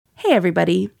Hey,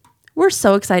 everybody. We're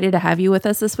so excited to have you with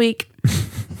us this week.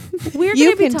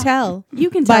 You can tell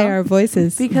by our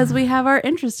voices. Because we have our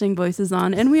interesting voices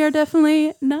on, and we are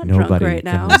definitely not drunk right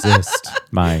now. Nobody can resist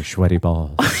my sweaty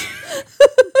balls.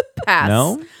 Pass.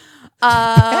 No?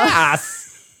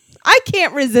 Pass. I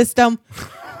can't resist them.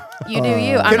 You do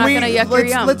you. I'm not going to yuck your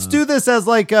yum. Let's do this as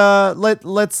like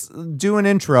let's do an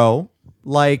intro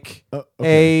like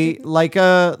like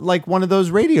one of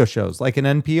those radio shows, like an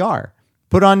NPR.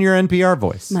 Put on your NPR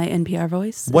voice. My NPR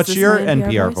voice. What's your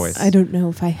NPR voice? I don't know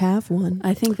if I have one.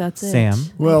 I think that's it. Sam.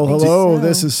 Well, hello. so.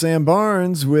 This is Sam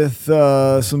Barnes with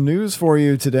some news for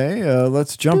you today.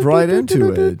 Let's jump right into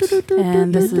it.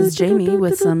 And this is Jamie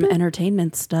with some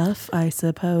entertainment stuff, I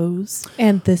suppose.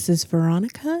 And this is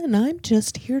Veronica, and I'm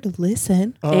just here to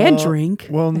listen. And drink.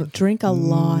 Well, And drink a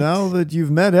lot. now that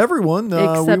you've met everyone, we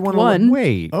Except want one.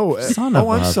 Wait. I'm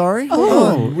a- sorry. Oh, Hold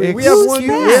on. We have one.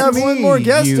 excuse We have one more me,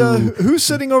 guest. you- Who's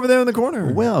sitting over there in the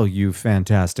corner? Well, you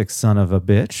fantastic son of a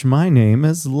bitch. My name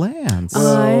is Lance.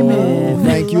 I'm in.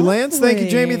 Thank you, Lance. Thank you,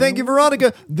 Jamie. Thank you,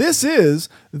 Veronica. This is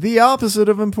the opposite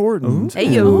of important.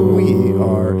 Ayo. We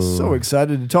are so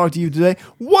excited to talk to you today.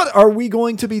 What are we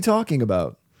going to be talking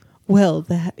about? Well,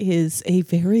 that is a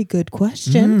very good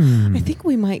question. I think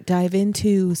we might dive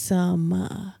into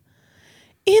some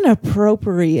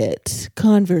inappropriate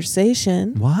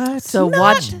conversation. What? So Not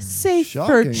watch. safe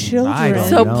Shocking. for children. I don't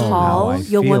So know how Paul, I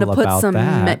you'll feel want to put about some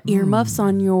that. earmuffs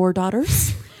on your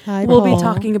daughters. Hi, We'll be Paul.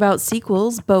 talking about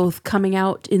sequels, both coming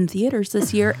out in theaters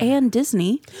this year and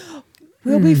Disney.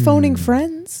 We'll be phoning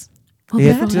friends. We'll be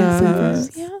It, phoning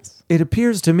friends. Yes. It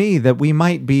appears to me that we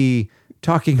might be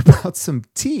talking about some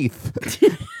teeth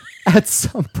at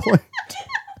some point.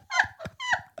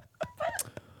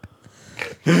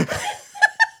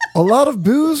 A lot of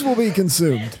booze will be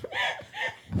consumed.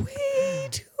 Way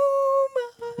too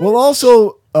much. We'll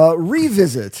also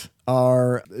revisit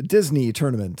our Disney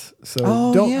tournament.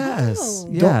 So yes.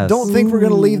 don't think we're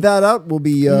going to leave that out. We'll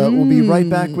be right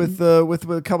back with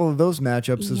a couple of those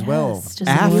matchups as well. Yes, just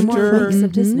a few more After- weeks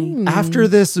of Disney. After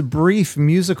this brief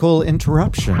musical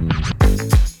interruption.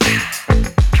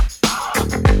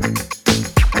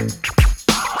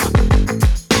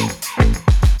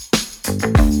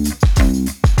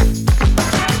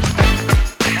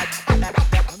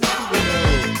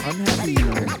 I'm happy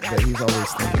that he's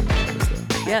always thinking about us,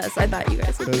 though. Yes, I thought you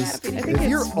guys would be Because happy. to think if hear.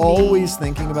 you're it's always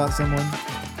thinking about someone,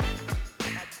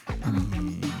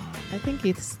 I think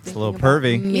he's a little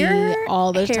pervy. Your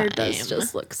all the hair time. does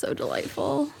just look so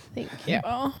delightful. Thank you.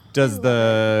 Does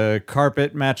the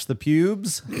carpet match the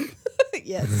pubes?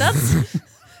 Yes, that's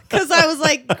because I was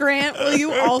like, Grant, will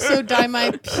you also dye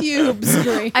my pubes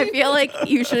green? I feel like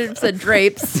you should have said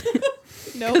drapes.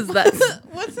 No, Because that's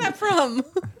what's that from?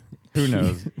 Who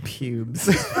knows? pubes.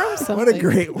 From something. What a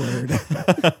great word.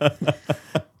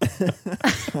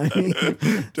 I mean,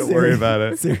 Don't worry about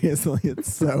it. Seriously,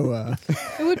 it's so.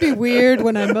 It would be weird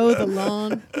when I mow the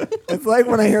lawn. It's like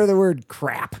when I hear the word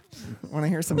crap. When I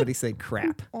hear somebody say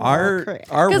crap. Our crap.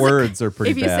 our 'Cause words are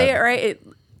pretty if you bad. say it right,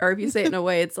 or if you say it in a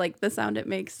way, it's like the sound it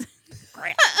makes.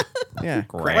 Yeah.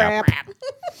 Crap.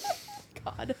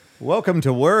 God. Welcome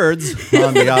to Words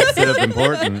on the opposite of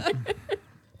important.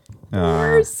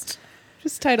 Worst.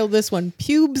 Just title this one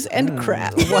 "Pubes and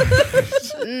Crap."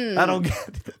 I don't get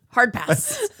it. Hard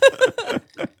pass.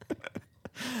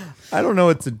 I don't know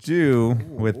what to do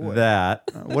with that.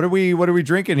 What are we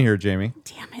drinking here, Jamie?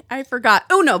 Damn it. I forgot.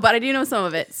 Oh, no, but I do know some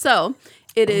of it. So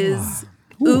it is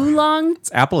oolong It's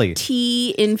appley.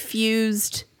 tea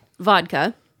infused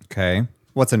vodka. Okay.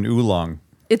 What's an oolong?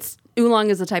 It's oolong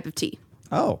is a type of tea.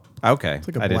 Oh, okay.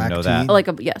 like a I didn't black know tea. that. Like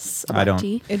a, yes, a I black don't-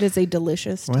 tea. It is a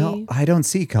delicious Well, tea. I don't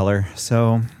see color,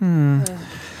 so We're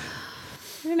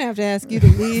gonna have to ask you to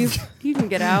leave. You can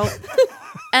get out.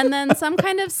 And then some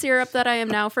kind of syrup that I am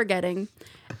now forgetting.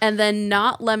 And then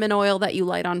not lemon oil that you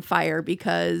light on fire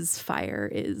because fire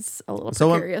is a little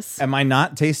precarious. am I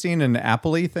not tasting an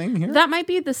appley thing here? That might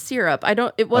be the syrup.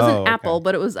 It wasn't Oh, okay. apple,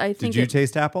 but it was, I think. Did you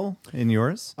taste apple in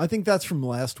yours? I think that's from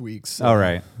last week's. All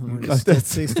right. We're just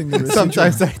tasting the residual.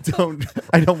 Sometimes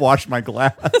I don't wash my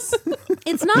glass.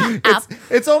 It's not apple.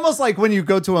 It's almost like when you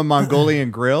go to a Mongolian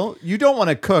grill, you don't want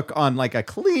to cook on like a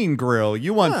clean grill.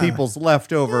 You want people's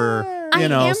leftover, I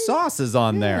am- sauces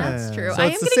on there. That's true. So I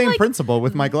it's am the getting same like principle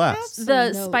with my glass. the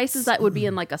notes. spices that would be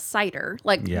in like a cider.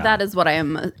 Like Yeah. that is what I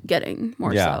am getting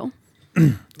more Yeah. so. I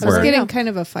was Word. getting kind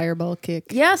of a fireball kick,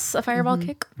 Yes, a fireball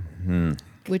kick.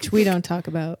 which we don't talk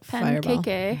about. Fireball.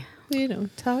 Pancake. We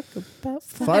don't talk about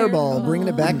Fireball, bringing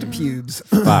it back to pubes.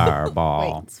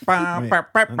 Fireball.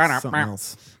 Wait, that's something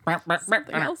else.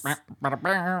 Something else?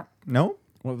 No?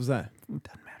 What was that? Doesn't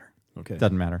matter. Okay.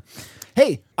 Doesn't matter.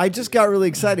 Hey, I just got really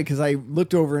excited because I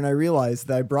looked over and I realized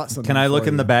that I brought something. Can I look for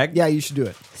in you. the bag? Yeah, you should do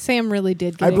it. Sam really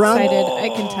did get brown- excited. I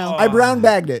can tell. I brown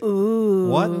bagged it.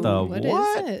 What the What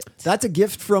what? is it? That's a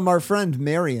gift from our friend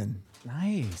Marion,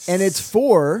 Nice. and it's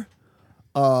for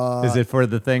Is it for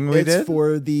the thing we it's did?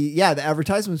 for the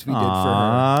advertisements we did for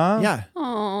Aw. her. Yeah,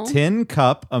 Aw. Tin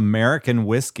Cup American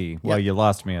whiskey. Well, you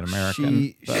lost me at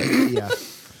American. yeah.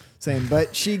 Same,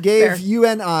 but she gave Fair. you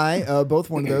and I both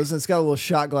one of those, and it's got a little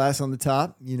shot glass on the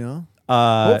top.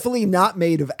 Hopefully not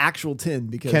made of actual tin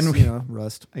because Can we-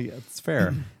 rust. Yeah, it's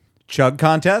fair. Chug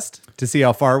contest to see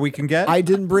how far we can get. I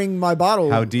didn't bring my bottle.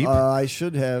 How deep? I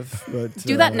should have, but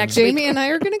Do that next Jamie week. and I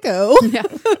are going to go. Yeah.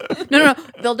 No.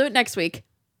 They'll do it next week.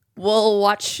 We'll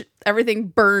watch everything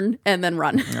burn and then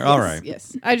run. All right.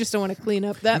 Yes. I just don't want to clean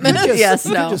up that You mess. just, Yes,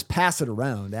 you no. could just pass it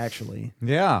around actually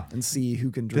Yeah. and see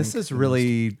who can drink. This is the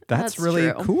really that's That's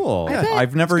really true. cool. most. Yeah.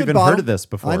 I've never It's a good even heard bottle. of this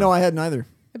before. I know I hadn't either.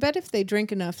 I bet if they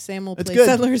drink enough, Sam will It's play good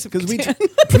Settlers of because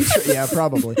Catan. yeah,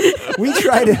 probably. We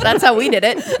tried it. That's how we did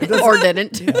it, or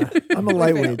didn't. I'm a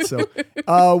lightweight, so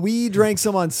we drank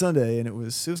some on Sunday and it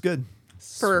was good.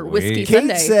 For Sweet. Whiskey Kate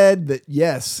Sunday. said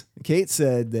that Kate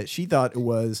said that she thought it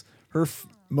was her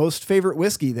most favorite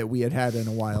whiskey that we had in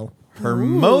a while. Her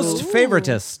most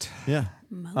favoritist. Yeah,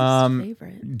 Most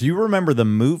favorite. Do you remember the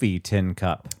movie Tin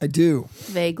Cup? I do.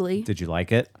 Vaguely. Did you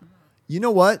like it? You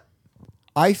know what?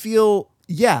 I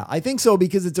think so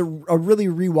because it's a really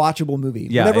rewatchable movie.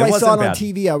 Yeah, Whenever it I saw wasn't it on bad.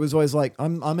 TV, I was always like,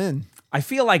 I'm in. I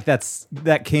feel like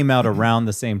that came out around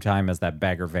the same time as that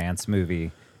Bagger Vance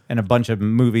movie and a bunch of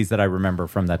movies that I remember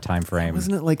from that time frame.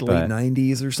 Wasn't it like But- late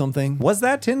 90s or something? Was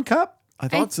that Tin Cup? I I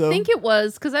thought so. think it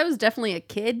was because I was definitely a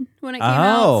kid when it came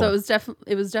Oh. out, so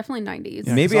it was definitely 90s.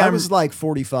 Yeah, Maybe 'cause I I'm- was like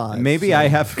 45. Maybe so- I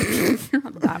have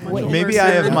That much maybe older. I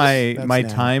have my That's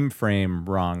now. time frame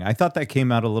wrong. I thought that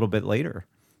came out a little bit later.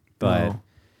 But No.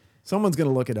 Someone's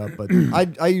gonna look it up, but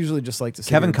I usually just like to sit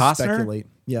Kevin here and Costner? speculate.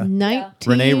 Yeah.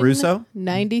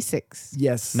 1996.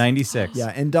 Yes. 96.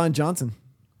 Yeah, and Don Johnson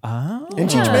Oh. and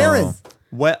Cheech Marin.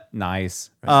 What nice.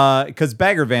 Cuz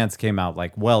Bagger Vance came out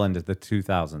like well into the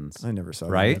 2000s. I never saw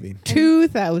Right? that movie.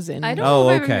 2000. I don't Oh, know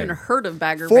if okay. I've even heard of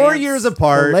Bagger 4 Vance. years The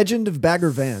apart. Legend of Bagger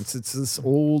Vance. It's this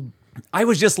old. I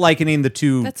was just likening the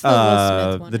two That's the Will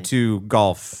Smith one, the I two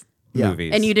golf Yeah.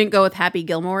 movies. And you didn't go with Happy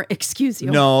Gilmore? Excuse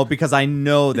you. No, because I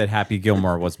know that Happy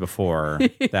Gilmore was before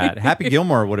that. Happy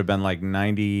Gilmore would have been like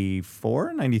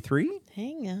 94, 93?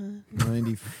 Hang on.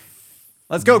 97.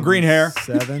 Let's go, green hair.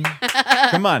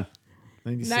 Come on.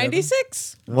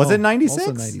 96. Was it 96?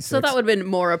 Also 96. So that would have been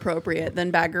more appropriate than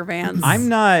Bagger Vance. I'm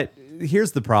not.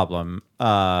 Here's the problem.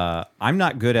 I'm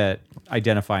not good at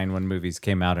identifying when movies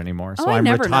came out anymore. So Oh, I I'm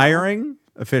never know. retiring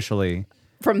officially.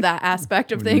 From that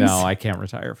aspect of things. No, I can't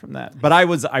retire from that. But I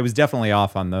was definitely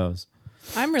off on those.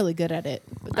 I'm really good at it,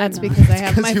 but that's not. because I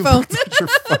have my You phone. looked at your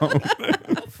phone.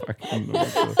 Fucking-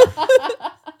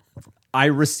 I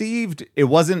received. It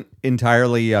wasn't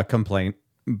entirely a complaint,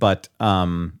 but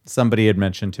somebody had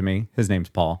mentioned to me. His name's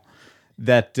Paul.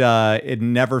 That it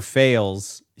never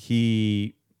fails.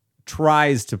 He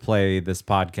tries to play this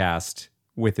podcast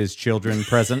with his children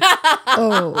present.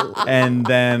 Oh. And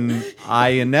then I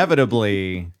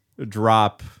inevitably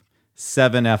drop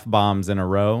 7 F-bombs in a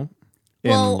row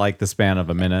in Well, like the span of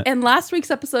a minute. And last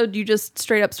week's episode, you just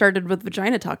straight up started with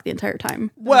vagina talk the entire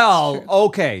time. Well,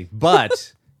 okay,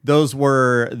 but those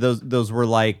were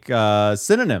like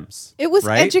synonyms. It was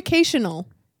right? educational.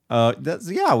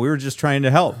 Yeah, we were just trying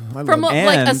to help. From like a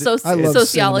And I love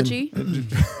sociology.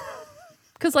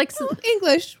 Because like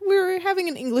English. We were having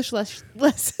an English lesson.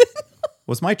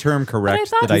 Was my term correct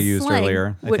thought that I used slang.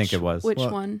 earlier? I think it was. Which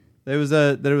one? There was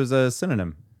a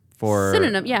synonym for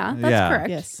Synonym. Yeah, that's correct.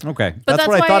 Yes. Okay, But that's that's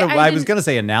what I why thought. I I was didn't- gonna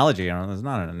say analogy. It's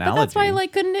not an analogy. But that's why,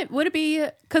 like, would it be?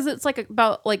 Because it's like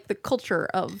about like the culture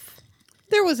of.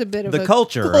 There was a bit of The a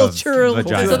culture of cultural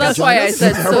vagina. So that's why I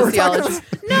said sociology.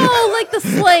 No, like the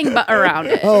slang around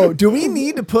it. Oh, do we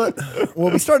need to put?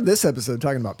 Well, we started this episode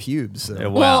talking about pubes. So.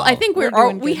 Well, I think We're we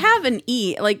doing good. have an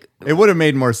E. Like it would have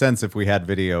made more sense if we had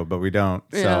video, but we don't.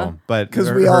 Yeah. So, but Because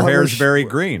her, we all her hair we're is very sh-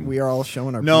 green. We are all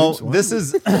showing our No, pubes. What? this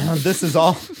is this is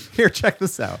all here. Check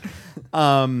this out.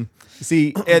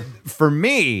 See, it for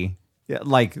me, yeah,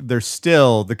 like they're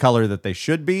still the color that they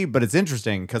should be, but it's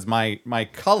interesting because my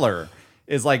color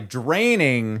is like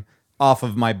draining off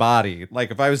of my body.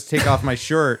 Like if I was to take off my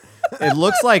shirt, it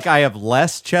looks like I have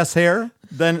less chest hair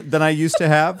than I used to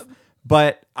have,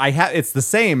 but I have it's the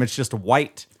same. It's just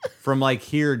white from like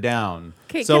here down.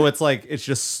 Okay, so can- it's like it's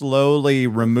just slowly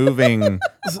removing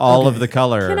all of the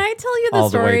color. Can I tell you the all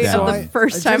the way story down. of So the I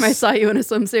first time I just- saw you in a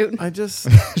swimsuit? I just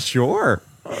Sure.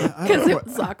 Because it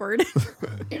was awkward.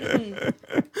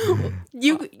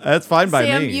 That's fine by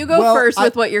Sam, me. you go first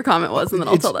with what your comment was, and then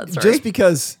I'll tell that story. Just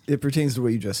because it pertains to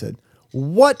what you just said.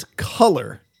 What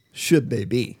color should they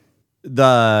be?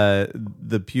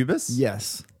 The pubis?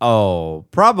 Yes. Oh,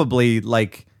 probably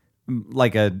like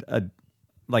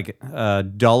a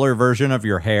duller version of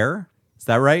your hair. Is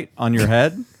that right? On your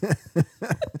head?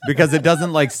 Because it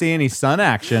doesn't like see any sun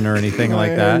action or anything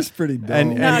like that. It's pretty dull.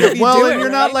 And Not if you well, do and it you're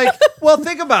right. not like, well,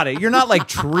 think about it. You're not like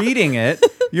treating it.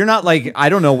 You're not like, I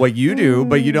don't know what you do,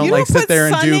 but you don't You like don't sit put there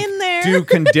and sun in there. do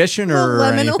conditioner or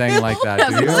Lemon anything oil. like that. I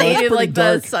Do was you? gonna say you That's did like pretty the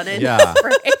dark. sun in Yeah.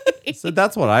 spray. So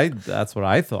that's what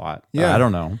I thought. Yeah. I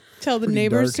don't know. Tell the Pretty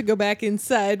neighbors dark. to go back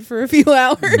inside for a few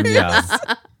hours. Yeah.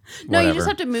 No, you Whatever. just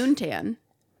have to moon tan.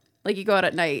 Like you go out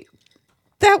at night.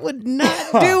 That would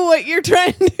not do what you're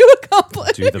trying to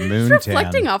accomplish. Do the moon It's tan.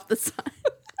 reflecting off the sun.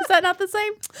 Is that not the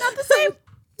same? Not the same.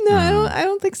 No, I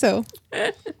don't think so.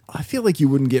 I feel like you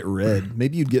wouldn't get red.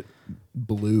 Maybe you'd get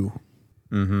blue.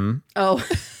 Oh,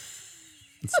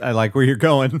 I like where you're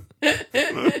going.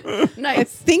 I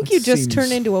nice. think you just Seems-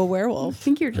 turn into a I werewolf.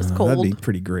 think you're just That'd cold. be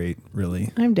pretty great,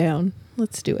 really. I'm down.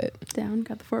 Let's do it. Down,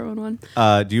 got the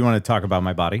 411. Do you want to talk about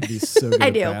my body? Be so good I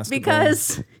at do basketball.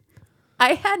 because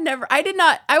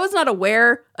I was not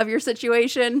aware of your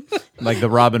situation. Like the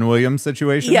Robin Williams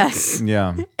situation? Yes.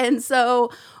 Yeah. And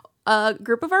so a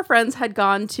group of our friends had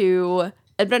gone to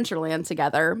Adventureland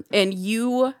together, and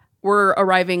you were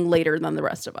arriving later than the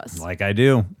rest of us, Like I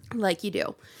do. like you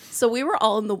do. So we were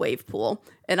all in the wave pool,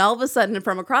 and all of a sudden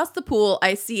from across the pool,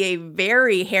 I see a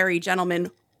very hairy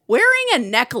gentleman wearing a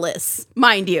necklace.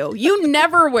 Mind you, you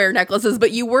never wear necklaces,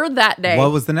 but you were that day.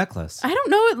 What was the necklace? I don't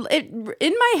know. It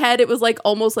in my head, it was like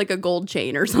almost like a gold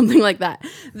chain or something like that.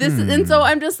 And so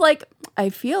I'm just like, I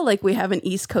feel like we have an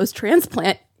East Coast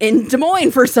transplant in Des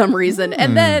Moines for some reason.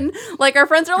 And then like our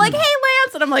friends are like, "Hey,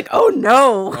 Lance," and I'm like, "Oh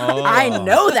no, I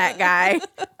know that guy."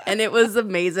 And it was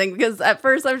amazing because at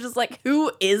first I was just like,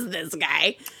 "Who is this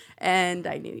guy?" And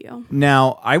I knew you.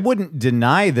 Now, I wouldn't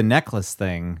deny the necklace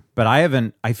thing, but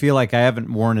I feel like I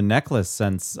haven't worn a necklace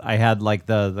since I had like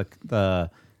the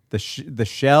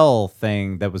shell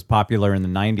thing that was popular in the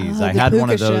 90s. Oh, I the had one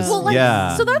of puka those. shell. Well, like,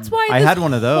 yeah. So that's why I this had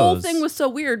one of whole those. thing was so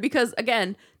weird because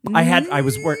again, I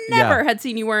was wearing never had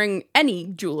seen you wearing any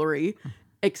jewelry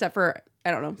except for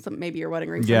I don't know, maybe your wedding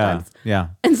ring Yeah. sometimes. Yeah.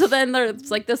 And so then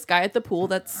there's like this guy at the pool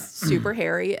that's super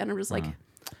hairy, and I'm just like,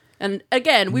 and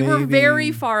again, we were Maybe-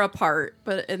 very far apart,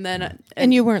 but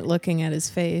And you weren't looking at his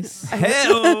face.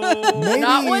 Maybe,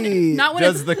 not when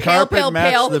Does it's the pale, carpet pale,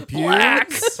 match pale the black.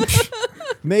 pubes?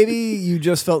 maybe you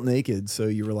just felt naked, so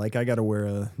you were like, I got to wear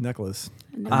a necklace.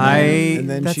 And And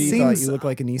then that she thought seems you looked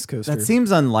like an East Coaster. that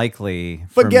seems unlikely.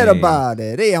 For Forget me. about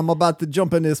it. Hey, I'm about to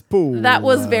jump in this pool. That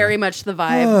was very much the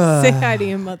vibe. Say hi to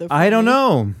your mother. for I don't me.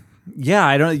 know. Yeah,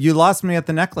 I don't. You lost me at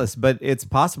the necklace, but it's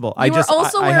possible. You were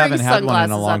also I wearing haven't had one in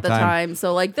sunglasses a long at the time. time,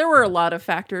 so like there were a lot of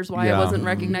factors why Yeah. I wasn't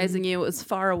recognizing you. It was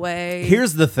far away.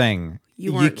 Here's the thing.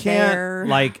 You weren't can't there.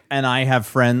 like, and I have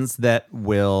friends that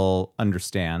will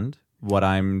understand what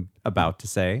I'm about to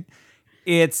say.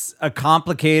 It's a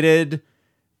complicated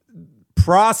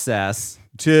process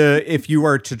if you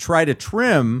are to try to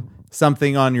trim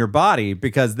something on your body,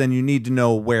 because then you need to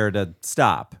know where to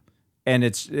stop. And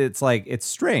it's like, it's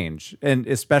strange. And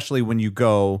especially when you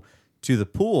go to the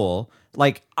pool,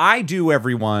 like I do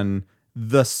everyone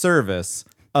the service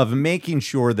of making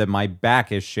sure that my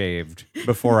back is shaved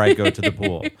before I go to the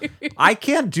pool. I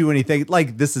can't do anything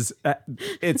like this is,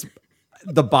 it's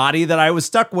the body that I was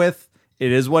stuck with.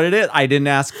 It is what it is. I didn't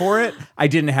ask for it. I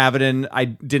didn't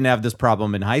have this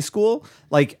problem in high school.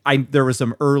 Like there were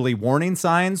some early warning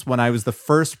signs when I was the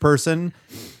first person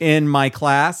in my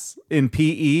class in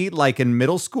PE, like in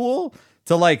middle school,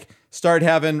 to like start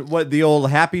having the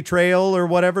old happy trail or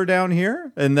whatever down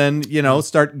here. And then,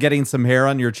 start getting some hair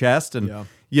on your chest. And,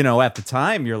 at the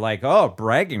time you're like, oh,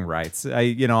 bragging rights.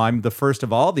 I'm the first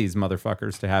of all these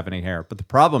motherfuckers to have any hair. But the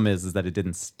problem is that it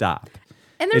didn't stop.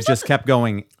 And It there's just kept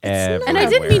going everywhere. And I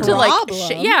didn't mean to like,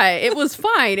 Problem. it was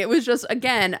fine. It was just,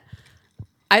 again,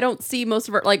 I don't see most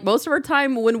of our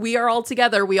time when we are all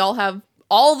together, we all have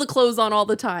all the clothes on all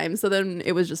the time. So then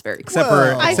it was just very cool. Except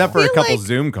for a feel couple like-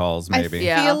 Zoom calls, maybe. I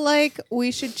Yeah. feel like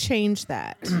we should change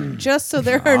that just so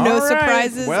there are no All right.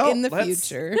 surprises Well, in the let's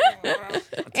future. it off.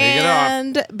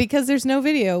 And because there's no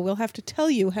video, we'll have to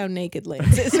tell you how naked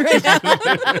Lance is right now.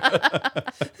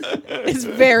 It's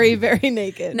very, very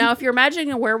naked. Now, if you're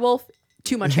imagining a werewolf,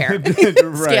 too much hair. Right.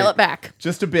 Scale it back.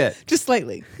 Just a bit. Just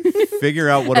slightly. Figure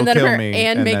out what'll And then kill her- me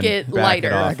and make then it back lighter.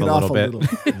 It off Back it a off little a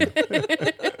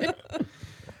bit. little.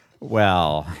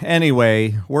 Well,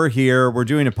 anyway, we're here. We're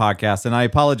doing a podcast, and I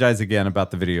apologize again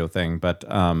about the video thing, but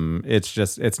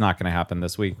it's not going to happen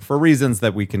this week for reasons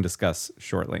that we can discuss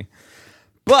shortly.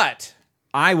 But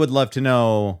I would love to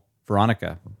know,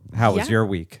 Veronica, how was your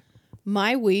week?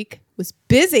 My week was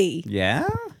busy. Yeah?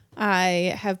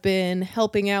 I have been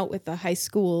helping out with the high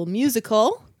school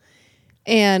musical.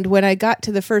 And when I got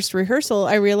to the first rehearsal,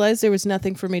 I realized there was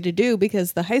nothing for me to do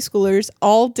because the high schoolers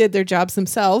all did their jobs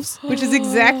themselves, which is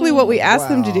exactly what we asked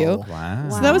them to do. Wow.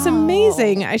 So that was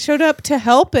amazing. I showed up to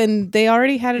help and they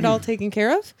already had it all taken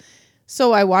care of.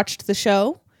 So I watched the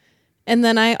show and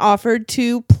then I offered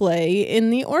to play in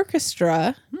the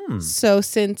orchestra. So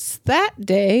since that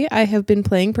day, I have been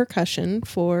playing percussion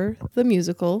for the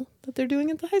musical that they're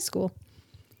doing at the high school.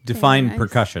 Define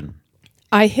percussion.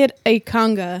 I hit a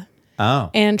conga.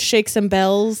 Oh. And shake some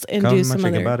bells and do some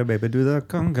other. About it, baby, do the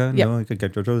conga. Yep. No, you can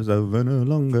get your toes over no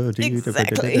longer.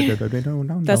 Exactly.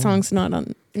 That song's not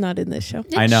in this show.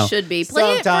 I know. It should be.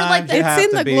 Play it for like Sometimes you the... have It's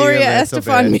in to the be Gloria a little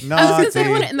Estefan bit music. I was going to say I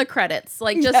naughty. want it in the credits.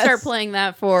 Like, just Yes. start playing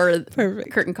that for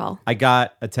Perfect. curtain call. I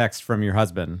got a text from your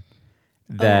husband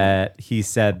that he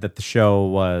said that the show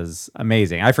was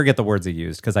amazing. I forget the words he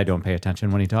used because I don't pay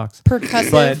attention when he talks.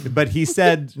 Percussive. But he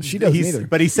said She doesn't either.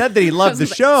 But he said that he loved the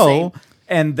was like, show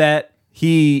and that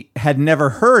he had never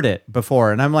heard it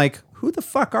before. And I'm like, who the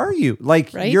fuck are you?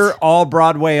 Like, Right? you're all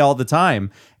Broadway all the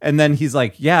time. And then he's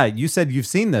like, yeah, you said you've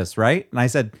seen this, right? And I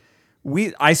said,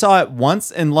 I saw it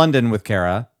once in London with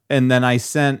Kara, and then I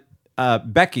sent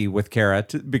Becky with Kara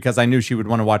because I knew she would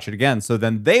want to watch it again. So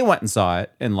then they went and saw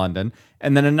it in London.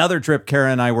 And then another trip, Kara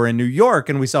and I were in New York,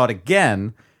 and we saw it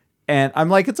again. And I'm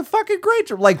like, it's a fucking great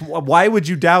trip. Like, why would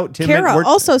you doubt Tim? Kara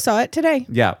also saw it today.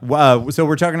 Yeah. So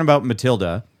we're talking about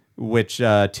Matilda, which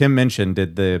Tim Minchin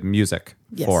did the music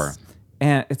Yes. for.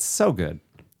 And it's so good.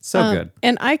 So good.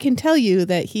 And I can tell you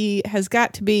that he has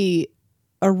got to be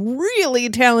a really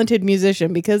talented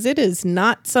musician because it is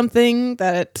not something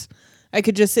that I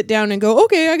could just sit down and go,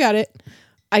 okay, I got it.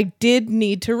 I did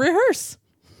need to rehearse.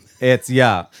 And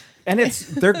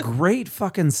they're great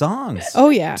fucking songs. Oh,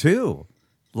 yeah. Too.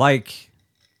 Like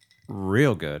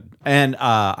real good. And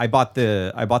I bought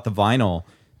the vinyl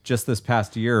just this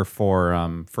past year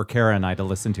for Kara and I to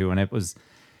listen to, and it was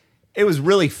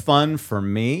really fun for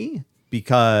me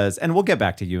because, and we'll get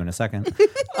back to you in a second.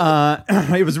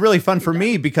 It was really fun for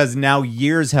me because now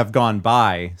years have gone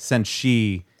by since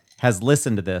she has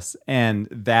listened to this and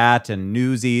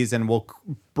Newsies, and we'll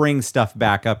bring stuff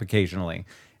back up occasionally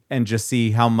and just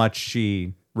see how much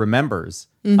she remembers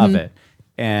of it.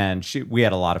 And we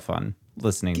had a lot of fun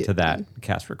listening to that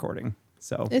cast recording.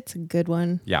 So It's a good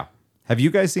one. yeah. Have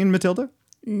you guys seen Matilda?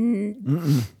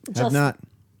 Have not.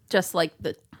 Just like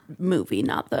the movie,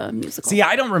 not the musical. See,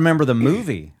 I don't remember the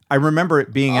movie. I remember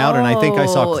it being out, and I think I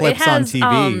saw Oh, clips it on has,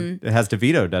 TV. It has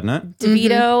DeVito, doesn't it?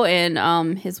 DeVito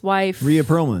and his wife. Rhea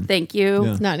Perlman. Thank you.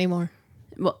 Yeah. Not anymore.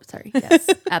 Well, sorry. Yes,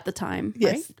 at the time.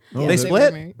 Yes. Right? Oh, They is it?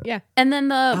 split? were married. Yeah. And then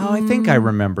the Oh, I think I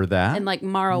remember that. and like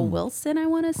Mara Wilson, I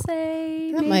want to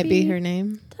say That might be maybe. her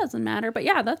name. Doesn't matter, but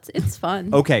yeah, it's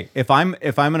fun. Okay, if I'm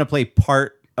gonna play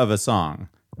part of a song,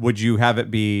 would you have it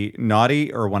be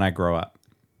Naughty or When I Grow Up?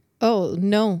 Oh,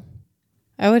 no.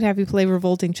 I would have you play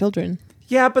Revolting Children.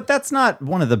 Yeah, but that's not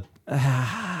one of the.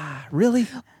 Really?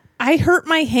 I hurt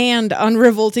my hand on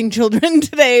Revolting Children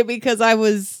today because I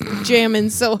was jamming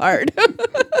so hard.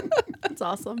 That's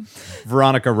awesome.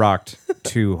 Veronica rocked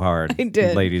too hard. I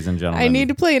did. Ladies and gentlemen. I need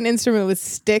to play an instrument with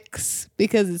sticks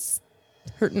because it's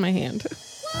hurting my hand.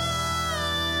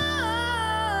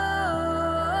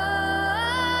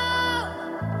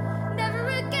 Never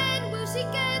again will she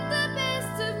get the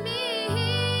best of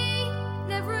me.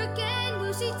 Never again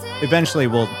will she take. Eventually,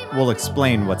 we'll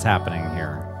explain what's happening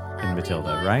here in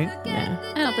Matilda, right? Yeah.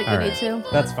 I don't think All we right. need to.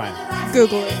 That's fine.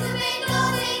 Google it.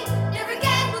 Never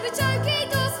again will be choking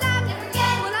or stab. Never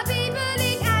again will I be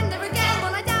bullied, and never again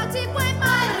will I doubt it when my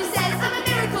mommy says I'm a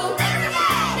miracle. Never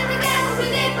again will we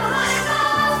live behind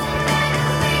walls. Never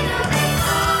again will we not be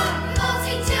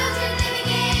revolting children living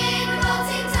in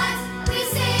revolting times. We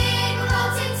sing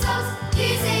revolting songs,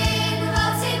 using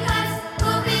revolting rhymes.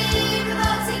 We'll be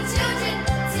revolting children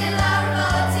till our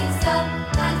revolting stop,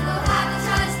 and we'll have the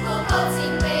chance for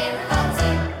revolting. We're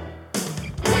revolting.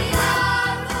 We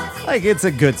are revolting. Like, it's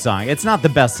a good song. It's not the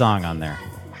best song on there.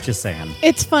 Just saying.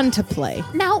 It's fun to play.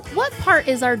 Now, what part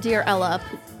is our dear Ella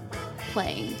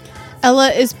playing? Ella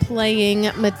is playing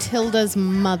Matilda's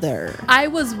mother. I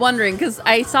was wondering because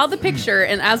I saw the picture,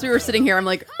 and as we were sitting here, I'm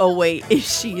like, "Oh wait, is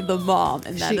she the mom?"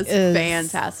 And that She is is.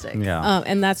 fantastic. Yeah.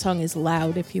 And that song is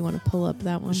loud if you want to pull up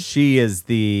that one. She is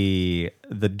the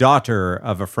daughter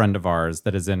of a friend of ours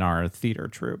that is in our theater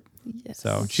troupe.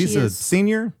 So she's She a is.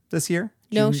 senior this year.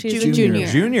 No, she's a Junior.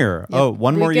 junior. Oh,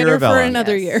 one We more get year her of for Ellen.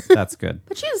 another Yes. year. That's good.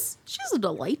 But she's a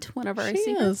delight whenever I She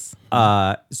see her. is.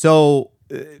 So,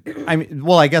 I mean,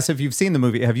 well, I guess if you've seen the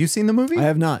movie, have you seen the movie? I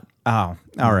have not. Oh,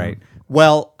 all right.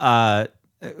 Well,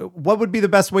 what would be the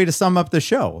best way to sum up the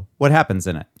show? What happens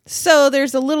in it? So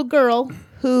there's a little girl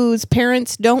whose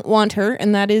parents don't want her,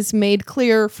 and that is made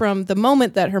clear from the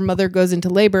moment that her mother goes into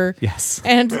labor. Yes.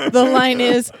 And the line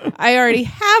is, I already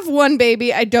have one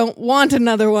baby. I don't want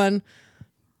another one.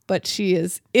 But she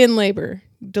is in labor,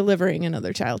 delivering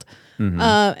another child.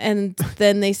 And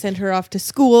then they send her off to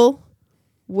school,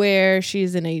 where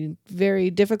she's in a very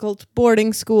difficult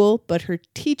boarding school, but her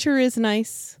teacher is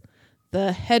nice.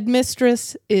 The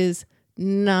headmistress is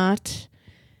not.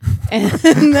 And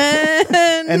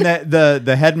then And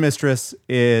the headmistress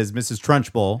is Mrs.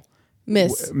 Trunchbull.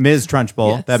 Miss. Ms.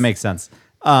 Trunchbull. Yes. That makes sense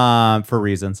for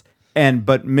reasons.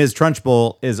 But Ms.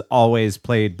 Trunchbull is always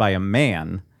played by a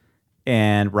man.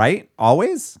 And right?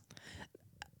 Always?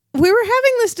 We were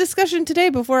having this discussion today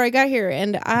before I got here,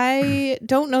 and I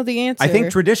don't know the answer. I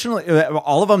think traditionally,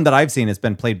 all of them that I've seen has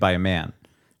been played by a man.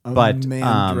 But A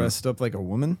man dressed up like a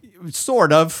woman.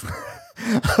 sort of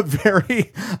a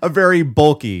very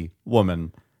bulky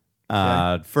woman.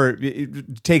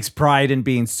 It takes pride in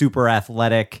being super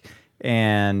athletic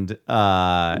and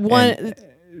the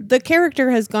character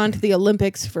has gone to the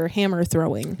Olympics for hammer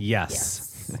throwing. yes.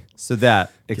 So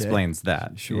that explains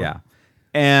that. Sure. Yeah.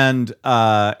 And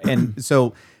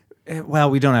so well,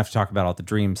 we don't have to talk about all the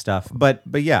dream stuff, but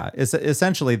yeah,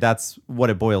 essentially that's what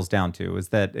it boils down to, is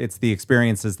that it's the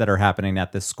experiences that are happening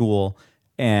at this school,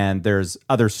 and there's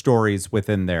other stories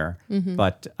within there.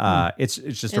 But it's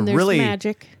just And a there's really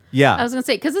magic. Yeah. I was gonna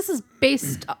say, because this is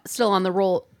based still on the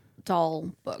Roald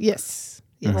Dahl book. Yes.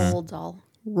 Roald Dahl.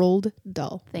 Rolled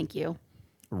doll. Thank you.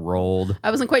 rolled.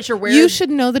 I wasn't quite sure where You should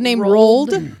know the name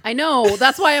Rolled. I know.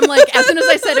 That's why I'm like, as soon as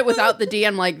I said it without the D,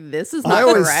 I'm like, this is not I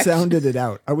always correct. sounded it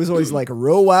out. I was always like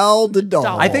Roald Dahl.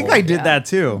 Dahl. I think I did yeah. that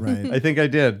too. Right. I think I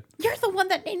did. You're the one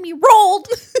that made me rolled.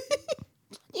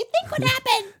 You think what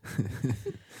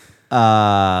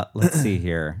happened? Let's see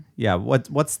here. Yeah,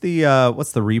 what's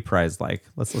the reprise like?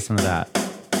 Let's listen to that.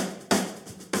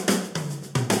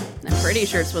 I'm pretty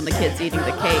sure it's when the kid's eating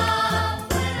the cake.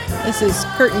 This is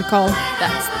Curtain Call.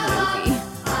 That's the movie.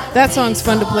 That song's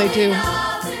fun to play too.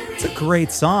 It's a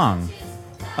great song.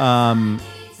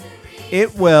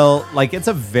 It's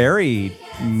a very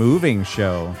moving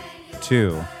show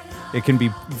too. It can be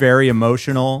very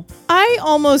emotional. I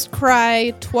almost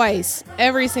cry twice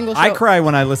every single show. I cry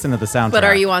when I listen to the soundtrack. But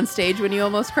are you on stage when you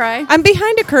almost cry? I'm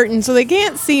behind a curtain, so they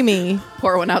can't see me.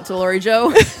 Pour one out to Lori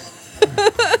Joe.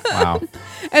 Wow.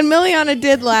 And Miliana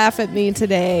did laugh at me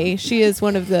today. She is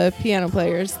one of the piano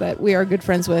players that we are good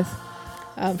friends with.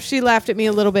 She laughed at me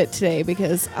a little bit today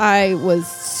because I was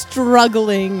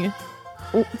struggling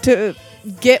to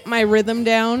get my rhythm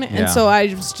down, and Yeah. so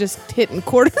I was just hitting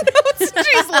quarter notes.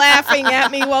 She's laughing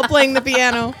at me while playing the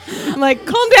piano. I'm like,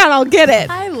 calm down, I'll get it.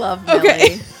 I love Millie.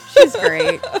 Okay. She's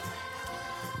great.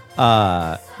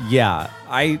 Yeah,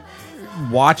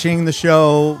 watching the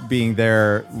show, being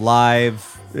there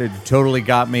live, it totally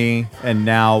got me. And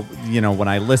now, when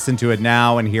I listen to it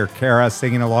now and hear Kara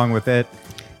singing along with it,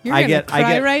 You're I gonna get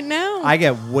cry right now. I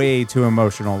get way too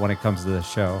emotional when it comes to this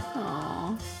show.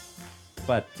 Aw.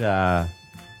 But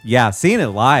yeah, seeing it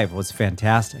live was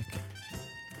fantastic.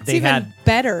 It's They even had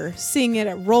better seeing it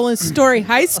at Roland Story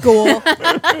High School.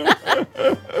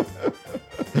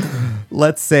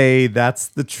 Let's say that's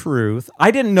the truth.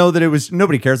 I didn't know that it was.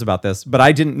 Nobody cares about this, but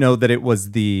I didn't know that it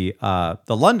was the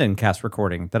London cast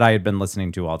recording that I had been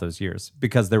listening to all those years,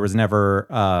 because there was never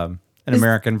an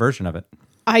American version of it.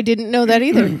 I didn't know that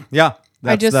either. Yeah,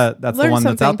 that's just the learned one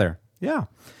that's something. out there. Yeah.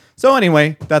 So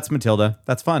anyway, that's Matilda.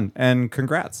 That's fun, and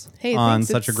congrats Hey, on thanks.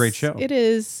 such a great show. It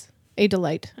is a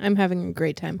delight. I'm having a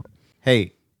great time.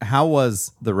 Hey, how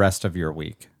was the rest of your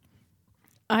week?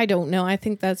 I don't know. I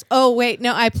think that's. Oh wait,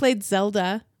 no. I played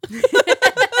Zelda.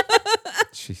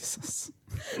 Jesus.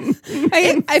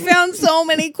 I found so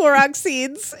many Korok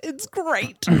seeds. It's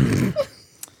great.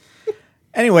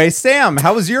 Anyway, Sam,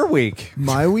 how was your week?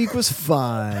 My week was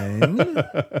fine.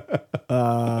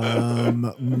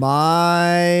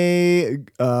 My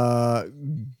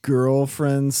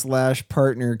girlfriend /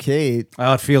 partner Kate,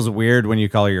 Oh, it feels weird when you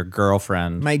call her your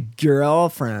girlfriend. my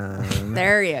girlfriend,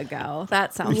 There you go.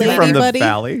 That sounds Lady From better. the buddy.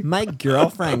 valley. my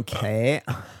girlfriend Kate.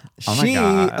 Oh my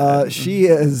God.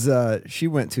 She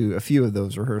went to a few of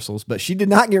those rehearsals, but she did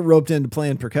not get roped into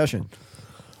playing percussion.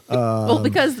 Well,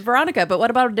 because Veronica, but what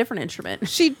about a different instrument?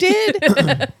 She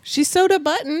did. She sewed a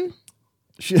button.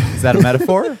 She, Is that a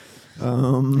metaphor?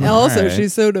 Also, right.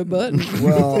 she's soda button.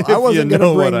 Well, I wasn't going to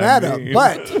know bring what I that mean.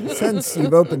 up, but since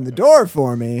you've opened the door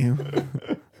for me,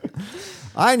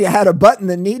 I had a button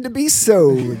that needed to be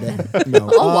sewed. No,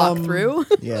 I'll walk through.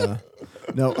 Yeah.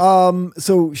 No.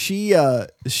 So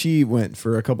she went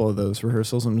for a couple of those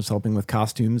rehearsals and was helping with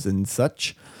costumes and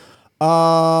such.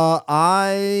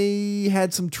 I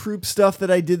had some troupe stuff that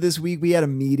I did this week. We had a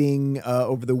meeting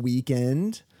over the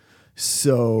weekend.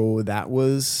 So that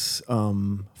was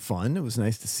fun. It was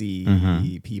nice to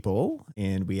see people.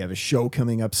 And we have a show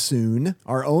coming up soon,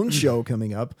 our own show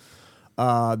coming up,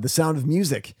 The Sound of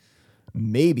Music.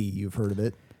 Maybe you've heard of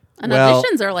it. And Well-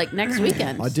 auditions are like next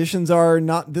weekend. Auditions are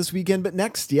not this weekend, but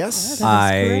next. Yes.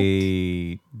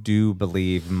 I do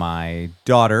believe my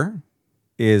daughter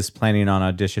is planning on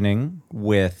auditioning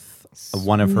with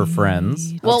one of her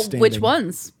friends. Well, Outstanding. which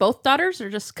ones? Both daughters, or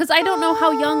just because I don't know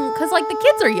how young? Because like the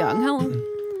kids are young. How?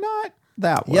 Not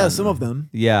that one. Yeah, some of them.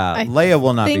 Yeah, I Leia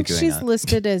will not be think doing she's that.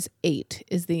 listed as 8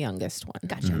 is the youngest one.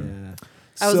 Gotcha. Yeah.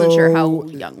 I wasn't sure how So-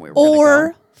 young we were.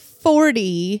 Or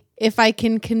 40 if I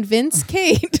can convince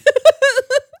Kate.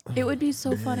 it would be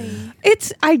so funny.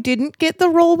 I didn't get the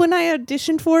role when I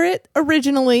auditioned for it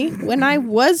originally when I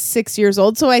was 6 years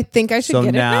old, so I think I should So get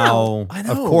it now. now, I of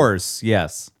know. course,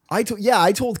 yes. I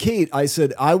told Kate, I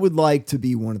said, I would like to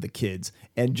be one of the kids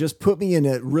and just put me in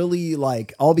a really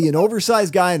I'll be an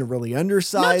oversized guy and a really No,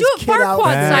 undersized do it kid Farquaad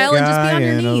outfit. style and just be on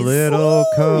your in a knees. little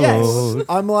coat. Yes.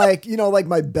 I'm like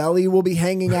my belly will be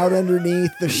hanging out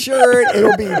underneath the shirt.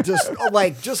 It'll be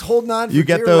just holding on. You for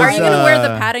get dear those, Are life. you gonna wear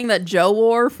the Uh, padding that Joe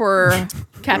wore for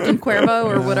Captain Cuervo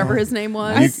or whatever his name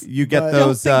was? You get But- I don't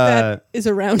those. think that is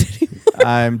around anymore.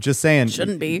 I'm just saying.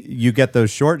 Shouldn't be. You get those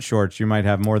short shorts. You might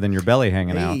have more than your belly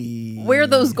hanging out. It's Hey. Wear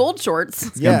those gold shorts.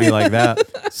 gonna be like that.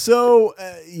 So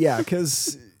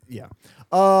because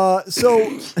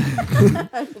so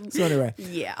so anyway.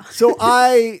 Yeah. So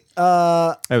I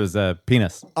It was a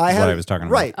penis. I is had what I was talking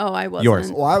about. right. Oh, I wasn't.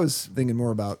 Yours. Well, I was thinking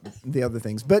more about the other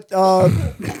things, but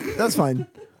that's fine.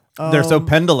 They're so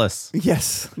pendulous.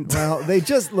 Yes. Well,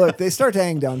 they start to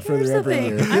hang down further Here's the every thing.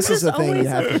 year. I'm This is just a thing you always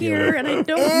have up to deal here, with. and I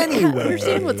don't Anyway.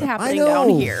 understand what's happening I know. down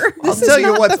here. This I'll is tell you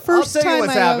not what's the first I'll tell you time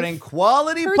what's I have happening.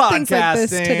 Quality heard podcasting things like this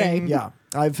today. Yeah.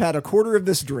 I've had a quarter of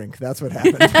this drink. That's what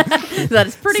happened. That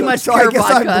is pretty much so pure I guess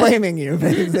vodka. I'm blaming you. if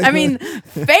anything. I mean,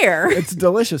 fair. it's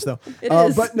delicious though. It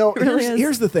is. But no, It really is.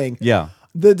 here's the thing. Yeah.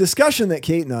 The discussion that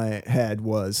Kate and I had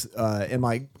was, am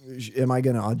I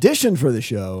going to audition for the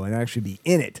show and actually be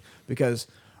in it? Because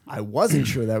I wasn't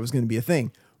sure that was going to be a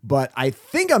thing. But I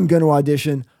think I'm going to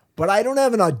audition, but I don't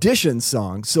have an audition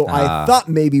song. So I thought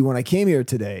maybe when I came here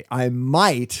today, I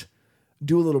might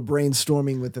do a little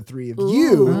brainstorming with the three of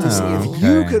you to see if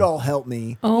you Okay. could all help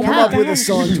me Oh come my up with a gosh.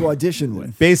 song to audition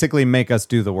with. Basically, make us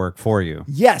do the work for you.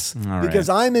 Yes, right. because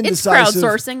I'm It's indecisive.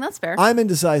 crowdsourcing. That's fair. I'm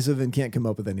indecisive and can't come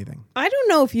up with anything. I don't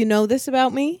know if you know this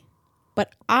about me,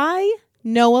 but I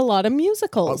know a lot of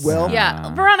musicals.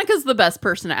 Yeah, Veronica's the best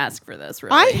person to ask for this.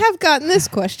 Really, I have gotten this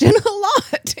question a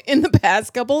lot in the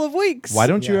past couple of weeks. Why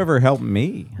don't you Yeah. ever help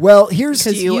me? Well, here's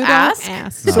Do you don't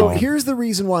ask? So No. here's the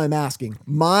reason why I'm asking.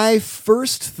 My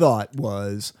first thought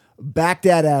was "Back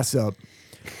That Ass Up"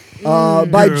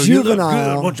 by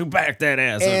Juvenile, you back that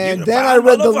ass and then I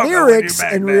read the lyrics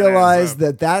and realized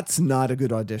that that's not a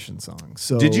good audition song.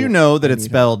 So Did you know that I it's need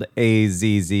spelled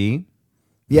A-Z-Z? help.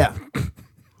 Yeah,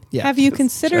 yeah. Have you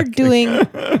considered doing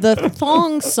the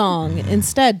thong song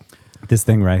instead? This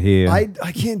thing right here. I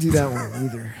can't do that one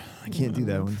either. I can't do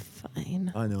that one.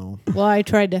 Fine. I know. Well, I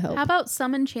tried to help. How about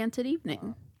Some Enchanted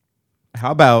Evening?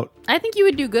 How about, I think you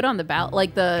would do good on the ballot,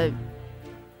 like the.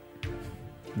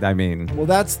 I mean, Well,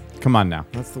 that's come on now.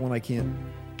 the one I can't.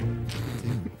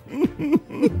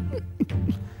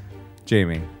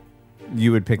 Jamie,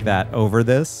 you would pick that over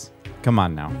this? Come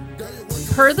on now.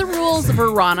 Per the rules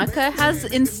Veronica has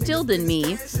instilled in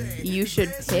me, you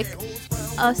should pick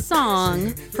a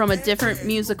song from a different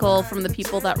musical from the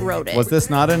people that wrote it. Was this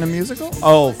not in a musical?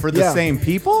 Oh, for the Yeah. same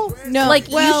people? No, Like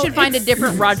well, you should find a it's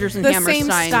different Rogers and the Hammerstein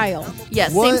same style.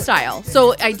 Yes, What? same style.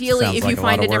 So ideally, Sounds if like you a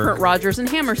find lot a of different work. Rogers and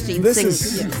Hammerstein This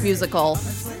is- musical,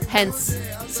 hence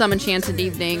Some Enchanted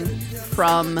Evening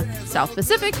from South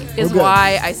Pacific is We're good.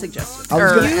 why I suggested. I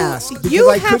was or- going to ask because you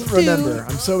I have couldn't to- remember.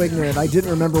 I'm so ignorant. I didn't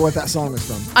remember what that song was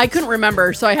from. I couldn't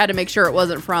remember, so I had to make sure it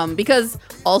wasn't from. Because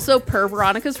also, per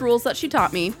Veronica's rules that she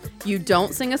taught me, you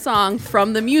don't sing a song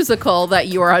from the musical that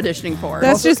you are auditioning for.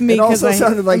 That's just me It also because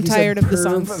sounded like I'm you tired said of the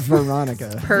Perv songs.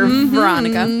 Veronica. per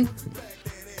Veronica.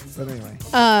 But anyway,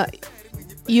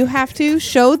 You have to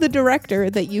show the director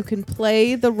that you can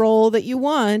play the role that you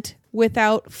want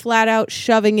without flat out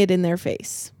shoving it in their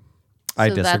face. I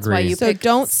So that's why disagree. you So pick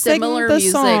don't sing similar the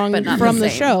music, song but not from the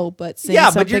same. show, but sing Yeah,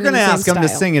 something but you're in going to the same ask them to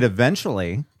style. sing it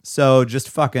eventually. So just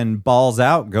fucking balls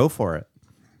out. Go for it.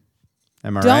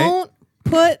 Am I right? Don't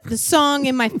put the song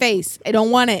in my face. I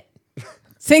don't want it.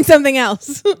 Sing something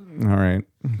else. All right.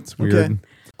 It's weird. Okay.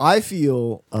 I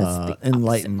feel the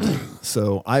enlightened,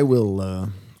 so I will.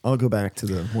 I'll go back to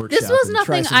the workshop. This was and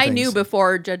try nothing some I things. knew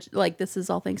before. Judge, like this is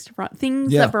all thanks to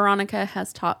things Yeah. that Veronica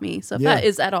has taught me. So if Yeah. that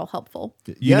is at all helpful,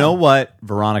 You Yeah. know what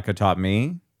Veronica taught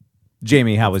me?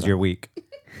 Jamie, how was your week?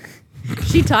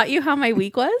 she taught you how my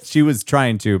week was. She was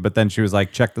trying to, but then she was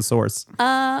like, check the source.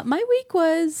 My week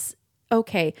was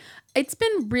okay. It's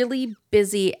been really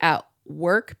busy at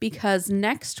work because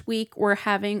next week we're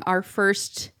having our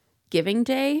first giving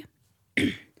day.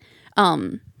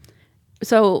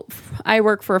 So I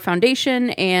work for a foundation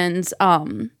and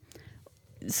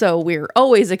so we're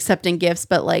always accepting gifts,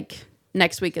 but like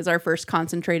next week is our first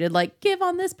concentrated like give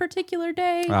on this particular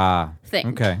day thing.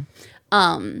 Okay.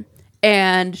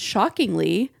 And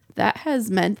shockingly, that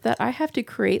has meant that I have to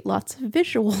create lots of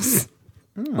visuals.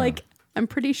 Like, I'm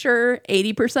pretty sure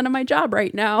 80% of my job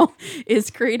right now is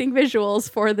creating visuals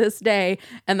for this day.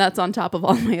 And that's on top of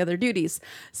all my other duties.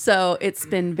 So it's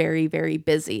been very, very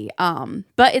busy.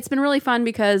 But it's been really fun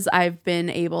because I've been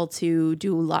able to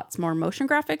do lots more motion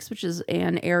graphics, which is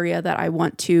an area that I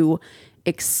want to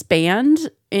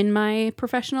expand in my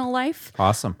professional life.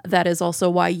 Awesome. That is also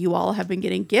why you all have been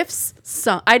getting gifts.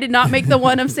 So I did not make the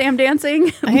one of Sam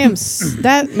dancing. I am.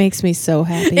 That makes me so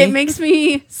happy. It makes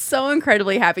me so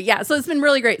incredibly happy. Yeah, so it's been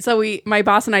really great. So my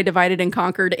boss and I divided and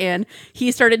conquered, and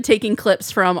he started taking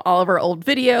clips from all of our old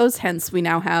videos. Hence, we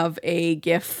now have a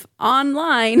GIF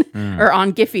online or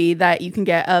on Giphy that you can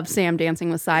get of Sam dancing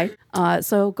with Sai.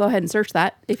 So go ahead and search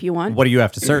that if you want. What do you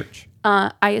have to search?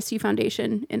 ISU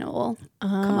Foundation, and it will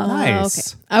come up.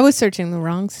 Nice. I was searching the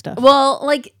wrong stuff. Well,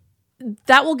 like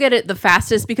that will get it the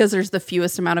fastest because there's the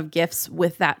fewest amount of GIFs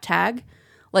with that tag.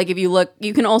 Like if you look,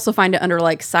 you can also find it under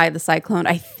like Sai the Cyclone,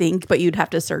 I think, but you'd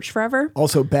have to search forever.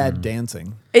 Also, bad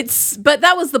dancing. But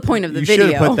that was the point of the You video.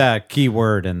 should have put that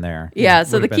keyword in there. Yeah,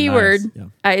 so the Would've been keyword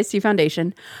nice. ISU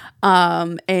Foundation,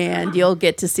 and you'll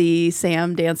get to see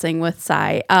Sam dancing with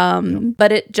Sai.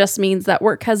 But it just means that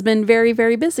work has been very,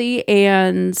 very busy,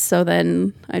 and so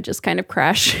then I just kind of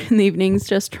crash in the evenings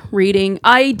just reading.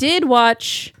 I did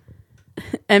watch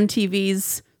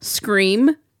MTV's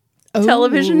Scream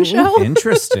television show.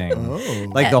 Interesting.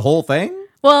 Like the whole thing?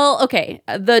 Well, okay,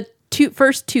 the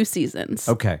first two seasons.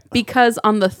 Okay. Because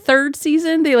on the third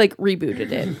season they like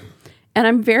rebooted it, and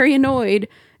I'm very annoyed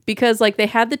because like they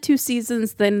had the 2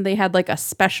 seasons, then they had like a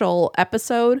special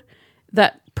episode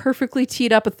that perfectly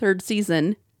teed up a third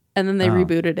season, and then they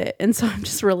rebooted it, and so I'm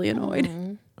just really annoyed.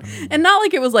 And not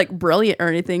like it was like brilliant or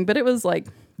anything, but it was like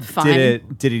fine. Did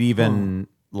it even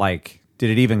did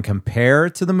it even compare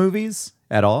to the movies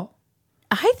at all?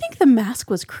 I think the mask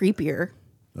was creepier.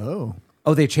 Oh,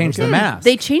 Oh, they changed the mask.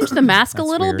 They changed the mask a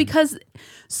little weird. because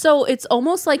so it's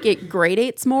almost like it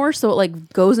gradates more, so it like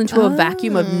goes into a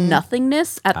vacuum of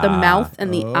nothingness at the mouth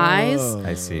and the eyes.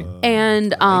 I see.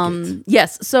 And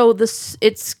yes, so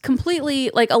it's completely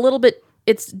like a little bit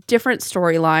it's different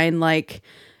storyline. Like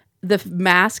the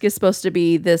mask is supposed to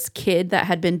be this kid that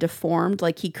had been deformed,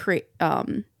 like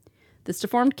this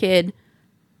deformed kid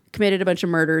committed a bunch of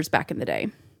murders back in the day.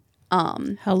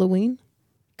 Halloween.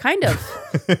 Kind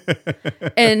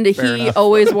of. And he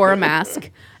always wore a mask.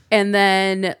 And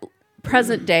then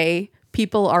present day,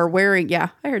 people are wearing, I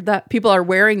heard that. People are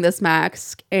wearing this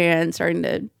mask and starting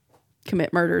to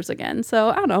commit murders again. So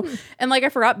I don't know. And like I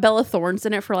forgot Bella Thorne's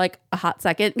in it for like a hot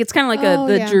second. It's kind of like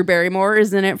the Drew Barrymore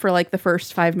is in it for like the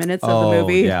first 5 minutes of the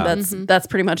movie. yeah. That's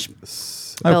pretty much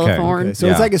Bella Thorne. okay. So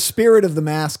Yeah. it's like a spirit of the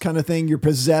mask kind of thing. You're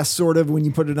possessed, sort of, when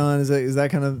you put it on. Is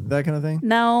that kind of thing?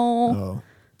 No. Oh,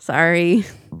 Sorry.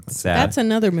 Sad. That's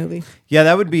another movie. Yeah,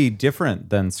 that would be different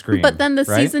than Scream. But then the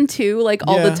right? season 2, like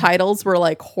all Yeah. the titles were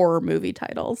like horror movie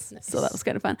titles. So that was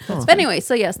kind of fun. But anyway,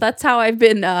 so yes, that's how I've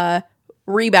been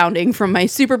rebounding from my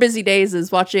super busy days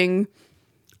is watching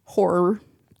horror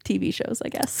TV shows, I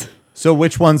guess. So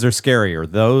which ones are scarier,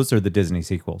 those or the Disney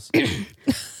sequels?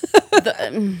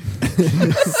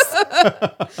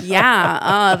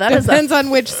 Yeah, that is a Depends on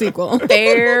which sequel.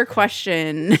 fair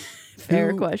question.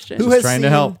 Fair question. who has trying to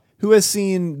seen, help. Who has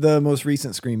seen the most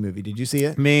recent Scream movie? Did you see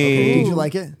it? Me. Okay, did you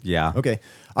like it? Yeah. Okay.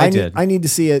 I need- did. I need to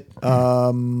see it.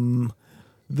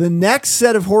 The next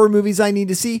set of horror movies I need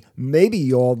to see, maybe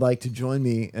you all would like to join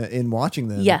me in watching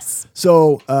them. Yes.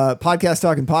 So, Podcast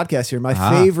Talking Podcast here. My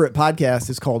favorite podcast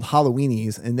is called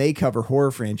Halloweenies, and they cover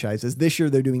horror franchises. This year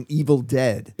they're doing Evil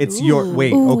Dead. It's your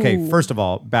wait, okay, first of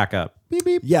all, back up. Beep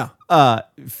beep. Yeah,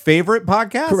 Favorite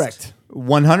podcast? correct.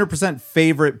 100%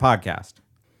 favorite podcast.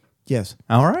 Yes.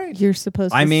 All right. You're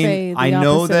supposed to I say mean, the I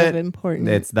know opposite that of important.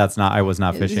 I was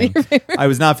not Is fishing. your favorite. I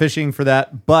was not fishing for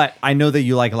that, but I know that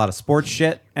you like a lot of sports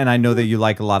shit, and I know that you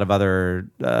like a lot of other.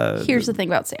 Here's the thing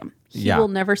about Sam. He Yeah. will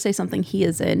never say something he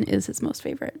is in is his most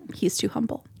favorite. He's too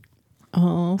humble.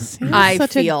 Oh, Sam's I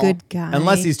such feel- a good guy.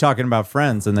 Unless he's talking about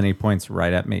Friends, and then he points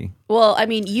right at me. Well, I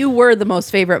mean, you were the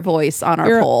most favorite voice on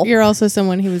our poll. You're also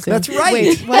someone who was in. That's right.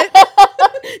 Wait, what?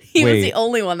 He was Wait. the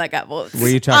only one that got votes. What are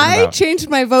you talking I about? changed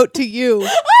my vote to you because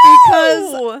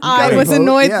Oh! I got a was vote,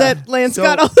 annoyed yeah. that Lance So-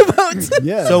 got all the votes.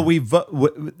 Yeah. So we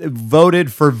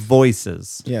voted for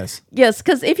voices. yes. Yes,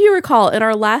 because if you recall, in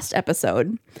our last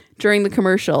episode during the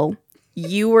commercial,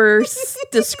 you were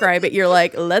describe it. You're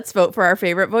like, let's vote for our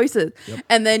favorite voices,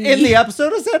 and then In the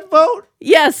episode, it said vote.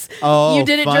 yes, Oh, you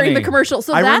did it funny. during the commercial.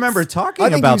 So I that's, remember talking I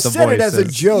think about you the said voices. it as a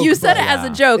joke. You said but it as a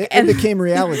joke, It became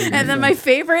reality. And then my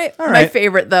favorite, All my right.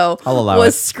 favorite though, I'll allow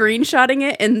was it. screenshotting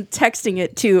it and texting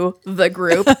it to the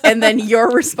group, and then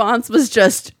your response was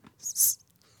just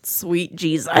 "Sweet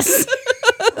Jesus."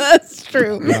 That's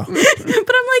true. But I'm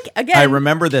like, again, I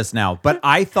remember this now, but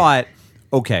I thought,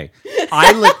 okay,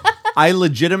 I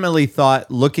legitimately thought,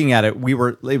 looking at it,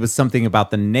 it was something about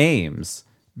the names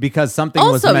because something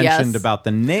was Also, mentioned yes. about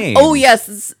the names. Oh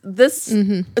yes, this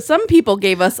some people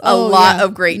gave us a Oh, lot yeah.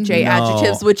 of great J No.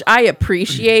 adjectives, which I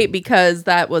appreciate because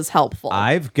that was helpful.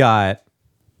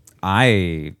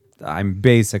 I'm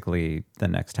basically the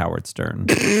next Howard Stern.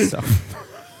 So.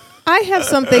 I have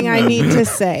something I need to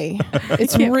say.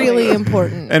 It's really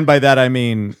important. And by that I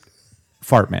mean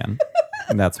fart man.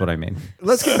 And that's what I mean.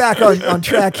 Let's get back on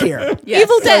track here. Yes.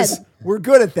 Evil Dead. Because we're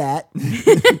good at that.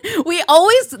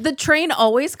 The train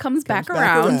always comes back back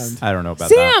around. around. I don't know about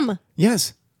that. Sam,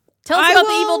 Yes. Tell us I about the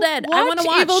will Evil Dead. I want to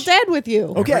watch Evil Dead with you.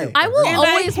 Okay. I will And I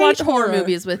always hate watch horror horror.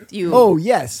 movies with you. Oh,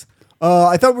 yes.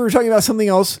 I thought we were talking about something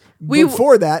else We-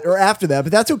 before that or after that,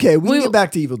 but that's okay. We can get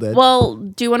back to Evil Dead. Well,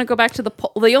 do you want to go back to the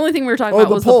poll? The only thing we were talking oh, about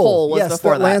the was poll. the poll was Yes,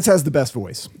 before that. Lance has the best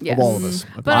voice Yes. of all of us.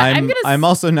 But I'm gonna. I'm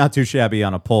also not too shabby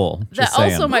on a poll. that Just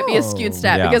saying. also might be a skewed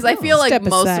stat Yeah. because I feel like Step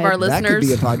most aside. of our That could listeners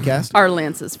be a podcast. are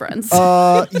Lance's friends.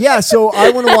 Yeah, so I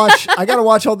want to watch. I got to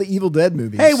watch all the Evil Dead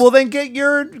movies. Hey, well then get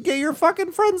your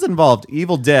fucking friends involved.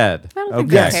 Evil Dead. I don't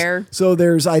think Okay. they care. So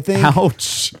there's, I think,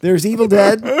 Ouch. there's Evil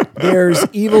Dead. There's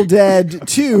Evil Dead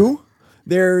 2.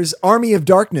 There's Army of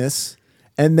Darkness.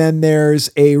 And then there's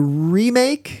a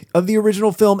remake of the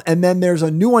original film. And then there's a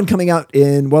new one coming out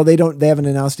in, well, they haven't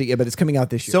announced it yet, but it's coming out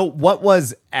this year. So what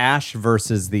was Ash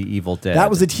versus the Evil Dead? that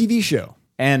was a TV show.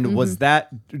 And was that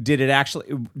did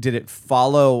it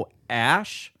follow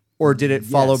Ash or did it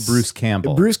follow Yes. Bruce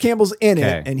Campbell? Bruce Campbell's in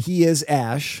Okay. it, and he is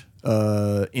Ash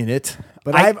in it.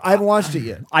 But I- I haven't watched it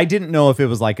yet. I didn't know if it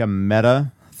was like a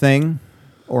meta thing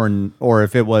or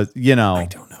if it was, I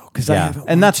don't know, 'cause I yeah, haven't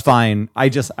and that's fine. I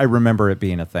remember it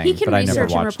being a thing, He can but I never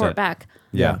research and watched report it. back.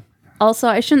 Yeah. Also,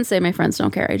 I shouldn't say my friends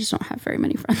don't care. I just don't have very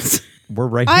many friends. We're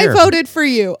right I here. voted for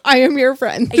you. I am your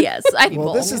friend. yes, I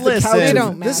Well, this is Listen. the They couch.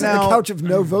 don't Of, this is the matter. couch of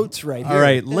no votes right here. All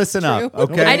right, listen up,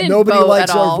 okay? I didn't Nobody vote likes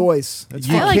at our all. voice. That's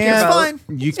You I like your can't. vote.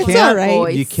 You It's can't. all right.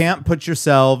 Voice. You can't put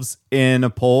yourselves in a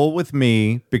poll with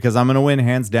me because I'm going to win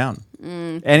hands down.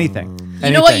 Anything. You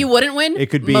know what you wouldn't win? It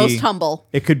could be most humble.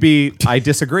 It could be. I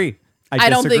disagree. I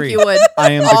don't think disagree. you would.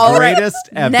 I am All the right. greatest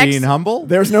at Next- being humble.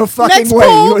 There's no fucking Next way you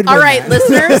poll. would All win right, that.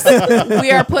 listeners,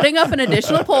 we are putting up an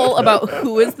additional poll about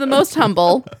who is the most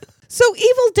humble. So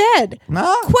Evil Dead.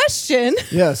 No. Question: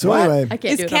 Yeah. So What? anyway, I can't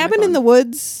Is do it on my Cabin in the phone.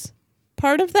 Woods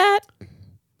part of that?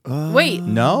 Wait,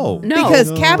 No. no.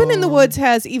 Because Cabin in the Woods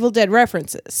has Evil Dead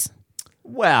references.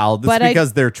 Well, that's But I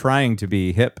because they're trying to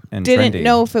be hip and Didn't trendy.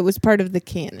 know if it was part of the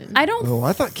canon. I don't. oh,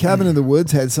 I thought Cabin in the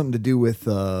Woods had something to do with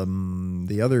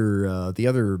the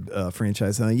other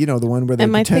franchise. You know, the one where they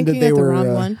Am I pretended thinking they of the were.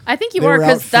 wrong one? I think you They are were out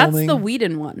because that's filming. the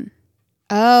Whedon one.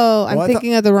 Oh, I'm I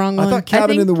thinking of the wrong I one. thought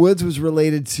Cabin in think- the Woods was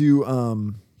related to.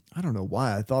 I don't know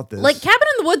why I thought this. Like Cabin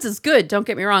in the Woods is good. Don't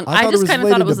get me wrong. I I thought just it was kind of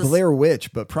related thought it was to a Blair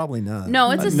Witch, but probably not.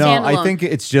 no. It's a No, standalone. I think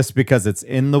it's just because it's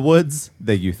in the woods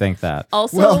that you think that.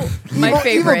 also Well, my Evil,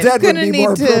 favorite. Evil Dead would Gonna be more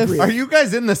need to- appropriate. Are you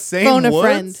guys in the same Phone a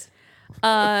woods?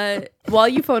 friend. While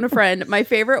you phone a friend, my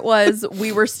favorite was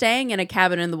we were staying in a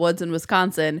cabin in the woods in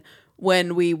Wisconsin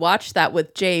when we watched that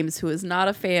with James, who is not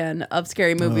a fan of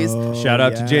scary movies. Shout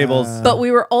out to Jables. But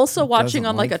we were also watching doesn't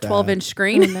on like like a 12-inch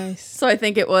screen. Oh, nice. So I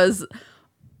think it was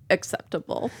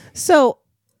acceptable. So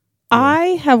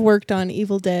I have worked on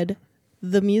Evil Dead,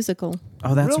 the musical.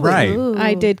 Oh, that's Really? right. Ooh.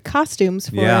 I did costumes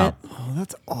for Yeah. it. Oh,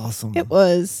 that's awesome. It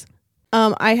was.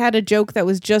 I had a joke that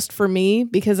was just for me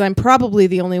because I'm probably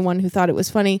the only one who thought it was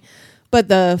funny. But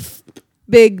the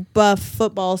big buff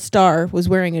football star was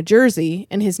wearing a jersey,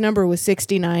 and his number was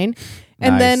 69.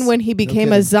 And then Nice. when he became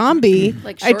a kidding. zombie,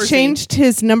 Like I Shorzy. changed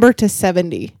his number to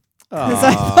 70 because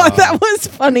I thought that was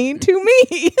funny to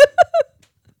me.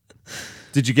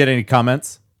 Did you get any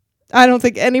comments? I don't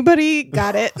think anybody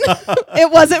got it.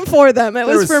 It wasn't for them. It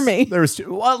was for me. There was.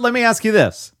 Well, let me ask you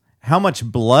this: how much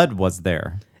blood was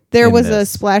there? There in was a this?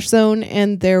 splash zone,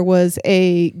 and there was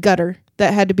a gutter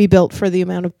that had to be built for the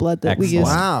amount of blood that we Excellent.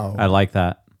 used. Wow. I like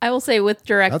that. I will say with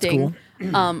directing,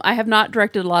 I have not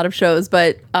directed a lot of shows,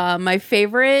 but my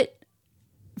favorite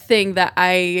thing that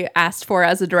I asked for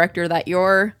as a director that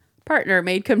your partner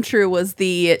made come true was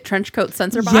the trench coat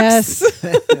sensor box. Yes.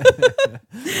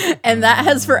 And that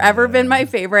has forever been my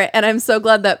favorite. And I'm so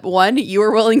glad that one, you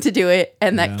were willing to do it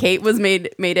and that Kate was made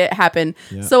it happen.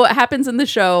 So what happens in the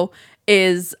show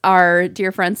is our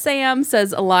dear friend Sam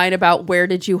says a line about where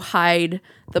did you hide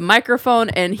the microphone,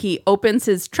 and he opens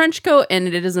his trench coat and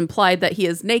it is implied that he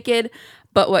is naked.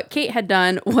 But what Kate had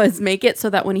done was make it so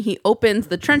that when he opens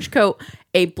the trench coat,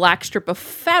 a black strip of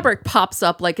fabric pops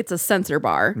up like it's a sensor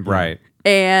bar. Right.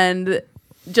 And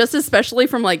just especially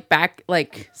from like back,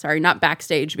 like, sorry, not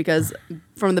backstage, because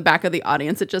from the back of the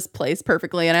audience, it just plays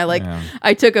perfectly. And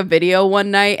I took a video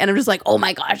one night and I'm just like, oh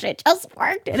my gosh, it just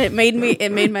worked. And it made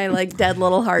my like dead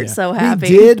little heart so happy.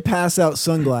 We did pass out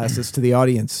sunglasses to the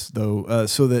audience, though,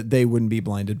 so that they wouldn't be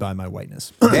blinded by my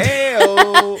whiteness.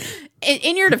 Hey-o.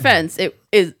 In your defense,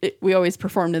 we always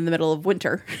performed in the middle of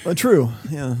winter. True.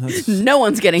 Yeah. That's, No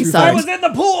one's getting sun. in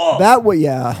the pool. that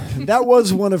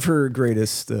was one of her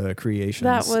greatest creations.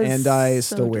 That was and I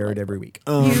so still wear it every week.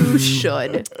 You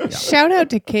should. Shout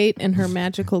out to Kate and her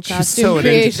magical sew costume it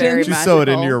creation. Very Did you sew it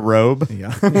in magical. your robe?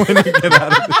 Yeah.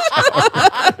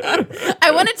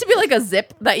 I want it to be like a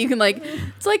zip that you can like.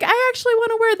 It's like I actually want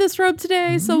to wear this robe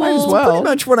today, so Might as we'll- well. Pretty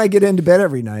much when I get into bed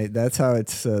every night. That's how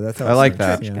it's. That's how I it like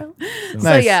starts, that. yeah. So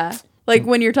Nice. yeah, like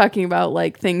when you're talking about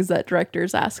like things that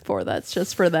directors ask for, that's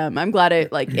just for them. I'm glad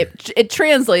it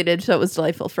translated, so it was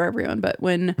delightful for everyone. But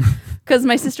because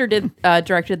my sister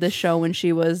directed this show when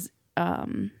she was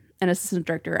an assistant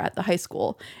director at the high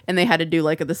school, and they had to do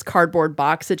like this cardboard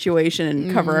box situation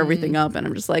and cover everything up, and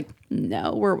I'm just like,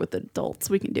 no, we're with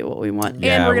adults, we can do what we want,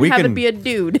 Yeah, and we're we gonna have can- it be a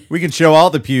dude. We can show all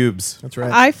the pubes. That's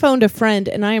right. I phoned a friend,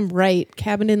 and I am right.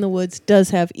 Cabin in the Woods does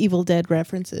have Evil Dead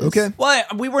references. Okay. Well,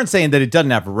 we weren't saying that it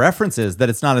doesn't have references, that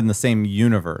it's not in the same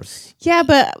universe. Yeah,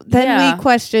 but then Yeah. we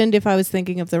questioned if I was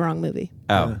thinking of the wrong movie.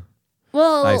 Oh.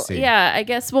 Well, I see. yeah, I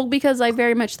guess. Well, because I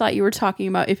very much thought you were talking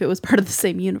about if it was part of the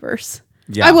same universe.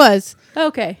 Yeah. I was.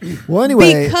 Okay. Well,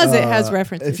 anyway, Because it has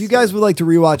references. If you guys would like to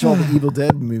rewatch all the Evil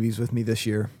Dead movies with me this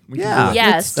year, we can Yeah. do it.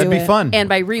 Yes. That'd do be it. fun. And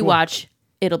by rewatch,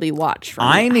 it'll be watch. For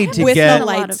I me. need to with get the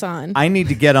lot lights on. I need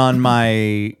to get on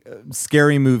my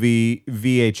scary movie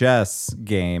VHS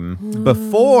game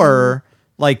before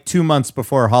like 2 months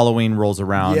before Halloween rolls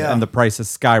around Yeah. and the prices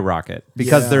skyrocket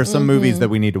because Yeah. there are some movies that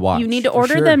we need to watch. You need to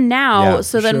order sure. them now, Yeah,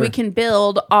 so for then we sure. can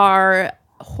build our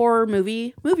horror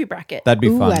movie bracket. That'd be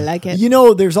Ooh, fun. I like it. You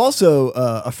know, there's also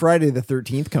a Friday the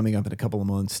 13th coming up in a couple of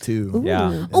months too. Yeah.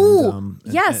 And, Ooh,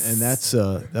 yes. and that's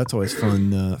always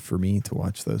fun for me to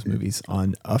watch those movies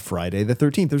on a Friday the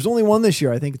 13th. There's only one this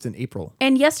year. I think it's in April.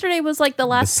 And yesterday was like the The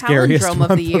last scariest palindrome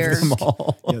month of the year. them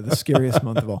all. Yeah, the scariest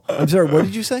month of all. I'm sorry. What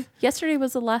did you say? Yesterday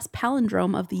was the last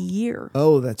palindrome of the year,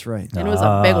 Oh, that's right. and it was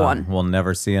a big one. We'll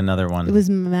never see another one. It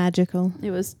was magical. It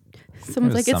was.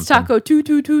 Someone's It was like, it's something. Taco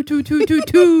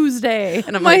Tuesday,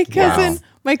 and I'm My like, cousin, wow.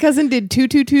 my cousin did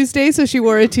Tutu Tuesday, so she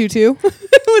wore a tutu.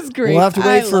 It was great. We'll have to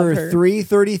wait I for love her.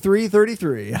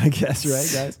 3:33:33. I guess,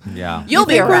 right, guys? Yeah. you'll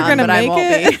be think we're around, gonna but I make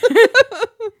won't be.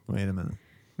 Wait a minute.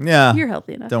 Yeah. You're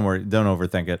healthy enough. Don't worry. Don't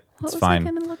overthink it. What It's was fine.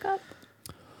 I gonna look up?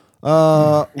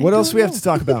 What else do we have to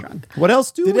talk about? What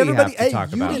else do Did we everybody? have to Hey, talk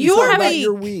you about? didn't You talk have about a-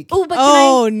 your week. Oh, but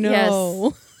Oh can I,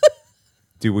 no!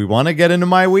 Do we want to get into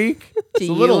my week? It's a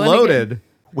you little wanna loaded.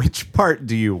 Which part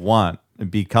do you want?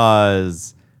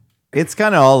 Because it's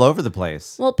kind of all over the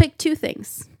place. Well, pick two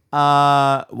things.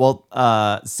 Sam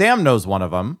knows one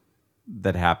of them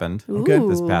that happened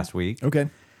this past week. Okay.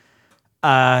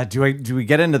 Do we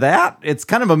get into that? It's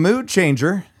kind of a mood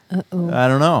changer. I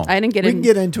don't know. I didn't get We in. can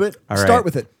get into it. All Start right.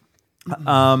 with it.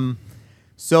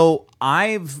 So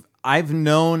I've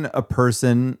known a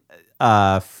person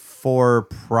for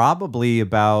probably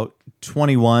about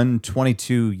 21,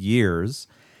 22 years,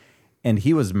 and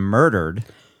he was murdered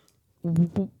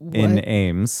in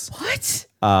Ames. what?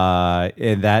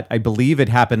 And that I believe it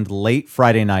happened late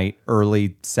Friday night,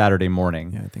 early Saturday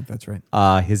morning. Yeah, I think that's right.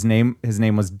 His name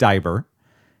was Diber,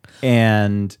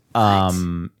 and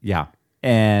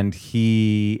and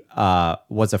he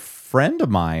was a friend of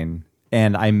mine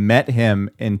and I met him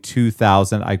in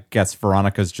 2000. I guess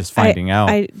Veronica's just finding out.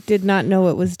 I did not know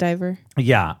it was Diver.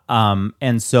 Yeah.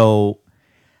 And so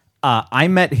I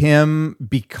met him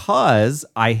because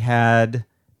I had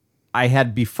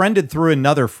befriended through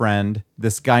another friend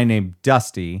this guy named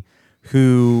Dusty,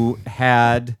 who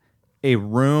had a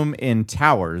room in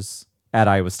Towers at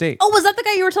Iowa State. Oh, was that the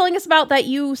guy you were telling us about that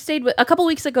you stayed with a couple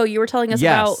weeks ago? You were telling us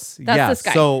about that's this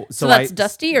guy. So that's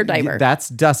Dusty or Diver? That's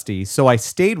Dusty. So I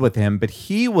stayed with him, but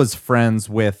he was friends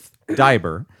with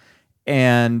Diver,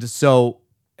 and so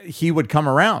he would come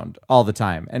around all the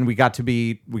time, and we got to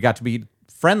be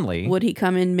friendly. Would he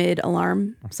come in mid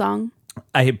alarm song?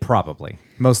 I probably,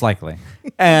 most likely.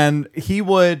 And he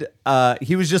was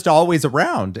just always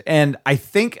around. And I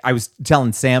think I was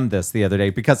telling Sam this the other day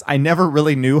because I never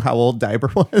really knew how old Diver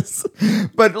was.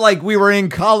 But like we were in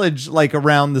college like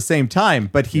around the same time,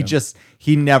 but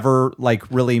he never like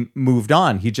really moved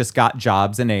on. He just got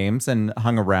jobs and Ames and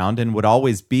hung around and would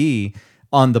always be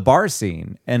on the bar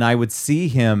scene. And I would see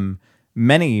him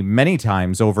many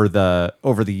times over the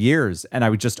years, and I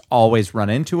would just always run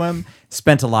into him.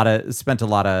 Spent a lot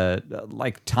of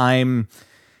like time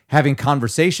having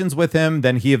conversations with him.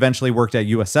 Then he eventually worked at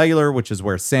US Cellular, which is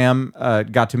where Sam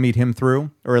got to meet him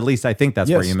through, or at least I think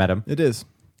that's where you met him. It is.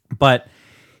 But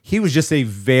he was just a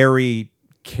very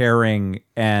caring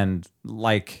and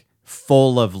like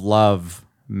full of love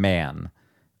man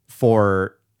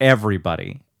for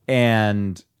everybody.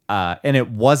 And it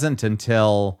wasn't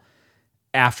until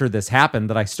after this happened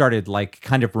that I started like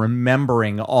kind of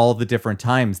remembering all the different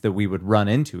times that we would run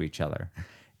into each other.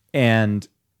 And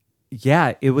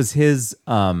yeah, it was his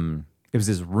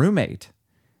roommate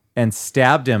and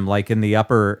stabbed him like in the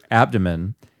upper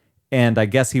abdomen. And I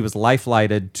guess he was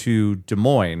life-flighted to Des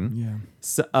Moines. Yeah.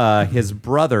 So, his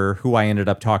brother, who I ended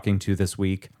up talking to this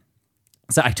week,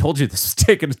 so I told you this was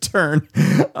taking a turn.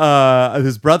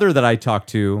 His brother that I talked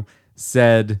to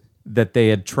said that they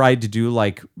had tried to do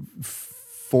like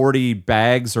 40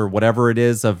 bags or whatever it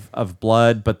is of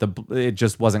blood, but it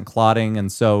just wasn't clotting,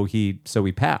 and so he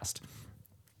passed.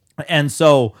 And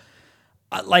so,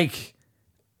 like,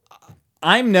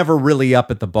 I'm never really up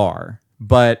at the bar,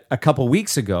 but a couple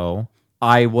weeks ago,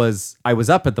 I was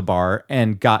up at the bar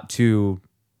and got to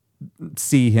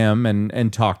see him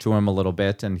and talk to him a little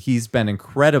bit, and he's been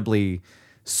incredibly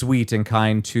sweet and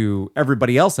kind to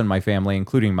everybody else in my family,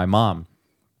 including my mom.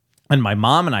 And my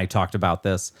mom and I talked about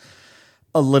this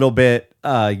a little bit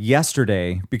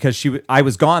yesterday because I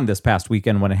was gone this past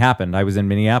weekend when it happened. I was in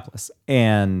Minneapolis,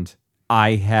 and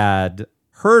I had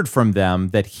heard from them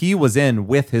that he was in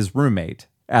with his roommate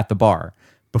at the bar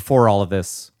before all of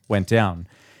this went down.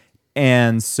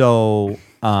 And so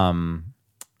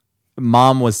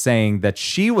mom was saying that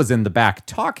she was in the back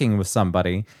talking with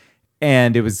somebody,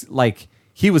 and it was like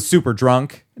he was super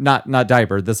drunk, not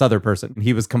Diver, this other person.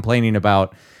 He was complaining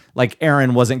about like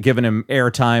Aaron wasn't giving him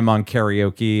airtime on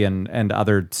karaoke and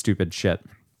other stupid shit.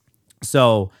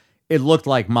 So it looked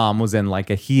like mom was in like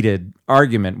a heated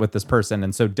argument with this person.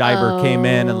 And so Diver came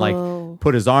in and like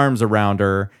put his arms around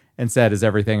her and said, "Is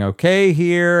everything okay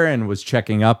here?" and was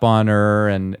checking up on her.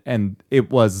 And it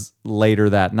was later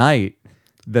that night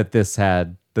that this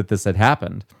had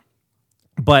happened.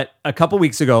 But a couple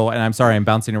weeks ago, and I'm sorry I'm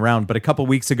bouncing around, but a couple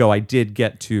weeks ago I did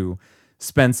get to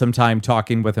spend some time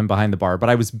talking with him behind the bar, but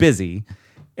I was busy,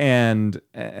 and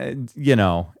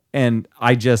and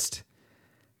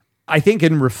I think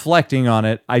in reflecting on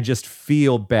it, I just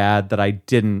feel bad that I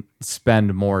didn't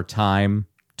spend more time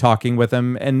talking with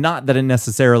him. And not that it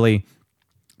necessarily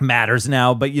matters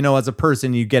now, but as a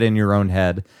person, you get in your own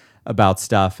head about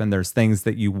stuff, and there's things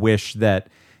that you wish that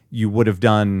you would have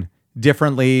done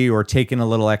differently or taken a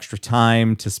little extra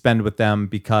time to spend with them,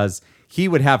 because he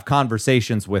would have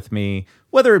conversations with me,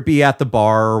 whether it be at the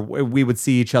bar, or we would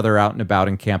see each other out and about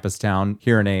in Campus Town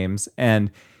here in Ames,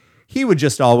 and he would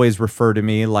just always refer to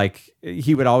me like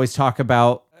he would always talk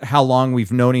about how long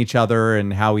we've known each other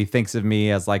and how he thinks of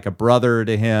me as like a brother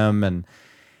to him. And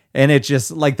it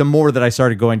just like the more that I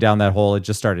started going down that hole, it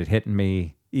just started hitting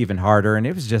me even harder. And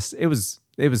it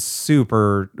was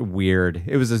super weird.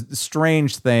 It was a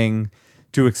strange thing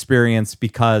to experience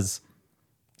because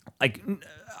like,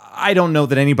 I don't know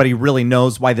that anybody really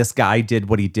knows why this guy did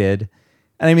what he did.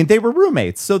 And I mean, they were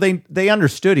roommates, so they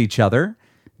understood each other.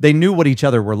 They knew what each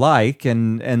other were like,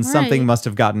 and something must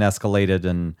have gotten escalated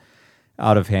and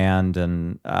out of hand.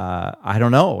 And I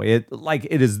don't know. It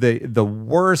is the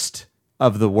worst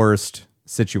of the worst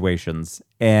situations.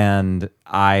 And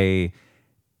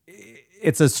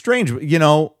it's a strange,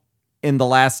 in the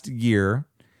last year,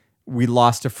 we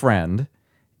lost a friend,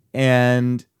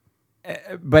 and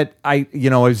but I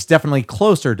was definitely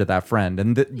closer to that friend,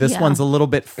 and this Yeah. one's a little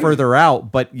bit further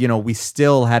out, but we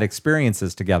still had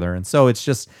experiences together. And so it's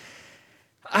just,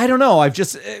 I don't know.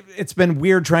 It's been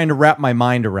weird trying to wrap my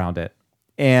mind around it.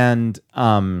 And,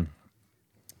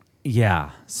 yeah,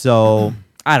 so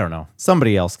I don't know.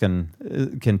 Somebody else can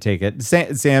take it.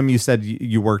 Sam, you said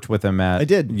you worked with him at I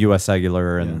did. US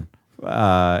Cellular, and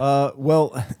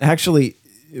Well, actually,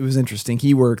 it was interesting.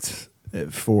 He worked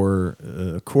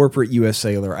for corporate U.S.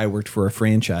 Cellular. I worked for a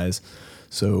franchise.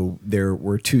 So there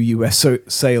were 2 U.S.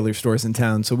 Cellular stores in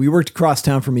town. So we worked across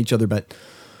town from each other, but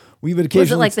we would occasionally...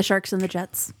 Was it like the Sharks and the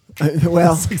Jets?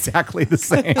 well, it's exactly the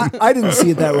same. I didn't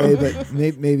see it that way, but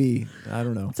maybe I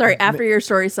don't know. Sorry, after your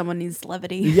story, someone needs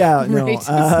levity. Yeah, no. Right? It's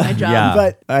my job. Yeah.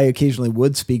 But I occasionally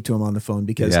would speak to him on the phone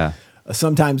because Yeah.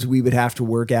 sometimes we would have to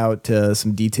work out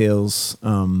some details,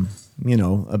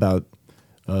 about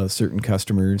certain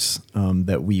customers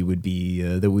that we would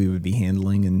be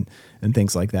handling and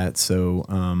things like that. So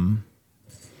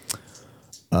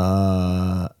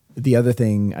the other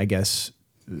thing, I guess,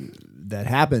 that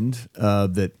happened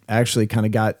that actually kind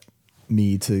of got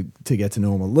me to get to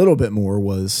know him a little bit more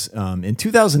was in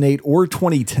 2008 or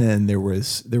 2010 there were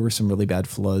some really bad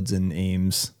floods in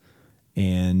Ames,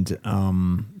 and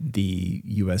the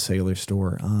U.S. Cellular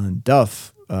store on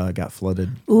Duff got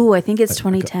flooded Ooh, I think it's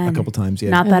 2010. a couple times. Yeah,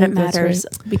 Not I that it think that's matters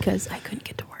because I couldn't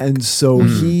get to work. and so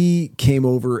he came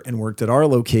over and worked at our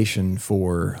location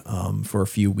for a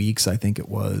few weeks. I think it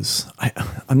was.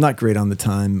 I'm not great on the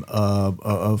time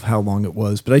of how long it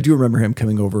was, but I do remember him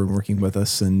coming over and working with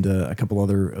us, and a couple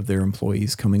other of their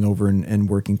employees coming over and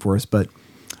working for us. But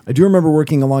I do remember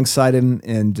working alongside him,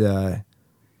 and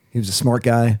he was a smart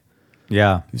guy.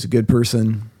 Yeah. He was a good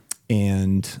person,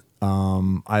 and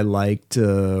I liked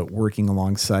working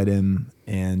alongside him.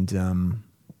 And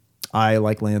I,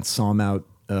 like Lance, saw him out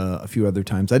a few other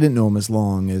times. I didn't know him as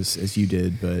long as you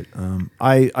did, but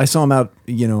I saw him out,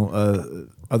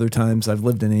 other times. I've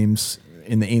lived in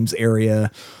the Ames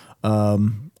area,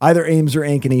 either Ames or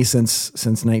Ankeny since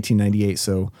 1998.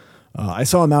 So I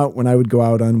saw him out when I would go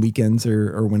out on weekends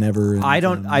or whenever. And, I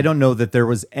don't know that there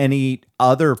was any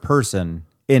other person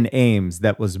in Ames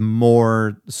that was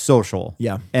more social.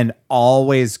 Yeah. And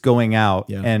always going out.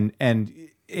 Yeah. And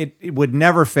it would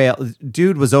never fail.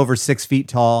 Dude was over 6 feet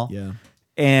tall. Yeah.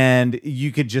 And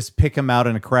you could just pick him out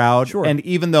in a crowd. Sure. And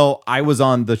even though I was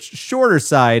on the shorter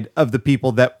side of the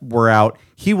people that were out,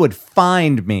 he would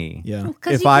find me. Yeah. Well,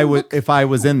 'cause If you I can was look- if I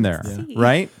was in there, see.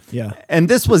 right? Yeah. And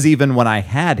this was even when I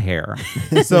had hair.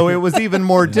 So it was even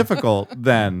more difficult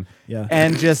then. Yeah.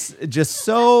 And just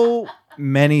so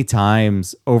many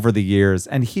times over the years,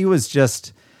 and he was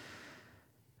just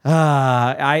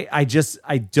I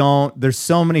don't, there's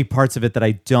so many parts of it that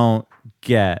I don't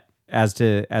get as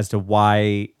to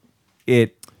why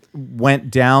it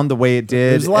went down the way it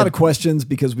did. There's a lot of questions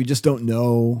because we just don't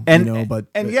know,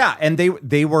 but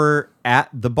they were at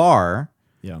the bar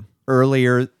yeah.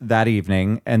 earlier that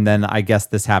evening, and then I guess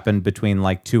this happened between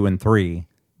like 2 and 3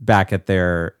 back at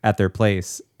their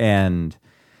place, and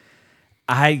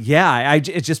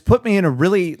it just put me in a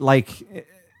really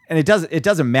and it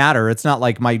doesn't matter. It's not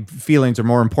like my feelings are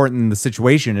more important than the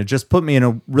situation. It just put me in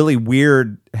a really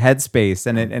weird headspace,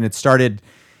 and it started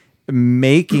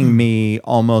making me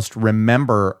almost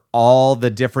remember all the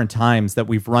different times that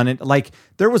we've run into. Like,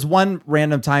 there was one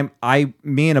random time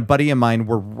me and a buddy of mine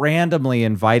were randomly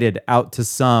invited out to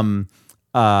some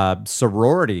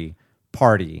sorority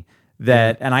party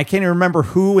and I can't even remember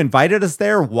who invited us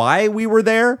there, why we were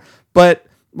there, but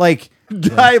like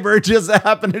Guyver just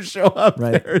happened to show up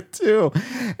Right. there too.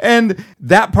 And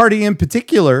that party in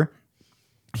particular,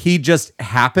 he just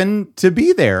happened to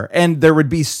be there. And there would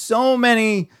be so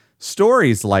many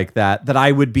stories like that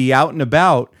I would be out and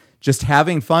about just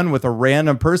having fun with a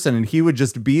random person, and he would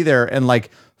just be there and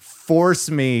like force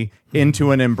me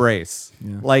into an embrace.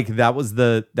 Yeah. Like that was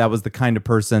the kind of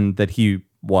person that he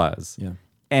was. Yeah.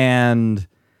 And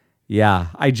yeah,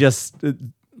 I just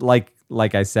like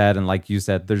I said, and like you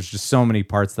said, there's just so many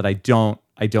parts that I don't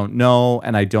know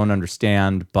and I don't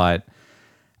understand, but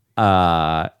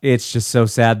it's just so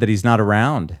sad that he's not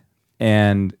around.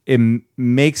 And it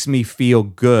makes me feel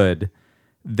good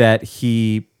that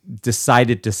he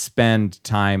decided to spend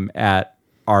time at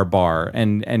our bar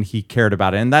and he cared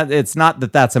about it. And that it's not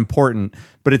that that's important,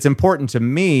 but it's important to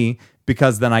me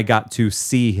because then I got to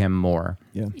see him more.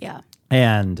 Yeah. Yeah.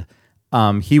 And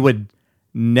he would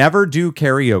never do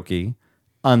karaoke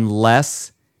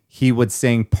unless he would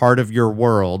sing Part of Your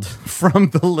World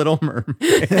from The Little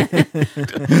Mermaid.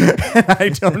 And I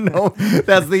don't know.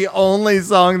 That's the only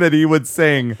song that he would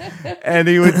sing. And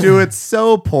he would do it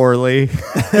so poorly.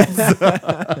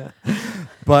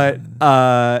 But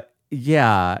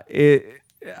yeah,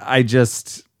 I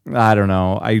don't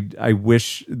know. I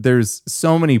wish there's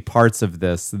so many parts of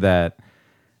this that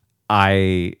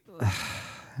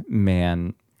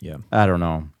man, Yeah. I don't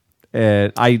know.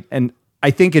 I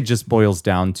think it just boils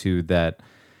down to that.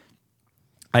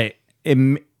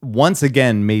 It once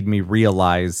again made me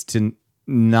realize to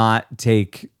not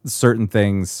take certain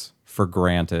things for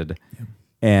granted,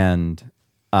 and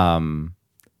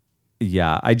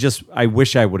yeah, I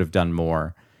wish I would have done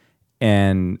more.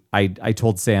 And I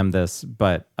told Sam this,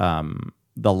 but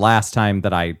the last time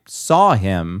that I saw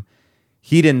him,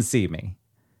 he didn't see me,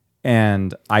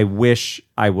 and I wish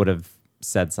I would have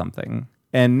said something.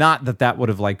 And not that would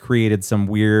have like created some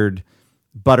weird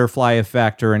butterfly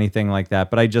effect or anything like that,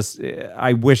 but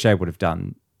I wish I would have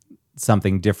done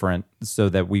something different so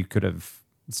that we could have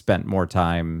spent more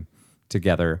time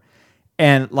together.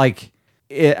 And like,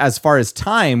 as far as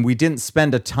time, we didn't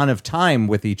spend a ton of time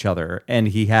with each other, and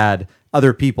he had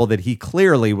other people that he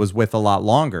clearly was with a lot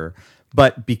longer.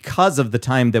 But because of the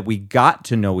time that we got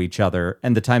to know each other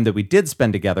and the time that we did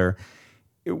spend together,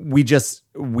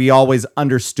 we always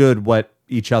understood what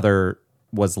each other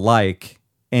was like,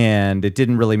 and it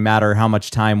didn't really matter how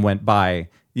much time went by.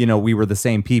 You know, we were the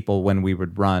same people when we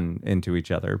would run into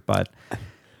each other. But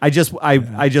I just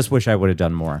wish I would have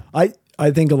done more.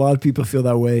 I think a lot of people feel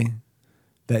that way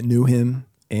that knew him,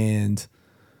 and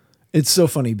it's so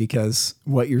funny because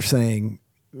what you're saying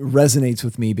resonates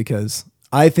with me, because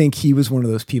I think he was one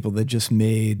of those people that just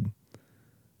made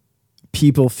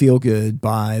people feel good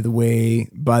by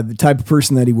the type of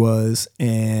person that he was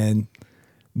and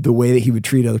the way that he would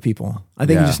treat other people. I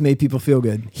think he just made people feel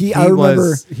good. I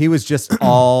remember he was just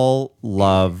all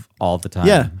love all the time.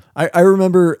 Yeah. I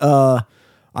remember,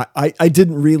 I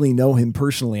didn't really know him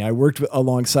personally. I worked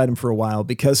alongside him for a while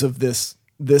because of this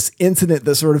incident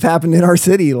that sort of happened in our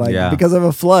city, because of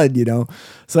a flood,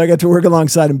 so I got to work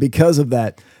alongside him because of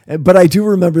that. But I do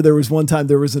remember there was one time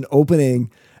there was an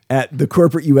opening at the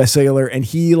Corporate U.S. Sailor, and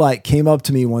he like came up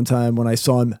to me one time when I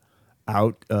saw him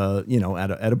out,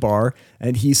 at a bar,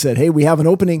 and he said, "Hey, we have an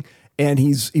opening." And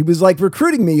he was like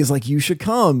recruiting me. He's like, you should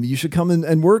come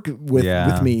and work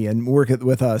with me and work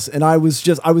with us. And I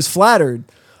was flattered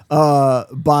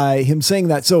by him saying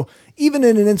that. So even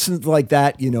in an instance like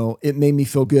that, it made me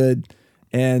feel good.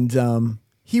 And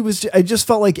I just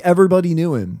felt like everybody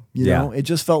knew him. You know, it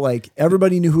just felt like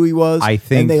everybody knew who he was. I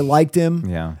think, and they liked him.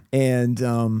 Yeah,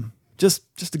 and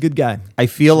just a good guy. I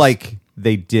feel like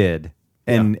they did.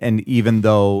 And even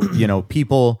though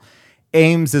people,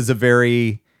 Ames is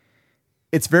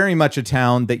it's very much a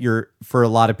town that for a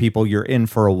lot of people, you're in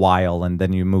for a while and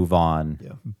then you move on.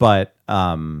 Yeah. But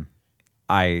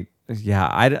I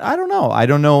don't know. I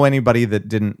don't know anybody that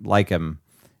didn't like him,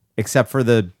 except for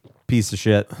the piece of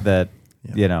shit that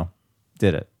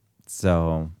did it.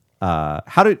 So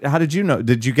how did you know?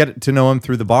 Did you get to know him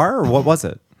through the bar, or what was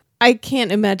it? I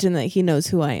can't imagine that he knows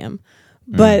who I am.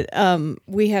 But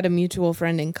we had a mutual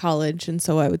friend in college, and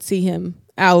so I would see him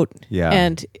out. Yeah.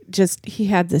 And he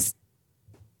had this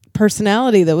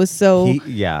personality that was so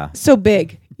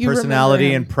big. You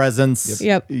personality and presence.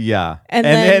 Yep. Yeah. And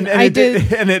then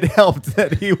and it helped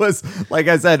that he was, like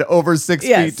I said, over 6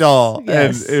 feet tall.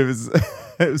 Yes. And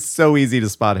it was so easy to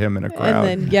spot him in a crowd.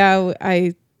 And then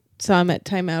I saw him at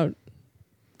timeout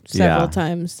several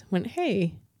times. Went,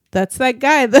 hey, that's that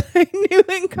guy that I knew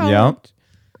in college.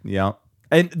 Yep.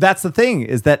 And that's the thing,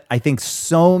 is that I think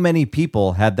so many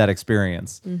people had that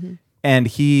experience. Mm-hmm. And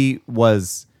he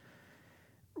was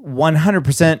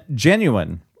 100%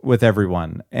 genuine with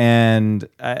everyone. And,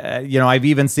 I've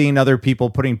even seen other people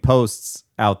putting posts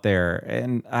out there.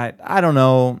 And I don't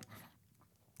know.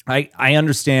 I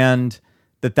understand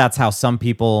that that's how some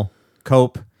people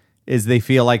cope, is they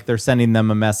feel like they're sending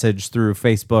them a message through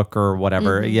Facebook or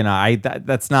whatever. Mm-hmm.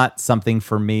 That's not something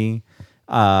for me.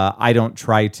 I don't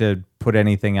try to put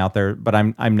anything out there, but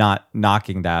I'm not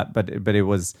knocking that. But it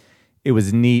was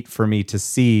neat for me to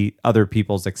see other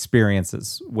people's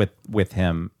experiences with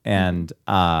him, and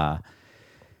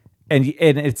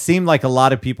it seemed like a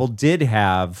lot of people did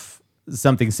have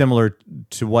something similar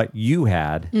to what you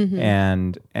had, mm-hmm.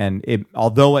 and it,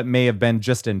 although it may have been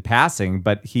just in passing,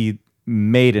 but he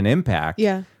made an impact.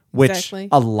 Yeah, which exactly.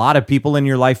 A lot of people in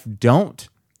your life don't.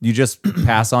 You just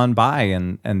pass on by,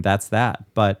 and that's that.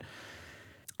 But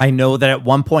I know that at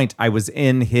one point I was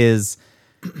in his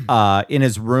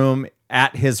room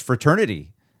at his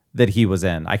fraternity that he was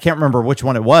in. I can't remember which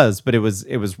one it was, but it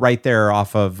was right there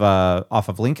off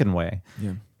of Lincoln Way.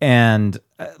 Yeah. And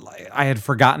I had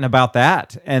forgotten about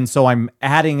that. And so I'm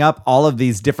adding up all of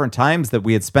these different times that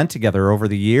we had spent together over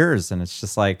the years. And it's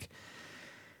just like,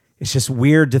 it's just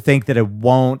weird to think that it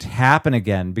won't happen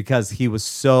again, because he was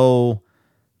so,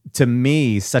 to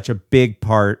me, such a big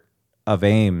part of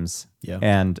Ames. Yeah.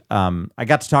 And I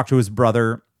got to talk to his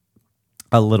brother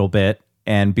a little bit.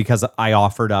 And because I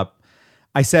offered up,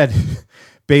 I said,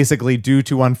 basically, due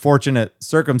to unfortunate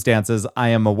circumstances, I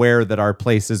am aware that our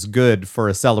place is good for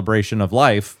a celebration of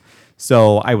life.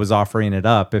 So I was offering it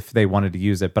up if they wanted to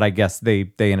use it. But I guess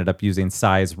they ended up using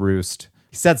Si's Roost.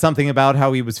 He said something about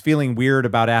how he was feeling weird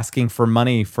about asking for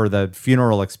money for the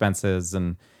funeral expenses.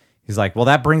 And he's like, well,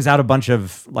 that brings out a bunch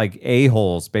of like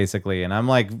a-holes, basically. And I'm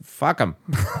like, fuck them.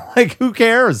 Like, who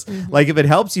cares? Like, if it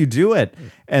helps you, do it.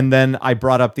 And then I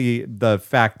brought up the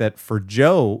fact that for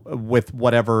Joe, with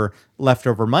whatever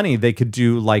leftover money, they could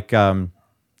do like a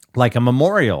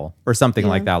memorial or something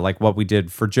like that, like what we did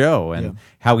for Joe, and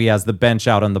how he has the bench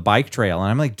out on the bike trail.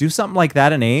 And I'm like, do something like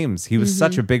that in Ames. He was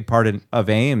such a big part of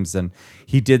Ames. And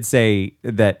he did say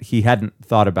that he hadn't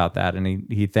thought about that. And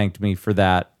he thanked me for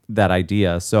that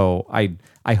idea. So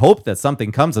I hope that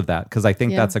something comes of that, because I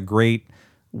think that's a great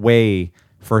way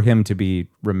for him to be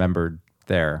remembered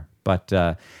there. But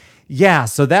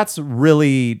so that's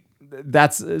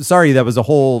sorry, that was a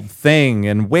whole thing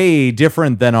and way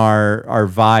different than our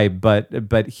vibe,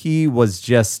 but he was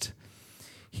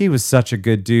such a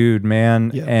good dude,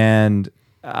 man. And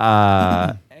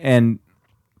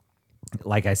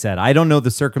like I said, I don't know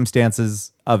the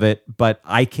circumstances of it, but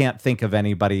I can't think of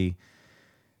anybody,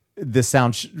 this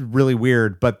sounds really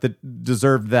weird, but that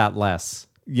deserved that less.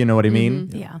 You know what I mean?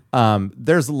 Yeah.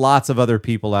 There's lots of other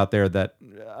people out there that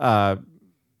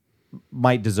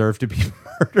might deserve to be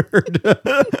murdered,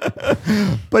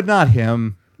 but not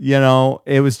him. You know,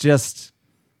 it was just,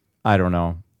 I don't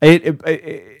know.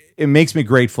 It makes me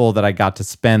grateful that I got to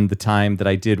spend the time that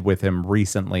I did with him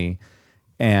recently,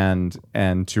 and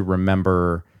to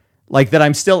remember, like, that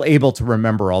I'm still able to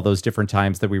remember all those different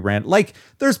times that we ran. Like,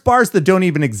 there's bars that don't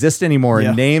even exist anymore,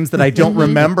 and names that I don't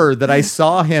remember that I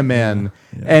saw him in,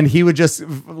 and he would just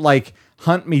like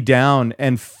hunt me down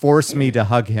and force me to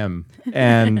hug him,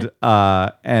 and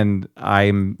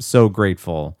I'm so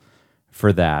grateful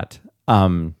for that.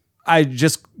 I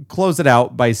just close it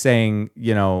out by saying,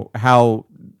 you know, how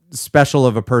special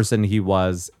of a person he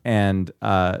was, and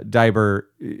Diber,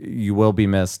 you will be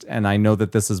missed. And I know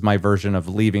that this is my version of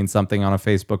leaving something on a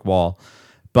Facebook wall,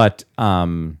 but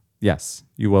yes,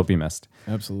 you will be missed.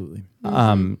 Absolutely.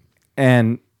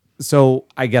 And so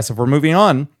I guess if we're moving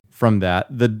on from that,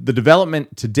 the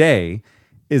development today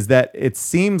is that it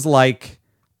seems like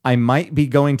I might be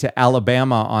going to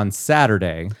Alabama on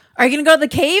Saturday. Are you going to go to the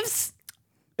caves?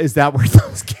 Is that where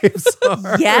those caves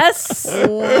are? Yes.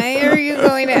 Why are you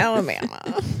going to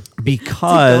Alabama?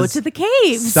 Because Go to the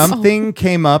caves. something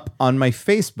came up on my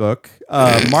Facebook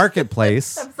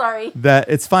marketplace. I'm sorry. That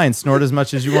it's fine. Snort as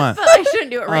much as you want. But I shouldn't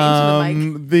do it right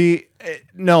into the mic.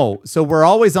 No. So we're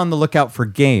always on the lookout for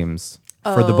games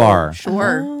for the bar.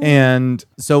 Sure. And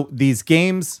so these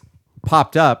games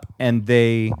popped up, and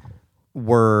they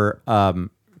were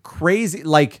crazy,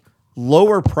 like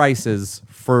lower prices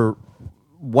for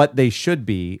what they should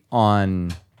be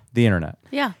on the internet.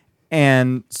 Yeah.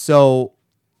 And so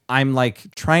I'm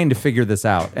like trying to figure this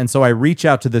out. And so I reach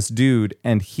out to this dude,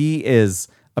 and he is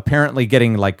apparently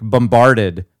getting like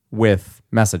bombarded with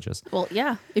messages. Well,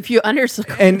 yeah. If you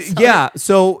understand. And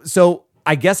so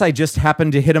I guess I just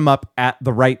happened to hit him up at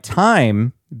the right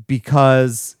time,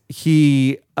 because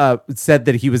he said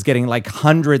that he was getting like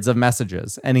hundreds of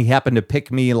messages, and he happened to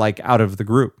pick me like out of the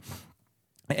group.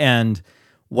 And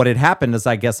what had happened is,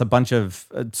 I guess, a bunch of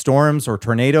storms or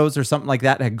tornadoes or something like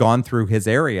that had gone through his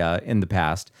area in the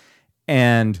past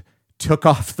and took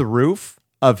off the roof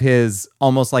of his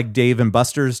almost like Dave and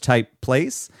Buster's type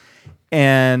place.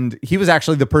 And he was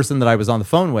actually the person that I was on the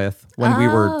phone with when we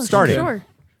were starting. Sure.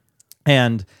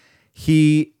 And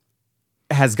he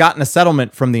has gotten a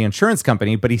settlement from the insurance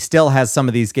company, but he still has some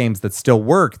of these games that still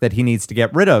work that he needs to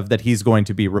get rid of, that he's going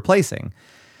to be replacing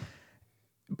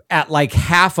at like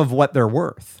half of what they're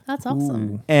worth. That's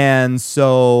awesome. And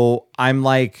so I'm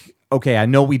like, okay, I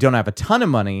know we don't have a ton of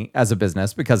money as a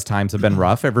business because times have been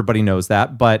rough. Everybody knows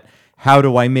that. But how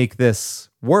do I make this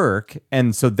work?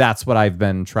 And so that's what I've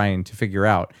been trying to figure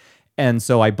out. And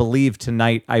so I believe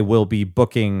tonight I will be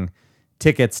booking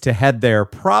tickets to head there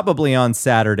probably on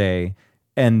Saturday.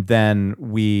 And then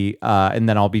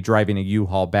I'll be driving a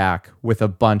U-Haul back with a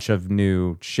bunch of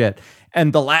new shit.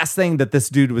 And the last thing that this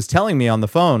dude was telling me on the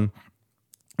phone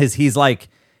is he's like,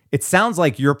 it sounds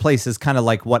like your place is kind of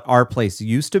like what our place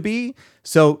used to be.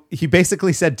 So he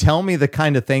basically said, tell me the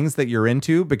kind of things that you're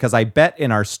into, because I bet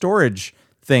in our storage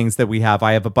things that we have,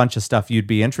 I have a bunch of stuff you'd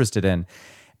be interested in.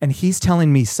 And he's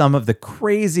telling me some of the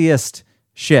craziest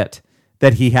shit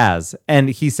that he has. And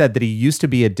he said that he used to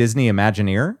be a Disney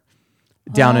Imagineer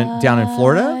down in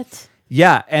Florida.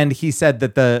 Yeah, and he said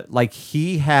that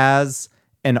he has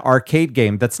an arcade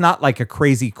game that's not like a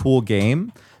crazy cool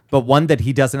game, but one that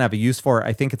he doesn't have a use for.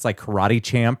 I think it's like Karate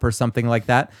Champ or something like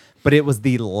that. But it was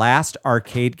the last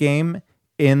arcade game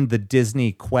in the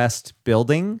Disney Quest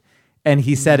building. And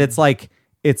he said it's like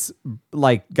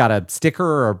got a sticker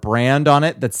or a brand on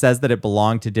it that says that it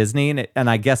belonged to Disney. And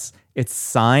I guess it's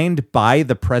signed by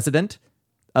the president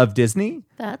of Disney.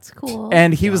 That's cool.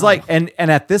 And he was like, and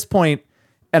at this point,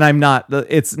 and I'm not,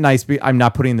 it's nice, I'm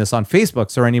not putting this on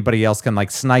Facebook so anybody else can like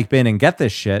snipe in and get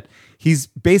this shit. He's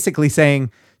basically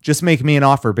saying, just make me an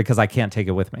offer because I can't take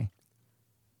it with me.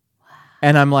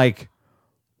 And I'm like,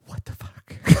 what the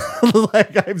fuck?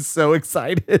 Like, I'm so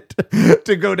excited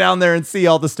to go down there and see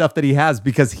all the stuff that he has,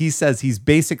 because he says he's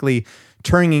basically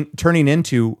turning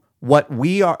into what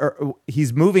we are.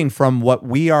 He's moving from what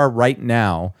we are right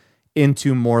now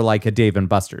into more like a Dave and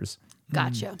Buster's.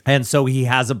 Gotcha. And so he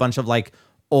has a bunch of like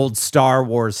old Star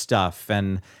Wars stuff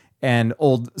and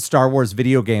old Star Wars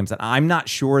video games. And I'm not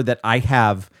sure that I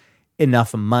have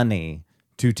enough money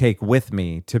to take with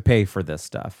me to pay for this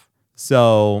stuff.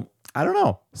 So I don't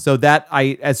know. So that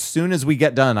as soon as we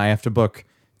get done, I have to book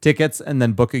tickets and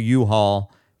then book a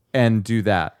U-Haul and do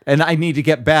that. And I need to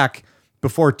get back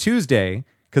before Tuesday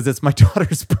because it's my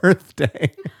daughter's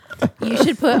birthday. You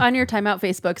should put on your Timeout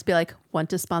Facebooks, be like, want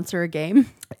to sponsor a game?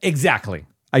 Exactly.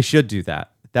 I should do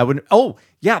that. That would, oh,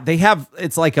 yeah, they have,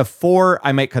 it's like a 4,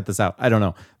 I might cut this out. I don't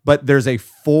know. But there's a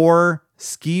 4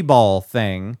 skee ball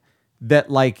thing that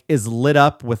like is lit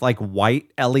up with like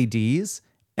white LEDs.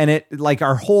 And it like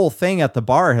our whole thing at the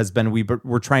bar has been,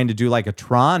 we're trying to do like a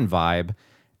Tron vibe.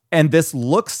 And this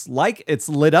looks like it's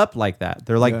lit up like that.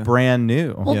 They're like brand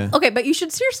new. Well, okay, but you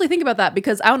should seriously think about that,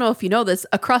 because I don't know if you know this.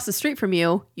 Across the street from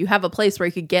you, you have a place where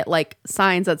you could get like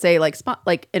signs that say like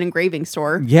like an engraving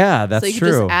store. Yeah, that's so you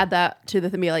true. could just add that to the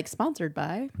thing, be like sponsored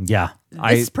by Yeah.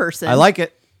 this person. I like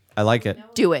it. I like it.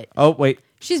 Do it. Oh, wait.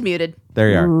 She's muted. There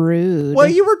you are. Rude. Well,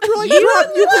 you were like, you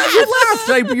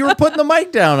laughed. You were putting the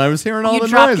mic down. I was hearing all You the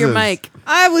dropped noises. your mic.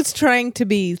 I was trying to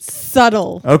be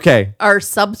subtle. Okay. Or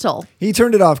subtle. He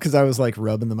turned it off because I was like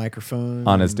rubbing the microphone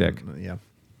On his dick. Yeah.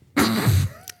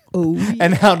 Oh,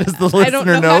 And how does the I don't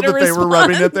listener know how know to that they were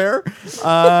rubbing it there?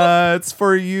 It's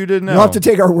for you to know. You'll have to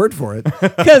take our word for it.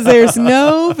 because there's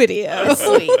no video.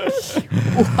 Sweet.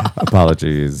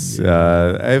 Apologies.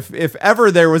 If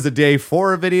ever there was a day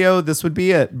for a video, this would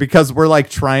be it, because we're like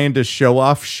trying to show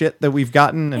off shit that we've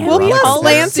gotten. And Well, we're yes, all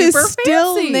Lance is Super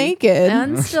still fancy. naked.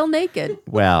 And still naked.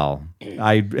 Well,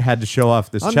 I had to show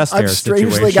off this chest hair I've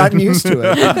strangely situation. gotten used to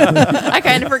it. I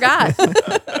kind of forgot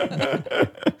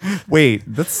Wait,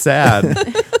 that's sad.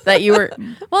 that you were.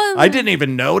 Well, I didn't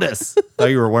even notice. Thought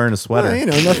you were wearing a sweater. Well, you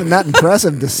know, nothing that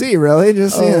impressive to see, really.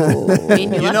 Just you know. I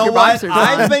mean, you You left know your what? boxers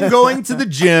I've on. been going to the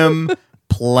gym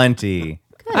plenty.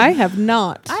 I have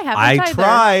not. I haven't I either.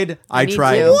 tried. I need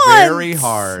tried to. very Once.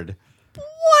 hard.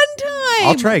 One time.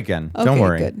 I'll try again. Don't Okay,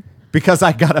 worry. good. Because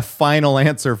I got a final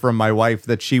answer from my wife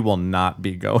that she will not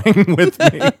be going with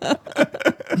me.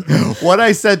 What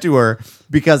I said to her,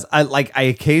 because I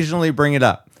occasionally bring it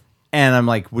up, and I'm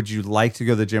like, would you like to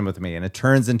go to the gym with me? And it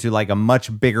turns into like a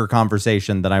much bigger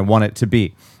conversation than I want it to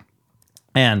be.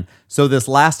 And so this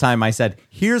last time I said,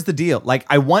 here's the deal. Like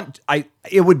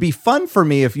it would be fun for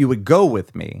me if you would go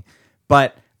with me,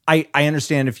 but I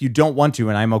understand if you don't want to,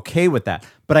 and I'm okay with that,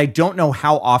 but I don't know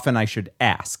how often I should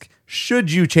ask.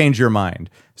 Should you change your mind?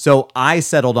 So I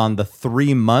settled on the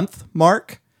 3-month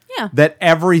mark. Yeah. That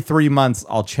every 3 months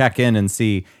I'll check in and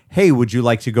see, hey, would you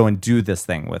like to go and do this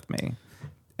thing with me?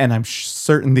 And I'm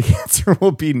certain the answer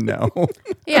will be no.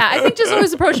 Yeah, I think just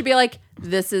always approach it, be like,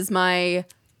 this is my.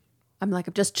 I'm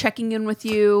just checking in with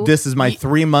you. This is my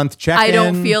 3-month check-in. I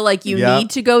don't feel like you Yep. need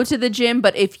to go to the gym,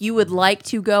 but if you would like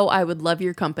to go, I would love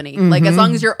your company. Mm-hmm. Like, as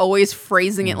long as you're always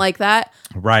phrasing it like that,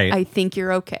 Right. I think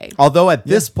you're okay. Although at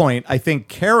this point, I think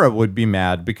Kara would be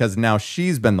mad because now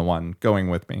she's been the one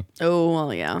going with me. Oh,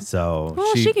 well, yeah. So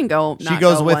Well, she can go. She not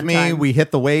goes go with one me. time. We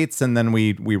hit the weights and then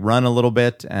we run a little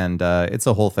bit, and it's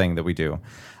a whole thing that we do.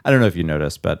 I don't know if you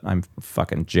noticed, but I'm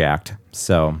fucking jacked.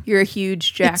 So You're a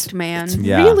huge jacked man.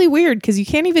 yeah. Really weird because you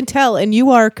can't even tell, and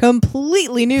you are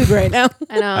completely nude right now.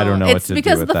 I know. I don't know what It's to do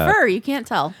because with of the that. fur. You can't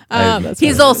tell. That's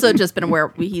He's also just been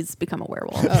he's become a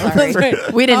werewolf. Sorry. that's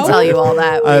right. We didn't tell you all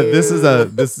that. This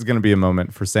is going to be a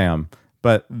moment for Sam,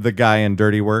 but the guy in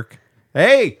Dirty Work.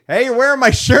 Hey, you're wearing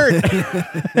my shirt.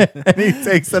 And he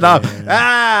takes it off.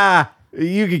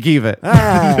 You can keep it.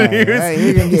 Hey,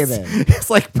 you can keep it. It's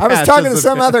like I was talking to patches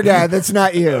some of- other guy that's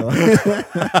not you.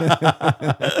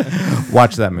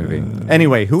 Watch that movie.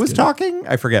 Anyway, who was talking?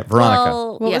 I forget. Veronica.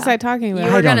 Well, What was I talking about?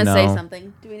 You were I don't going to say know.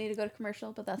 something. Do we need to go to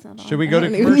commercial? But that's not on. Should we go to I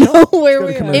don't even commercial? know where we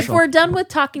to are. commercial. If we're done with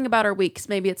talking about our weeks,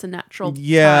 maybe it's a natural.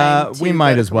 Yeah, time to we go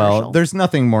might to as well. commercial. There's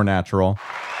nothing more natural.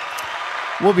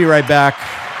 We'll be right back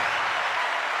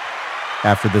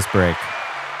after this break.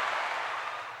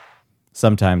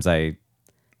 Sometimes I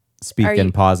speak Are in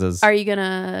you- pauses. Are you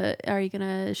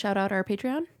gonna shout out our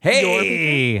Patreon? Your Patreon?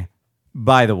 Hey,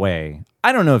 by the way,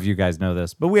 I don't know if you guys know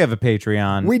this, but we have a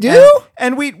Patreon. We do?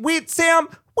 And we Sam,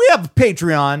 we have a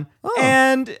Patreon,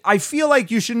 and I feel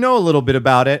like you should know a little bit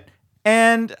about it.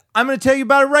 And I'm going to tell you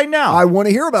about it right now. I want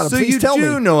to hear about it. So Please you tell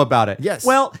do me. know about it. Yes.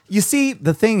 Well, you see,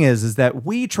 the thing is that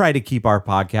we try to keep our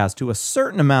podcast to a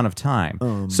certain amount of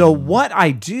time. So what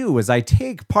I do is I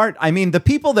take part. I mean, the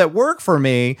people that work for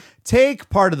me take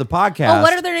part of the podcast. Oh,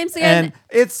 what are their names again? And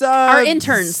it's Our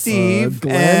interns. Steve,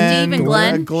 Glenn. Steve and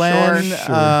Glenn? Glenn,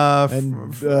 Sure.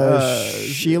 And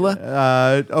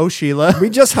Sheila. Sheila. We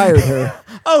just hired her.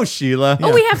 Oh, Sheila.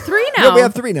 Oh, we have 3 now. Yeah, we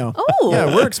have 3 now. Oh.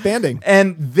 Yeah, we're expanding.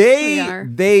 And We are.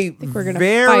 they we're gonna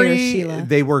very fire Sheila.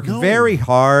 they work very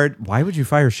hard. Why would you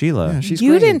fire Sheila? Yeah, she's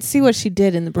You great. didn't see what she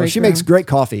did in the break Well, she room. makes great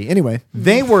coffee. Anyway,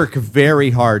 They work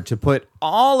very hard to put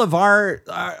all of our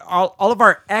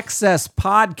excess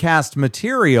podcast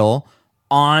material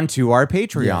onto our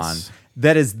Patreon. Yes.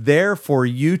 That is there for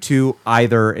you to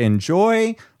either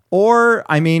enjoy or,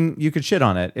 I mean, you could shit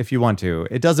on it if you want to.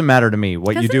 It doesn't matter to me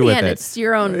what you Because do in the with end, it. it's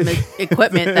your own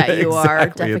equipment that you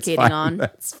Exactly, are it's defecating fine. on.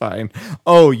 That's fine.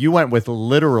 Oh, you went with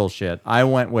literal shit. I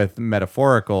went with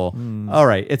metaphorical. All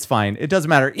right, it's fine. It doesn't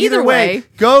matter. Either way, way.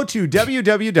 go to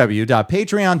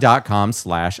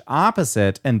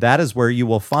www.patreon.com/opposite, and that is where you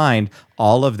will find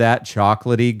all of that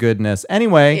chocolatey goodness.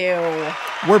 Anyway, Ew.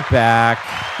 we're back.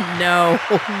 No.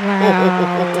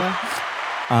 Wow.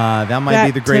 That might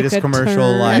That be the greatest took a commercial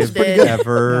turn. I've That did.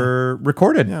 ever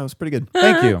recorded. yeah, it was pretty good.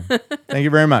 Thank you. Thank you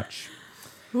very much.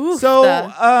 So,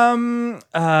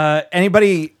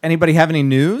 anybody have any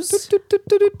news?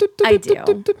 I do.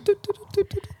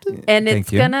 And Thank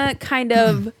it's you. gonna kind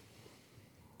of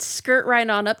skirt right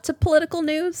on up to political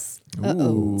news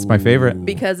It's my favorite.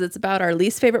 because it's about our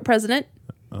least favorite president.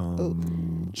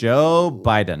 Joe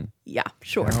Biden. Yeah,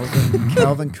 sure.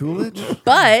 Calvin Coolidge.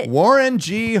 But Warren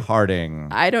G. Harding.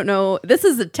 I don't know. This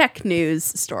is a tech news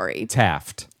story.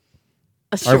 Taft.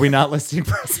 Are we not listing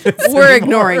presidents? We're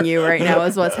ignoring you right now,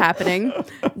 is what's happening.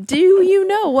 Do you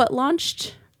know what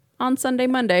launched on Sunday,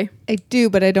 Monday? I do,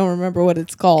 but I don't remember what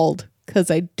it's called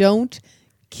because I don't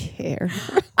care.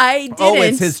 I didn't. Oh,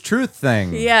 it's his truth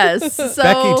thing. Yes. So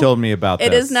Becky told me about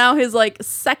it this. is now his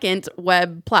second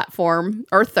web platform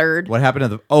or third. What happened to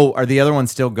the? Oh, are the other ones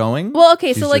still going? Well,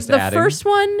 okay, She's so just the adding? first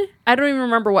one, I don't even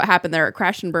remember what happened there. It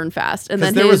crashed and burned fast, and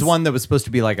Because then there was one that was supposed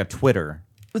to be like a Twitter.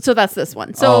 So that's this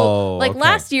one. So Oh, okay.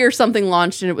 last year something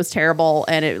launched and it was terrible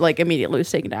and it immediately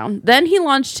was taken down. Then he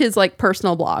launched his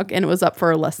personal blog and it was up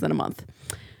for less than a month.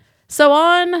 So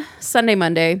on Sunday,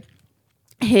 Monday,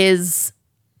 his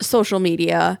social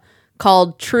media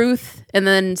called Truth and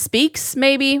then Speaks,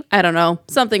 maybe, I don't know,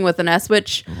 something with an S,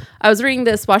 which I was reading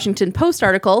this Washington Post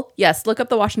article. Yes, look up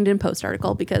the Washington Post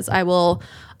article because I will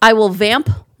vamp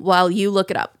while you look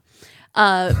it up.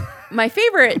 My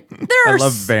favorite, I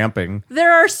love vamping.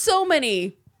 there are so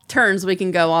many turns we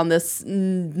can go on this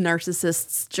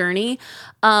narcissist's journey.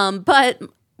 But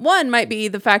one might be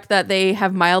the fact that they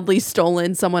have mildly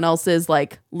stolen someone else's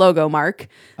logo mark.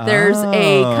 There's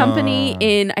a company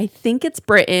in, I think it's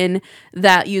Britain,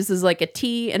 that uses a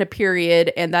T and a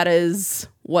period, and that is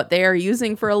what they are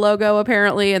using for a logo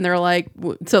apparently. And they're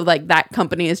that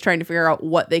company is trying to figure out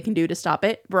what they can do to stop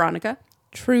it. Veronica?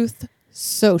 Truth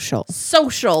Social.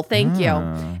 Social, thank you.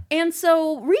 And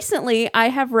so recently I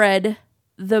have read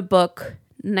the book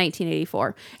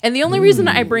 1984. And the only reason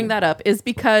I bring that up is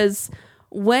because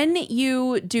when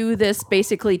you do this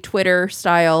basically Twitter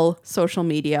style social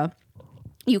media,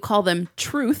 you call them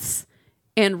truths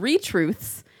and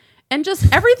retruths. And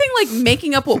just everything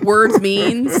making up what words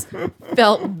means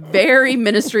felt very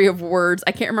Ministry of Words.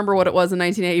 I can't remember what it was in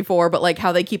 1984, but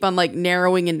how they keep on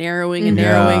narrowing and narrowing and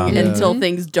narrowing until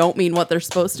things don't mean what they're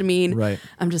supposed to mean. Right.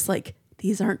 I'm just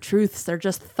these aren't truths. They're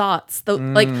just thoughts.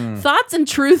 Thoughts and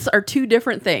truths are two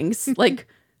different things.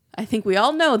 I think we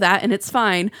all know that and it's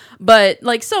fine. But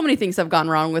so many things have gone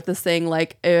wrong with this thing.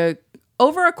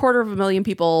 over 250,000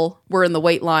 people were in the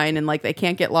wait line and like they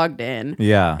can't get logged in.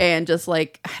 Yeah. And just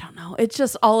like, I don't know. It's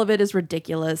just all of it is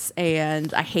ridiculous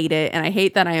and I hate it. And I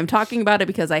hate that I am talking about it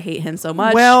because I hate him so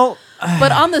much. Well,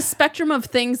 but on the spectrum of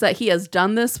things that he has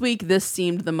done this week, this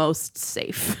seemed the most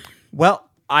safe. well,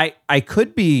 I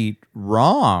could be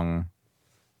wrong,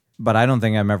 but I don't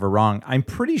think I'm ever wrong. I'm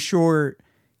pretty sure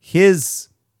his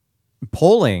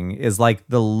polling is like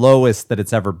the lowest that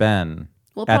it's ever been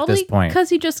Well, at probably this point. because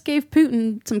he just gave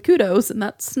Putin some kudos, and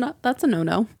that's a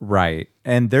no-no. Right.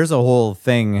 And there's a whole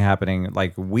thing happening.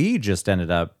 Like we just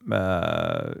ended up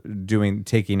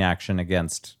taking action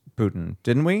against Putin,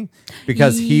 didn't we?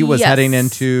 Because he was Yes. heading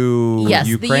into Yes,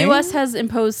 Ukraine. the U.S. has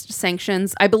imposed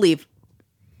sanctions. I believe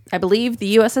the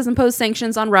U.S. has imposed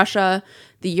sanctions on Russia.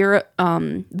 The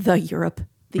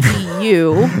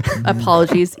EU.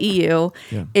 Apologies, EU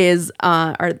is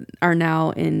are now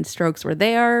in strokes where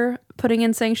they are putting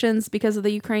in sanctions because of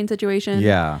the Ukraine situation.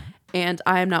 Yeah. And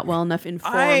I am not well enough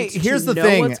informed Here's to the know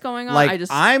thing. what's going on. Like,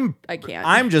 I can't.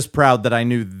 I'm just proud that I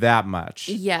knew that much.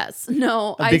 Yes.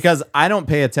 No. Because I don't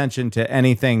pay attention to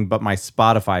anything but my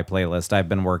Spotify playlist I've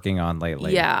been working on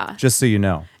lately. Yeah. Just so you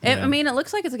know. I mean, it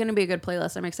looks like it's going to be a good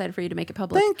playlist. I'm excited for you to make it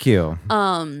public. Thank you.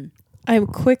 I'm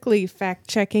quickly fact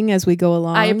checking as we go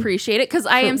along. I appreciate it because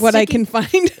I am what I sticking- can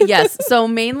find. Yes. So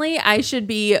mainly, I should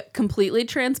be completely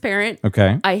transparent.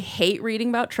 Okay. I hate reading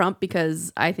about Trump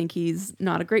because I think he's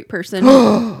not a great person.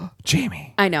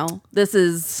 Jamie. I know. This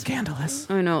is Scandalous.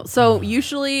 I know. So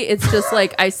usually it's just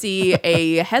like I see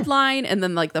a headline and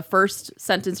then like the first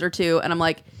sentence or two, and I'm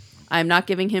like, I'm not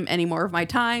giving him any more of my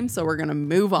time, so we're gonna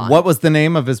move on. What was the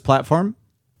name of his platform?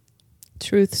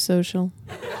 Truth Social.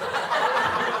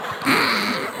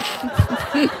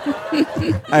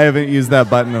 I haven't used that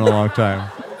button in a long time.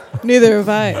 Neither have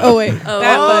I. Oh wait, that button.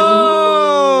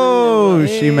 Oh,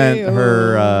 she meant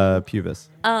her pubis.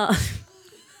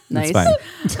 Nice. fine.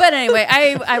 But anyway,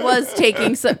 I was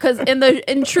taking some because in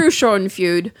True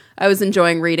Schoenfeud, I was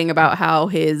enjoying reading about how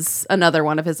another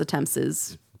one of his attempts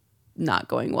is not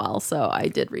going well. So I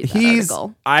did read that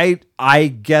article. I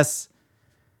guess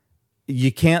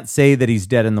you can't say that he's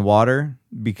dead in the water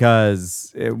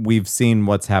because we've seen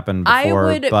what's happened before. I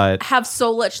would but have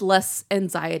so much less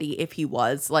anxiety if he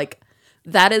was like.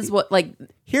 That is what like.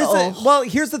 here's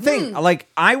the thing. Like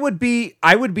I would be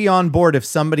on board if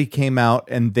somebody came out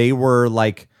and they were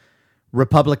like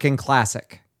Republican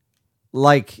classic,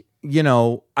 like. You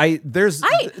know, there's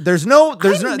no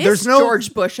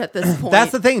George Bush at this point.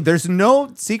 That's the thing. There's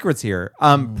no secrets here.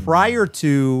 Prior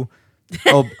to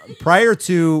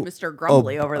Mr.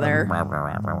 Grumbly over there.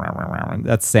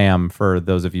 That's Sam for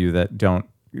those of you that don't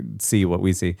see what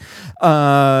we see.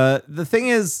 The thing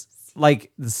is,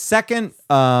 like the second,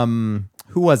 who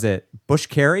was it? Bush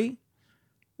Kerry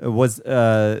was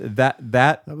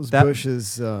that was Bush's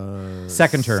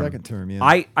second term. Second term,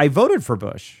 yeah. I voted for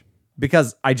Bush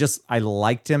because I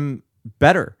liked him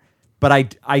better, but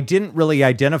I didn't really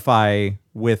identify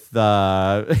with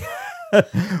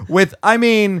with. I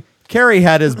mean, Kerry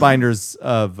had his binders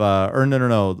of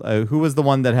no. Who was the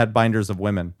one that had binders of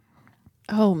women?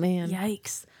 Oh man.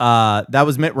 Yikes. That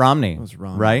was Mitt Romney. That was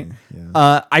Romney, right?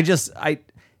 yeah.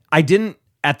 I didn't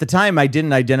at the time. I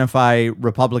didn't identify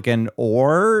Republican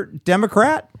or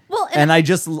Democrat. Well, and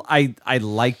I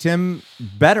liked him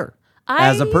better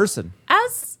as a person.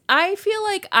 As I feel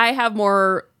like I have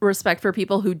more respect for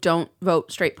people who don't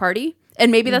vote straight party.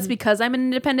 And maybe that's because I'm an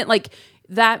independent. Like,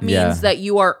 that means that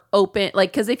you are open.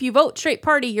 Like, because if you vote straight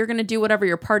party, you're going to do whatever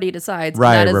your party decides.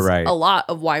 Right, and that is right. a lot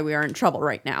of why we are in trouble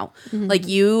right now. Like,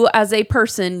 you as a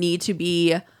person need to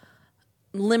be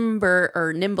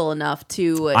nimble enough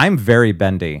to. I'm very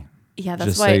bendy. Yeah,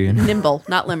 that's just why so you know. nimble,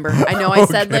 not limber. I know I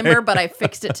said limber, but I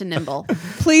fixed it to nimble.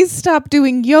 Please stop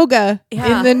doing yoga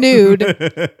Yeah. in the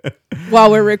nude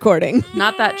while we're recording.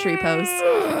 Not that tree pose.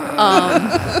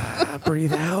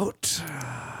 Breathe out.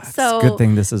 So good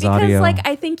thing this is because, audio. Like,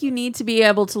 I think you need to be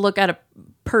able to look at a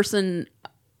person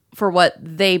for what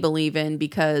they believe in,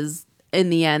 because in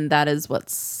the end, that is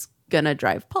what's gonna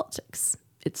drive politics.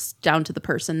 It's down to the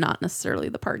person, not necessarily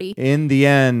the party. In the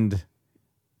end,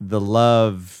 the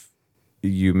love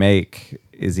you make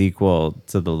is equal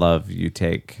to the love you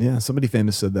take. Yeah, somebody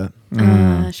famous said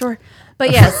that. Sure.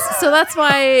 But yes, so that's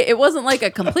why it wasn't like a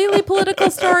completely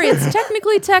political story. It's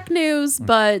technically tech news,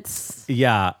 but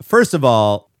Yeah. First of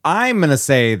all, I'm going to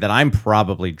say that I'm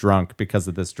probably drunk because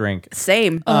of this drink.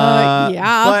 same.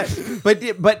 Yeah.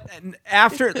 But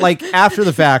after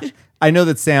the fact, I know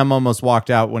that Sam almost walked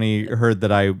out when he heard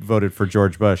that I voted for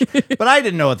George Bush, but I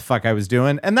didn't know what the fuck I was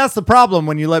doing. And that's the problem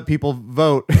when you let people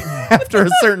vote after a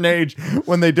certain age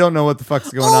when they don't know what the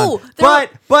fuck's going on. Oh,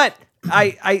 But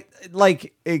I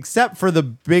like, except for the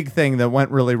big thing that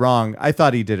went really wrong, I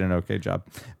thought he did an okay job.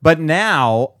 But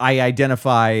now I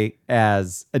identify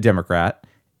as a Democrat,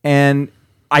 and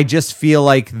I just feel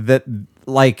like that,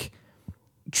 like,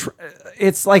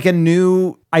 it's like a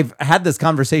new. I've had this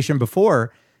conversation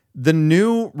before. The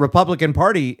new Republican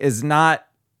Party is not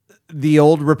the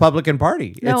old Republican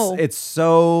Party. No. It's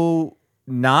so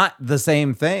not the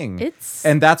same thing.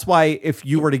 And that's why if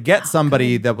you were to get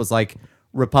somebody that was like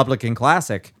Republican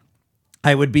classic,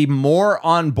 I would be more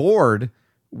on board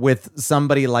with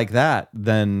somebody like that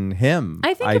than him.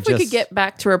 I think if we could get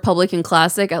back to Republican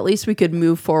classic, at least we could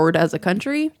move forward as a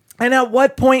country. And at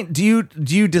what point do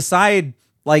you decide,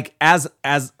 like, as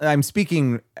I'm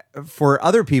speaking for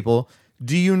other people,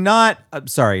 do you not? I'm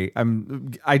sorry,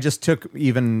 I just took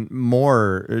even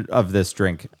more of this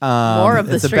drink. More of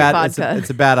the it's a straight bad, vodka.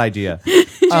 It's a bad idea.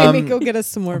 Jamie, go get us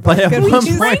some more But vodka. at We one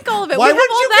just- point- Drink all of it. Why We have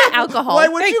would all you that get- alcohol. Why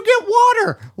would you get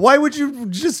water? Why would you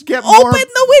just get more? Open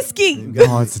the whiskey.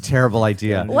 Oh, it's a terrible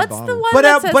idea. What's the one But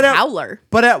that at- says but at- Howler?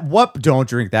 But at what? Don't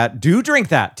drink that. Do drink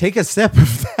that. Take a sip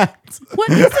of that.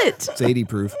 What is it? It's 80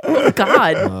 proof. Oh,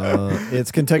 God.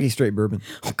 It's Kentucky straight bourbon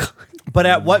But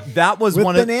at what? That was with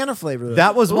one of banana flavor. Though.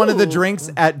 that was one of the Ooh. drinks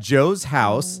at Joe's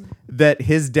house that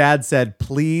his dad said,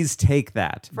 "Please take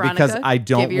that because Veronica, I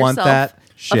don't give want yourself that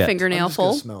A shit. fingernail I'm just gonna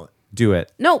full. smell it. Do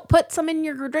it." No, put some in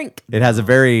your drink. It has a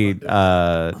very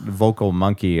vocal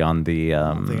monkey on the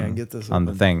think I can get this on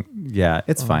the open. thing. Yeah,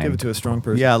 it's fine. Give it to a strong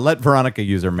person. Yeah, let Veronica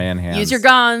use her man hands. Use your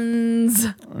guns.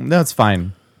 That's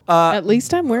fine. At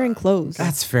least I'm wearing clothes.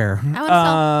 That's fair.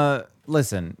 I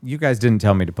Listen, you guys didn't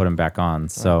tell me to put him back on,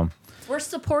 so We're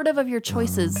supportive of your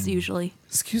choices usually.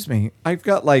 excuse me. I've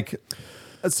got like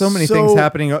so many So- things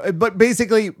happening, but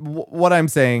basically, what I'm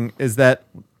saying is that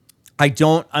I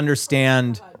don't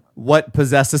understand what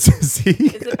possesses Zeke.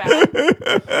 Is it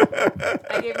bad?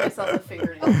 I gave myself a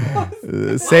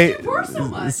fingernail. Say pour so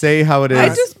much? say how it is. I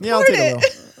just Yeah, I'll poured take a it. little.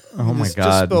 oh my Just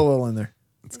god, spill a little in there.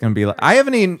 it's gonna be like I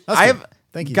haven't even. That's I good. have.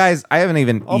 Thank you. Guys, I haven't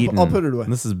even eaten. I'll put it away.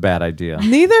 This is a bad idea.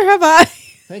 Neither have I.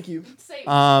 Thank you.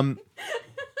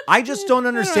 I just don't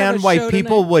understand a why show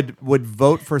people would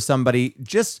vote for somebody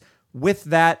just with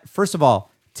that. First of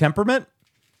all, temperament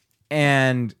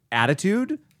and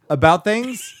attitude about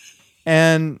things.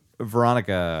 And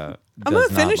Veronica I'm does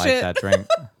gonna not finish like it. that drink.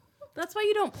 That's why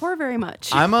you don't pour very much.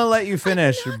 I'm gonna let you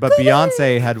finish, but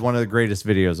Beyonce had one of the greatest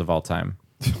videos of all time.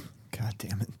 God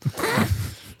damn it.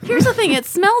 Here's the thing, it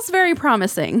smells very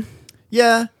promising.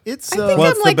 Yeah, it's. I think Well,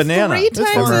 it's I'm the like banana. 3 It's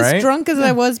times fine, as right? drunk as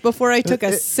I was before I took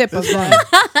a sip of that.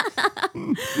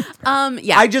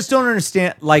 Yeah. I just don't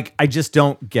understand. Like, I just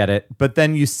don't get it. But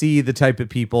then you see the type of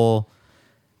people,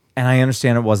 and I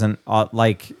understand it wasn't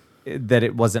like that.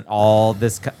 It wasn't all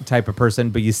this type of person.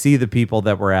 But you see the people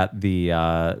that were at the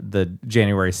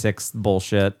January 6th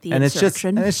bullshit, The and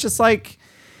insurrection. it's just like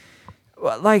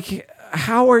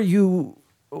how are you?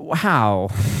 How?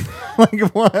 like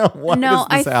why No,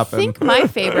 does this happen? think my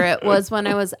favorite was when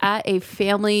I was at a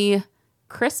family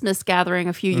Christmas gathering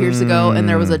a few years ago, and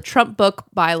there was a Trump book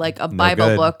by like a Bible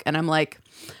good. book, and I'm like,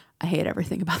 I hate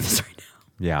everything about this right now,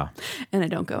 Yeah. and I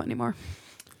don't go anymore.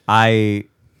 I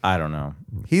don't know.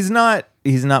 He's not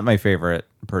my favorite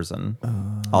person.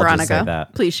 I'll just say Veronica,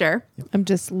 that. please share. I'm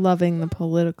just loving the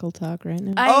political talk right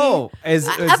now. Oh, is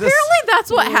Apparently this,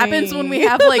 that's what happens when we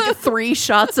have like 3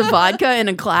 shots of vodka in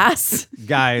a glass.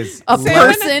 guys? A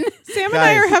let's- person. Sam and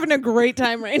I Guys. are having a great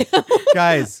time right now.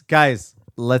 guys,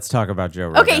 let's talk about Joe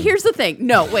Rogan. Okay, here's the thing.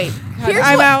 No, wait. Here's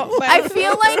I'm what- out. I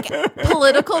feel like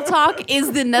political talk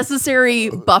is the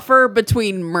necessary buffer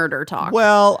between murder talk.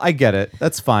 Well, I get it.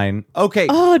 That's fine. Okay.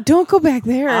 Oh, don't go back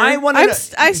there. I wanna I'm know-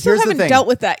 I still here's the haven't thing. dealt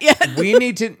with that yet. We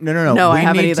need to no. No, I we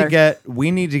haven't need either.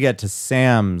 we need to get to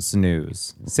Sam's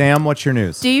news. Sam, what's your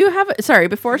news? Do you have? Sorry,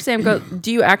 before Sam goes,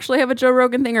 do you actually have a Joe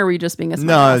Rogan thing, or are we just being a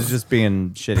No, I was just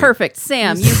being shitty. Perfect,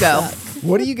 Sam. You go.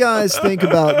 What do you guys think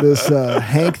about this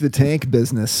Hank the Tank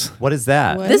business? What is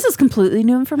that? What? This is completely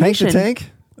new Hank information. the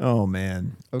Tank? Oh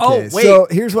man. Okay. Oh, wait. So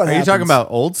here's what Are happens. you talking about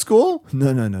old school?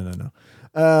 No.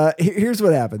 Here's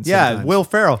what happens. Yeah, sometimes. Will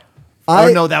Ferrell. I-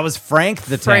 Oh no, that was Frank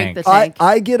the Frank Tank. the Tank.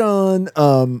 I get on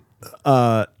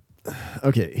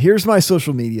okay, here's my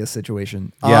social media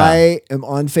situation. Yeah. I am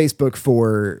on Facebook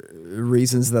for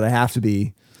reasons that I have to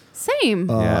be. Same.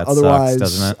 Yeah, it Otherwise, sucks,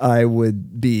 doesn't it? I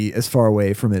would be as far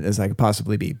away from it as I could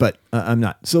possibly be, but I'm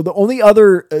not. So the only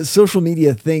other social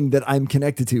media thing that I'm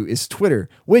connected to is Twitter,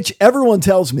 which everyone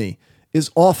tells me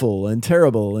is awful and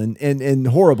terrible and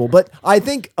horrible. But I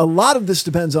think a lot of this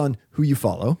depends on who you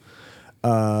follow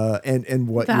and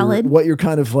what Valid. you're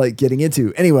kind of like getting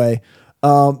into. Anyway,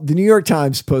 The New York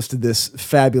Times posted this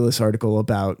fabulous article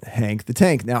about Hank the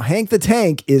Tank. Now, Hank the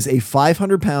Tank is a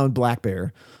 500-pound black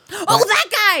bear. Oh, that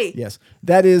guy! Yes,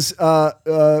 that is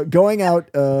going out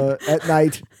at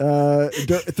night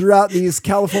throughout these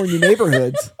California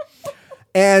neighborhoods,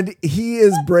 and he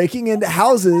is breaking into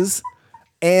houses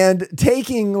and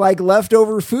taking like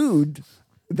leftover food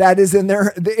that is in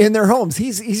their homes.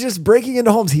 He's just breaking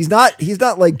into homes. He's not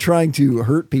like trying to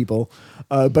hurt people,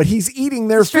 but he's eating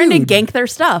their food. Trying to gank their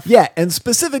stuff. Yeah, and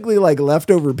specifically like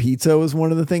leftover pizza was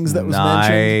one of the things that was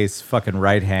mentioned. Nice. Fucking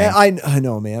right hand. And I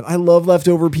know, man. I love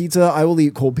leftover pizza. I will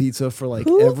eat cold pizza for like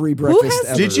every breakfast has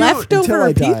ever. Did you- leftover until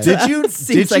I die. pizza? Did you?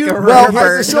 Seems did like you? a Well,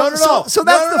 pervert. so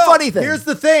that's the funny thing. Here's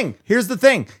the thing. Here's the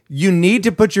thing. You need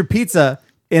to put your pizza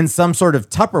in some sort of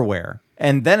Tupperware,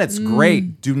 and then it's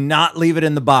great. Do not leave it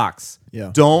in the box.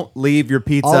 Yeah. Don't leave your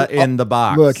pizza in the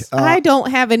box. Look, I don't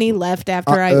have any left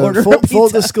after I order a full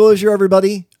pizza. disclosure,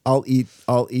 everybody. I'll eat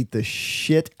the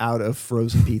shit out of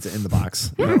frozen pizza in the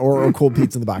box or cold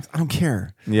pizza in the box. I don't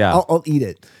care. Yeah. I'll eat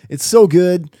it. It's so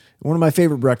good. One of my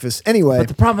favorite breakfasts. Anyway, But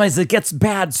the problem is it gets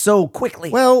bad so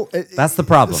quickly. well, That's the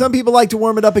problem. Some people like to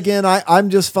warm it up again. I'm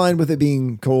just fine with it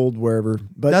being cold wherever.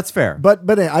 But That's fair. But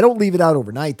I don't leave it out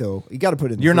overnight though. You got to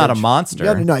put it in the You're fridge. not a monster.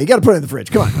 You got to put it in the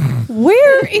fridge. Come on.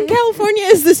 Where in California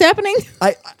is this happening?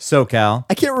 SoCal.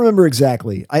 I can't remember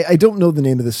exactly. I don't know the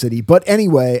name of the city, but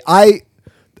anyway,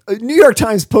 New York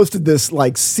Times posted this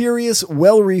like serious,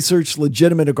 well-researched,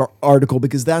 legitimate article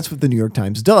because that's what the New York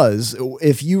Times does.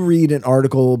 If you read an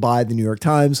article by the New York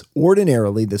Times,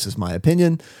 ordinarily, this is my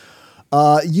opinion,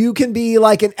 you can be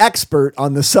like an expert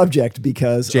on the subject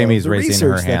because Jamie's of the raising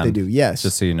her research hand. that they do. Yes,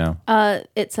 Just so you know.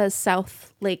 It says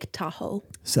South Lake Tahoe.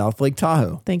 South Lake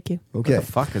Tahoe. Thank you. Okay. What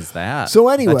the fuck is that? So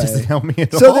anyway, that doesn't help me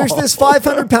at so all. there's this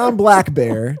 500-pound black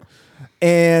bear,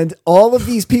 and all of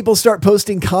these people start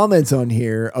posting comments on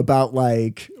here about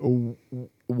like,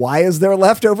 why is there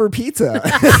leftover pizza?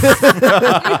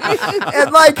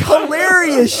 And like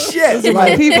hilarious shit.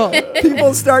 Like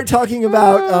people start talking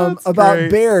about great.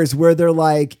 bears where they're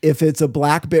like, if it's a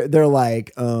black bear, they're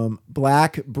like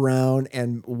black, brown,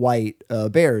 and white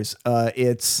bears.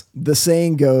 It's the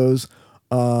saying goes,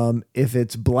 if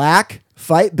it's black,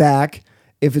 fight back.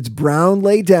 If it's brown,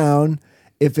 lay down.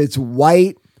 If it's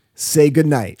white, say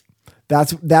goodnight.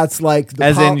 That's like the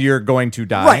As in you're going to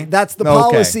die? right. That's the Okay.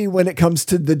 policy when it comes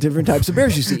to the different types of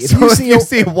bears you see. If So you if see you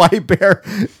see a white bear,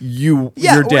 you're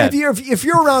well, dead. if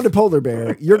you're around a polar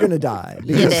bear, you're gonna die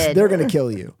because did. they're gonna kill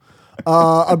you.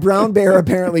 A brown bear,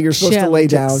 apparently, you're supposed to lay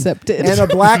Challenge down, accepted. and a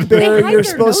black bear, hide you're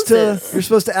their supposed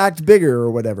noses. to act bigger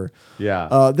or whatever.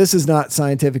 Yeah. This is not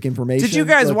scientific information. Did you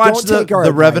guys Look, watch don't the take our The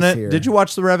advice Revenant? here. Did you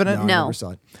watch The Revenant? I No. never saw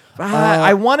it.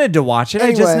 I wanted to watch it. I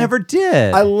just anyway, never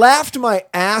did. I laughed my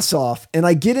ass off, and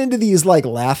I get into these like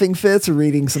laughing fits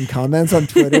reading some comments on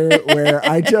Twitter where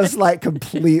I just like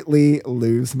completely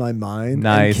lose my mind.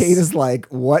 Nice. And Kate is like,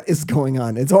 "What is going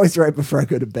on?" It's always right before I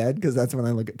go to bed because that's when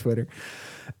I look at Twitter.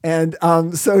 And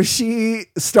so she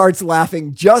starts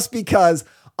laughing just because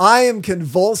I am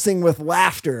convulsing with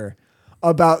laughter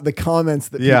about the comments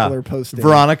that people are posting.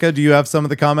 Veronica, do you have some of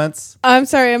the comments? I'm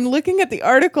sorry, I'm looking at the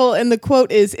article and the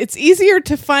quote is, "It's easier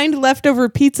to find leftover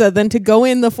pizza than to go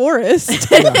in the forest."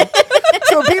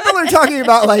 So people are talking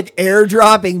about like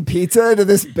airdropping pizza to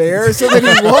this bear so that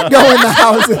he won't go in the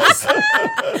houses.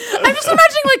 I'm just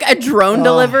imagining like a drone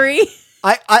delivery.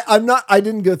 I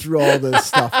didn't go through all this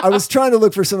stuff. I was trying to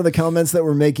look for some of the comments that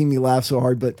were making me laugh so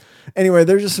hard, but anyway,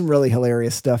 there's just some really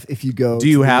hilarious stuff if you go. Do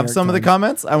you to the have New York some of the Times.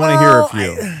 comments? I want to Well,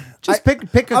 hear a few. Just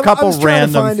pick a I couple was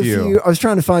trying to random find a few. I was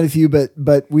trying to find a few,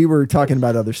 but we were talking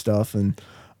about other stuff and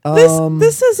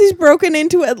This says he's broken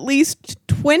into at least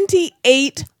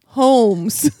 28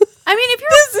 homes. I mean, if you're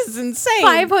This is insane.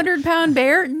 500-pound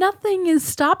bear, nothing is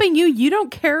stopping you. You don't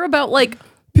care about like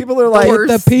people are like Worse.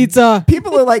 The pizza.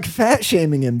 people are like fat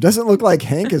shaming him. Doesn't look like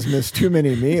Hank has missed too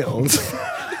many meals.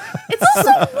 it's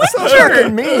also So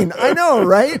fucking mean. I know,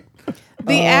 right?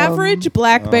 The average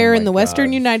black bear in my the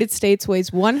Western God. United States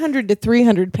weighs 100 to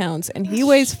 300 pounds, and he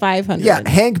weighs 500. Yeah,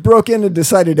 Hank broke in and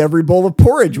decided every bowl of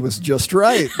porridge was just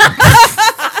right.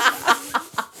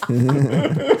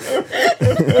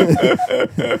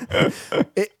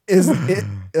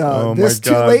 Oh my this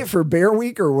too God. late for Bear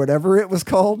Week or whatever it was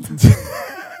called?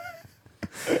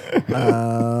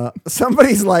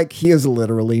 Somebody's like, he is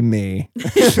literally me.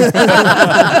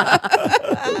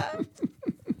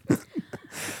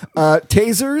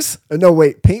 Tasers,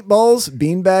 paintballs,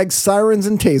 beanbags, sirens,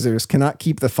 and tasers cannot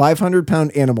keep the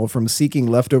 500-pound animal from seeking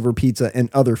leftover pizza and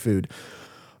other food.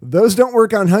 Those don't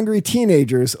work on hungry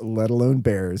teenagers, let alone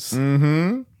bears.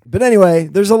 Mm-hmm. But anyway,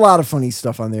 there's a lot of funny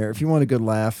stuff on there. If you want a good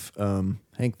laugh, Hank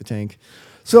Hank the Tank.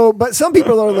 So, but some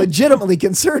people are legitimately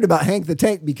concerned about Hank the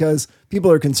Tank because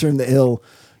people are concerned that he'll,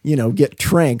 get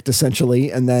tranked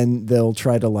essentially, and then they'll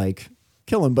try to like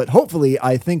kill him. But hopefully,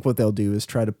 I think what they'll do is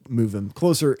try to move him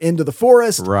closer into the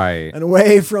forest, Right. and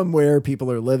away from where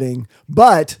people are living.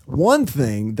 But one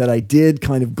thing that I did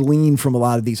kind of glean from a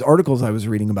lot of these articles I was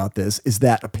reading about this is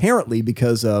that apparently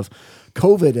because of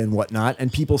COVID and whatnot,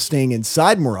 and people staying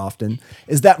inside more often,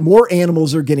 is that more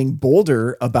animals are getting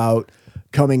bolder about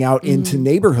coming out into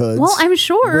neighborhoods. Well, I'm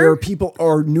sure. where people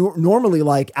are normally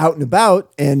like out and about,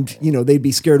 and they'd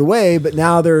be scared away, but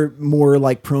now they're more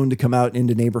like prone to come out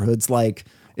into neighborhoods. Like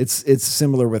it's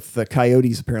similar with the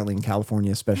coyotes apparently in California,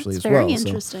 especially That's as very well. So,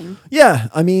 interesting. yeah,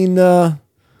 I mean, Be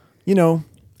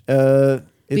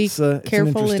it's an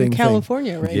careful interesting in thing.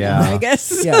 California right Yeah. now, I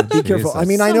guess. Yeah, be careful. I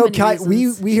mean, So I know many we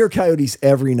reasons. hear coyotes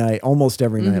every night, almost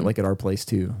every night, like at our place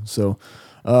too. So,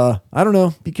 I don't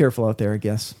know. Be careful out there, I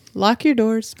guess. Lock your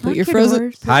doors. Put Lock your your frozen.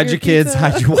 doors. put Hide your kids, pizza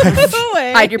hide your wife,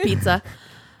 away. Hide your pizza.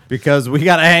 because we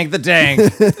got to Hank the Tank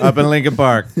up in Lincoln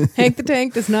Park. Hank the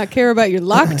Tank does not care about your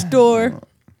locked door.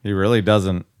 He really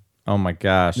doesn't. Oh my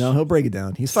gosh. No, he'll break it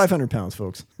down. He's 500 pounds,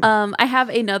 folks. I have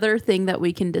another thing that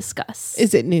we can discuss.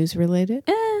 Is it news related?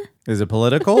 Is it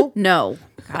political? No.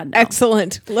 God, no.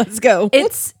 Excellent. Let's go.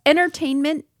 It's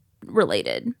entertainment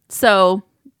related. So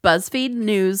BuzzFeed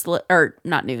news or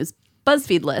not news,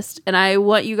 BuzzFeed list, and I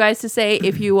want you guys to say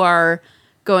if you're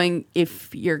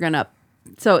gonna.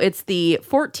 So it's the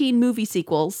 14 movie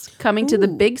sequels coming to the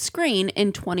big screen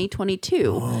in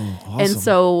 2022, and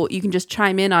so you can just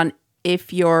chime in on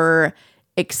if you're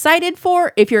excited for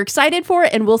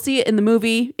it, and we'll see it in the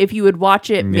movie. If you would watch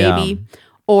it, maybe,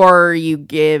 or you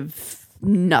give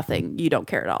nothing, you don't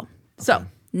care at all. So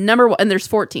number one, and there's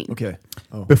 14. Okay.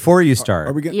 Oh, Before you start,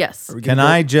 are we good? Yes. Are we can gonna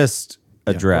I go- just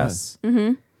address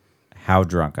how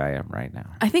drunk I am right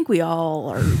now? I think we all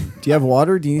are. Do you have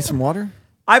water? Do you need some water?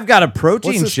 I've got a What's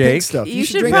protein this shake. pink stuff? You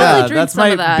should drink probably that. drink that's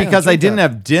some of that. because Yeah, I drink didn't that.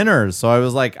 have dinner, so I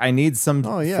was like, I need some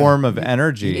Oh, yeah. form of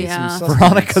energy. need some Yeah. sustenance.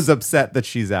 Veronica's upset that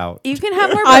she's out. You can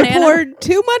have more I banana. poured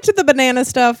too much of the banana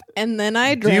stuff and then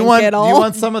I Do drank you want? it Do all. you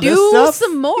want some of this Do stuff?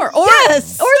 some more. Or,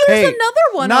 Yes. or there's Hey, another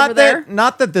one not over there.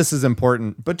 Not that this is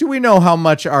important, but do we know how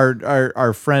much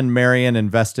our friend Marion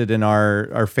invested in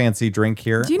our fancy drink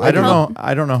here? Do you I need don't help? know.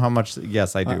 I don't know how much.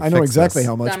 Yes, I do. I know Fix exactly this.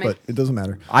 how much, Dummy. but it doesn't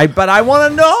matter. But I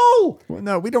want to know. Well,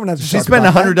 no, we don't have to. She talk spent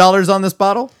about that. $100 on this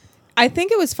bottle. I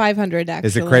think it was 500 actually.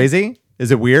 Is it crazy? Is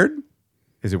it weird?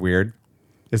 Is it weird?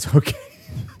 It's okay.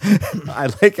 I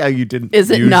like how you didn't.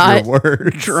 Is it use not your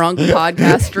words. Drunk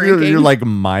podcast drinking. You're like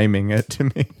miming it to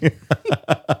me. Here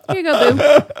you go,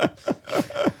 boo.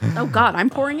 Oh, God, I'm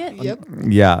pouring it? Yep.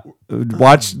 Yeah.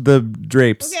 Watch the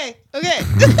drapes. Okay. Okay.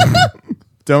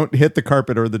 Don't hit the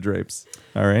carpet or the drapes.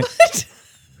 All right.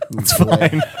 It's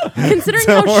fine. Considering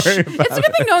Don't how worry it's a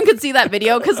good thing no one could see that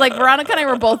video because like Veronica and I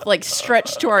were both like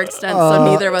stretched to our extent, so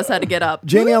neither of us had to get up.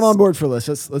 Jamie, I'm on board for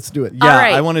this. Let's do it. Yeah, All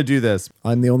right. I want to do this.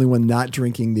 I'm the only one not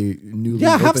drinking the newly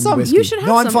Yeah, have opened some. whiskey. You should have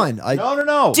No, I'm some. fine.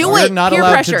 No. Do You're it. not Peer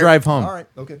allowed pressure. to drive home. All right.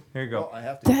 Okay. Here you go. I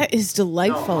have to. That is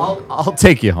delightful. I'll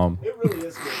take you home. It really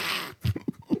is good.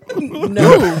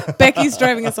 No. Becky's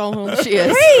driving us all home. She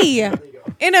is. Hey,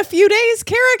 in a few days,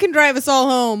 Kara can drive us all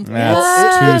home.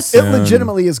 That's too It soon.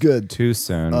 legitimately is good. Too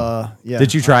soon. Yeah.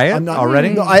 Did you try it I'm not- already?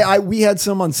 No, we had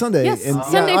some on Sunday. Yes,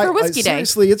 Sunday for Whiskey Day.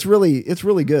 Seriously, it's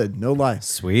really good. No lie.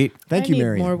 Sweet. Thank I you, need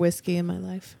Marion. more whiskey in my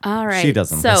life. All right. She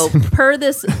doesn't So, listen. per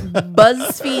this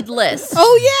BuzzFeed list,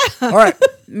 Oh yeah. All right.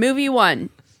 movie one,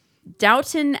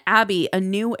 Downton Abbey: A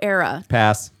New Era.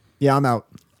 Pass. Yeah, I'm out.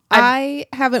 I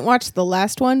haven't watched the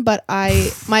last one, but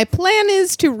my plan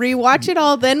is to rewatch it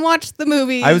all, then watch the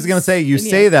movie. I was gonna say you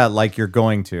say that like you're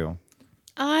going to.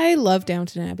 I love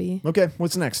Downton Abbey. Okay,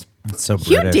 what's next? It's so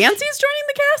Hugh British. Dancy's joining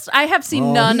the cast. I have seen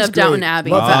Oh, none he's of Downton great.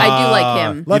 Abbey, Love but him. I do like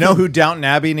him. You know who Downton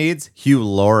Abbey needs? Hugh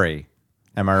Laurie.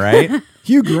 Am I right?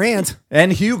 Hugh Grant.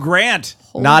 And Hugh Grant.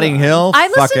 Notting Hill. I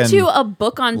listened fucking to a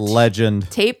book on legend.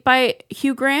 tape by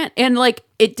Hugh Grant, and like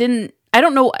it didn't. I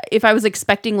don't know if I was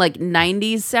expecting like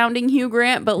 90s sounding Hugh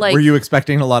Grant, but like Were you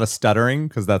expecting a lot of stuttering?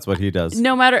 Because that's what he does.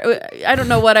 no matter, I don't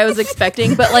know what I was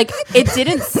expecting, but like it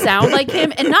didn't sound like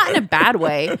him, and not in a bad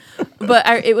way. But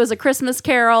it was A Christmas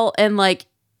Carol, and like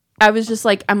I was just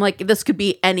like, I'm like, this could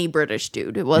be any British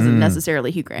dude. It wasn't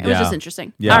necessarily Hugh Grant. It was Yeah. just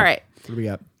interesting. Yeah. All right, What do we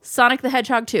got? Sonic the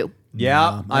Hedgehog 2.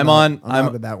 Yeah, I'm out. on. I'm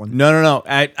out of that one. No.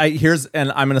 Here's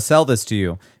and I'm gonna sell this to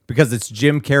you because it's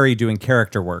Jim Carrey doing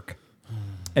character work,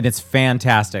 and it's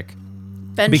fantastic.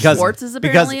 Ben Because Schwartz is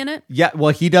apparently in it. Yeah,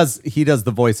 well, he does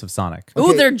the voice of Sonic. Ooh,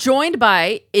 Okay. they're joined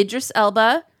by Idris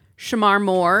Elba, Shamar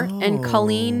Moore, and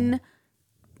Colleen.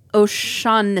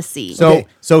 O'Shaughnessy.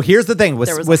 So here's the thing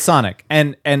There was with Sonic,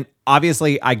 and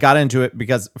obviously I got into it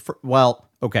because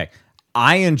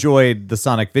I enjoyed the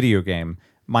Sonic video game.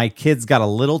 My kids got a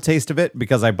little taste of it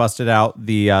because I busted out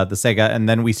the Sega, and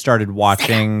then we started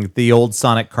watching the old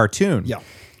Sonic cartoon. Yeah.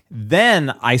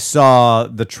 Then I saw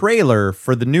the trailer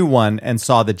for the new one and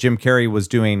saw that Jim Carrey was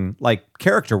doing like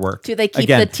character work. Do they keep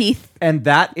again. the teeth? And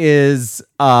that is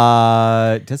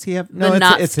does he have The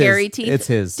not scary his. teeth? It's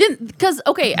his. Because,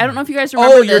 okay, I don't know if you guys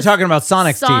remember Oh, this. you're talking about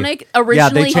Sonic's teeth. Sonic Yeah, they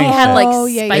originally changed had it. like Oh,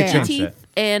 yeah, spiky yeah. teeth. Changed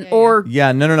And or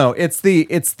Yeah, no. It's the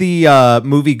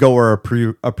moviegoer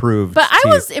approved. but I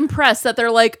teeth. was impressed that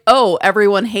they're like, oh,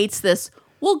 everyone hates this.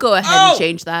 We'll go ahead and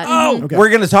change that. We're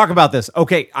going to talk about this.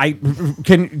 Okay, I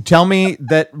can tell me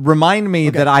that. Remind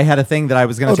me that I had a thing that I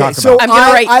was going to Okay, talk so about. I'm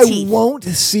gonna write I teeth. won't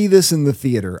see this in the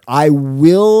theater. I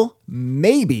will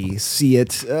maybe see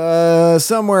it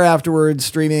somewhere afterwards,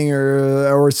 streaming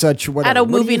or such. Whatever. At a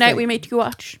What do movie you night think? we make you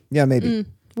watch. Yeah, maybe.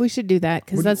 We should do that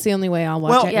because that's the only way I'll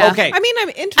watch Well, it. Yeah. okay. I mean, I'm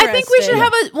interested. I think we should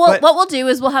have a But- what we'll do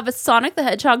is we'll have a Sonic the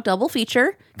Hedgehog double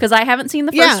feature because I haven't seen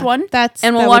the Yeah, first one. that's-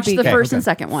 and we'll that would watch be the good. first and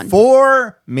second one.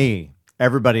 For me,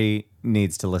 everybody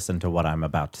needs to listen to what I'm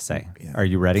about to say. Are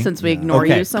you ready? Since we ignore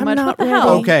Okay. you so I'm much. not What the ready. hell?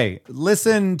 Okay,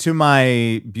 listen to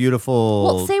my beautiful.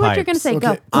 Well, say what you're going to say. Okay.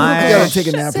 Go. I- I gotta take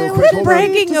a nap real quick. Quit Hold on.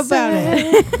 bragging about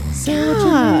it.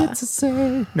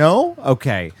 No?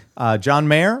 Okay. John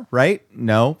Mayer, right?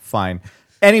 No? Fine.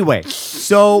 Anyway,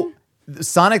 so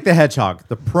Sonic the Hedgehog,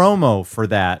 the promo for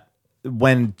that,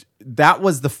 when that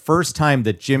was the first time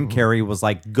that Jim Carrey was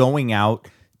like going out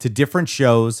to different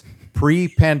shows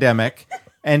pre-pandemic,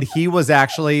 and he was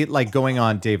actually like going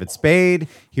on David Spade,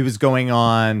 he was going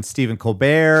on Stephen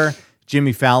Colbert,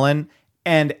 Jimmy Fallon,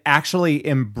 and actually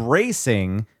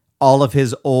embracing all of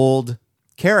his old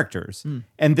characters.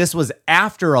 And this was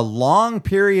after a long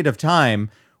period of time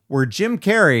where Jim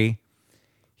Carrey,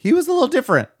 he was a little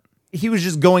different. He was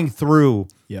just going through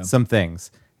some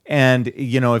things. And,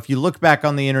 you know, if you look back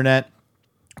on the internet,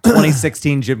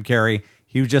 2016 Jim Carrey,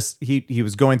 he was just, he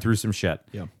was going through some shit.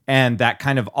 Yeah. And that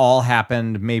kind of all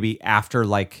happened maybe after,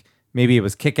 like, maybe it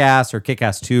was Kick-Ass or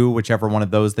Kick-Ass 2, whichever one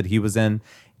of those that he was in.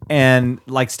 And,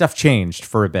 like, stuff changed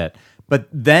for a bit. But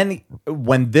then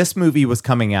when this movie was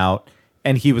coming out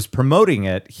and he was promoting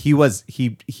it,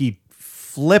 he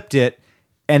flipped it,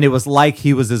 and it was like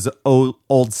he was his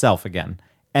old self again.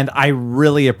 And I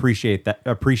really appreciated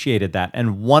that.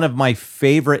 And one of my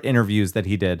favorite interviews that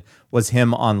he did was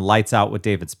him on Lights Out with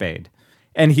David Spade.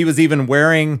 And he was even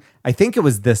wearing, I think it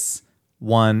was this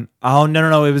one. Oh,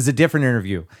 no. It was a different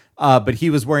interview. But he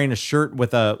was wearing a shirt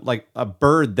with a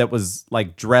bird that was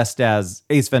like dressed as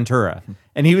Ace Ventura.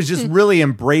 And he was just really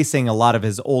embracing a lot of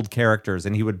his old characters.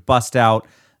 And he would bust out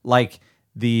like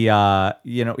the,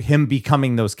 him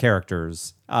becoming those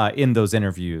characters in those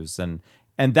interviews.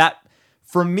 And that,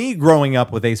 for me growing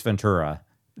up with Ace Ventura,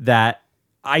 that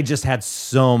I just had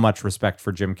so much respect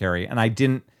for Jim Carrey. And I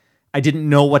didn't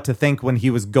know what to think when he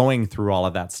was going through all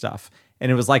of that stuff.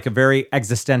 And it was like a very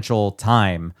existential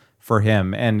time for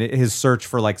him and his search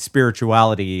for like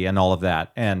spirituality and all of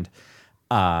that. And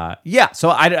so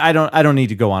I don't need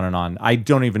to go on and on. I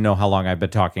don't even know how long I've been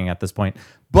talking at this point.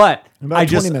 But About I 20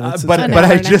 just minutes. but An but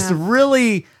hour I and a just half.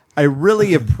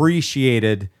 really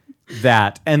appreciated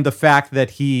that, and the fact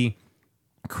that he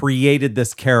created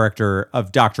this character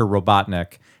of Dr.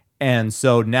 Robotnik. And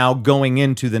so now going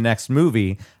into the next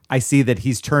movie, I see that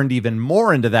he's turned even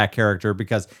more into that character,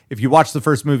 because if you watch the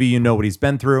first movie, you know what he's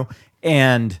been through,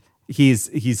 and he's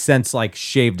since like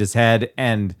shaved his head,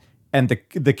 and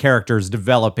the character's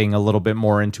developing a little bit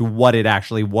more into what it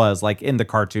actually was like in the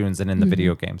cartoons and in the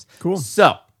video games. Cool.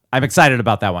 So I'm excited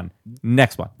about that one.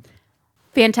 Next one.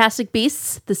 Fantastic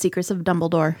Beasts: The Secrets of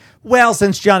Dumbledore. Well,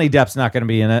 since Johnny Depp's not going to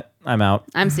be in it, I'm out.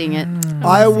 I'm seeing it.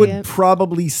 I would it.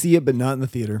 probably see it, but not in the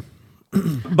theater.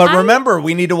 But remember,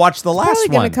 we need to watch the last Probably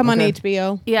going one to come on Okay.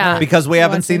 HBO. Yeah. because we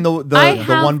haven't Watch seen it. the I the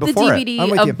have one the before DVD it. I'm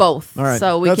with of you. both, All right.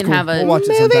 so we That's can cool. have a. We'll watch it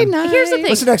Movie sometime. night. Here's the thing.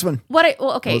 What's the next one?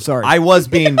 Okay. Oh, sorry. I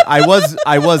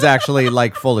was actually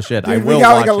like full of shit. I Dude, will we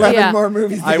got watch like 11 Yeah. more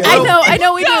movies. I to will. go. I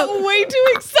know we do. Way too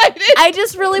excited. I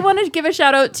just really wanted to give a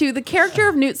shout out to the character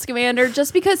of Newt Scamander,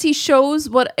 just because he shows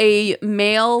what a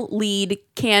male lead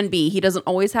can be. He doesn't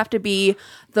always have to be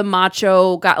the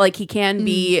macho guy. Like, he can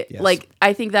be Yes. like,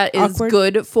 I think that is Awkward.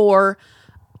 good for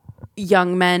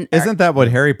young men. Isn't that what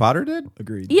Harry Potter did?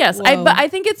 Agreed. Yes, Whoa. but I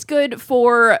think it's good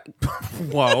for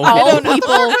Whoa. all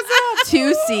people.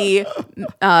 to see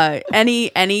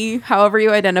any however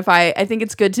you identify. I think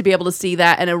it's good to be able to see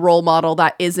that and a role model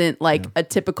that isn't like a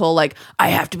typical like I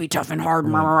have to be tough and hard.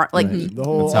 Like The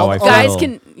whole That's how I guys feel.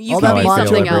 can you all can that be macho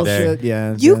something every else. day. bullshit,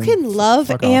 yeah. You then can love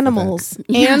fuck off with that. animals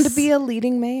Yes. and be a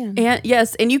leading man. And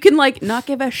yes, and you can like not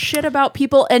give a shit about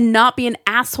people and not be an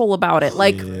asshole about it.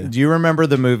 Like Do you remember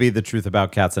the movie The Truth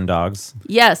About Cats and Dogs?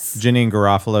 yes. Janine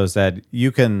Garofalo said,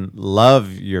 "You can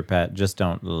love your pet, just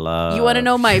don't love." You want to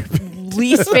know my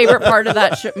least favorite part of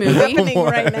that movie?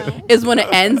 right now. Is when it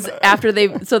ends after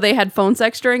they had phone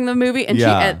sex during the movie and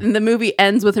Yeah. and the movie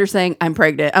ends with her saying I'm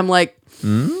pregnant. I'm like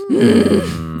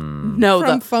no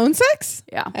From the, phone sex?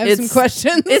 yeah I have some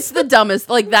questions. It's the dumbest.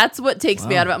 Like that's what takes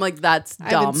me out of it. I'm like that's I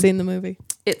dumb. haven't seen the movie.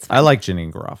 It's fine. I like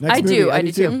Janine Garofalo. Next I movie, do. I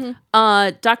do too.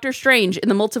 Doctor Strange in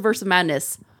the Multiverse of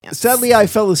Madness. Sadly, I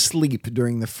fell asleep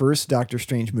during the first Doctor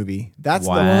Strange movie. That's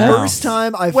Wow. the first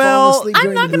time I've Well, fallen asleep. I'm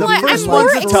during not the gonna movie. lie. first I'm more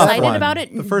one's a tough excited one. about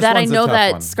it The first that I one's a know tough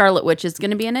that one. Scarlet Witch is going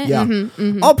to be in it. Yeah,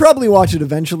 I'll probably watch it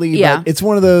eventually. Yeah. But it's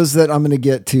one of those that I'm going to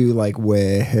get to like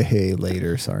way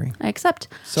later. Sorry, I accept.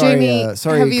 sorry, Jamie,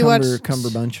 sorry. have you watched-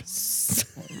 Cumberbunch?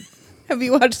 Have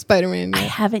you watched Spider-Man I yet?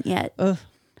 haven't yet. Ugh,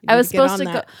 you I need was to get supposed on to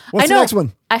go. that. What's I the know. next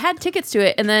one? I had tickets to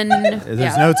it, and then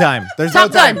There's no time. There's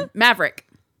Top no time. Gun, Maverick.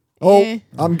 Oh, Eh.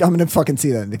 I'm going to fucking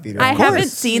see that in the theater. I Of course. haven't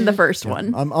seen the first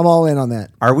one. I'm all in on that.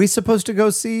 Are we supposed to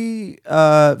go see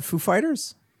Foo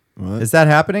Fighters? Is that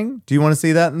happening? Do you want to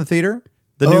see that in the theater?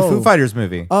 The new Oh. Foo Fighters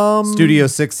movie, Studio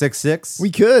 666.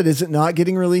 We could. Is it not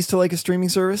getting released to like a streaming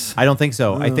service? I don't think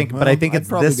so. I think, but I well, think I'd it's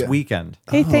probably this go. weekend.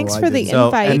 Hey, thanks I for the didn't. So,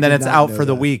 invite. and then did it's not out know for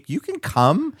the that. week. You can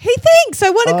come. Hey, thanks. I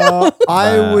want to go.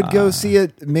 I would go see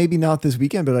it. Maybe not this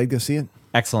weekend, but I'd go see it.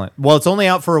 Excellent. Well, it's only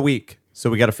out for a week,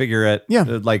 so we got to figure it. Yeah.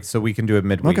 Like so we can do it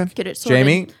midweek. Okay. Get it sorted.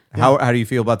 Jamie, how do you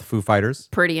feel about the Foo Fighters?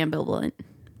 Pretty ambivalent.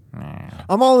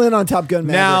 I'm all in on Top Gun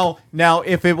Maverick. Now,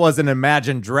 if it was an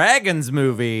Imagine Dragons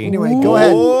movie, Anyway, go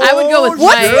ahead. I would go with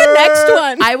What's my the next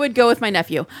one? I would go with my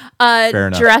nephew. Fair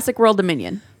enough. Jurassic World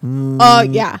Dominion. Oh,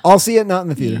 yeah. I'll see it not in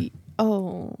the theater.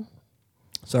 Oh.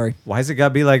 Sorry. why's it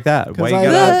gotta be like that? Why you I-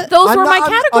 gotta? Those I'm were not- my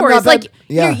I'm not categories. that- Like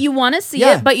yeah. you want to see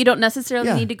Yeah. it, but you don't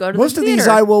necessarily need to go to Most the of theater. these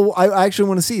I actually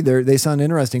want to see. They sound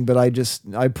interesting, but I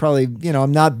probably,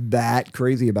 I'm not that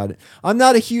crazy about it. I'm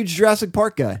not a huge Jurassic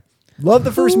Park guy. Love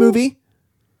the first movie,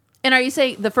 And are you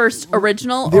saying the first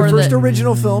original the or first the?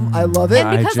 original film. I love it.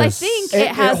 And because I just- think It, it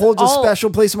has holds all. a special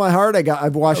place in my heart.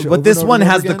 I've watched it. But over this and over one and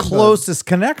over has the again, but closest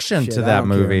connection shit, to I that don't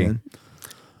care, movie. man.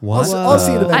 What? I'll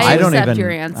see it eventually. I don't accept even. your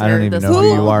answer. I don't even This know one.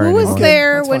 who you are. Who was anymore.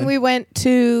 there that's when fine. we went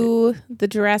to the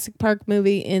Jurassic Park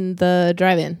movie in the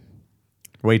drive-in?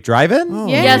 Wait, drive-in? Oh,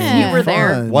 Yeah. Yes, you were there.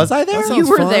 fun. Was I there? That You sounds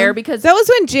were fun. there because That was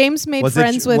when James made Was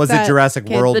friends it with was it that Jurassic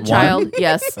kid. World the 1? child.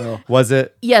 Yes, Was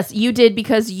it? yes, you did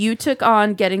because you took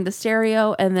on getting the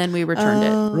stereo and then we returned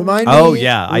it. Remind Oh, me,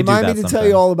 yeah, I do remind that me to tell sometimes.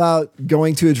 you all about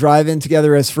going to a drive-in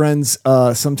together as friends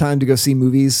sometime to go see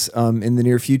movies in the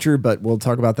near future, but we'll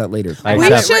talk about that later. I We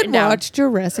have it accept. should written down. watch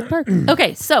Jurassic Park.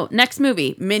 Okay, so next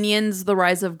movie, Minions: The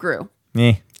Rise of Gru.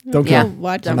 Eh. Don't Yeah. care. We'll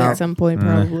watch I'm it out. at some point,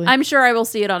 probably. I'm sure I will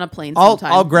see it on a plane I'll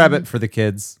sometime. I'll grab it for the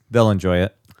kids. They'll enjoy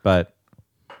it. But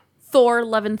Thor: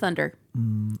 Love and Thunder.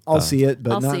 I'll see it,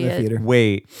 but I'll not see in the it. theater.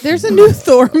 wait. There's a new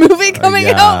Thor movie coming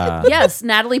out. Yeah. Yes,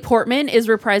 Natalie Portman is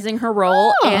reprising her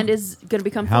role and is going to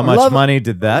become How Thor. much Love- money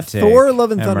did that take? Thor: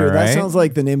 Love and Am I Thunder. That right? sounds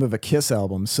like the name of a Kiss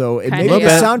album. So Kinda, maybe the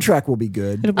yeah. soundtrack will be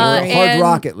good. It'll be Or great. hard And-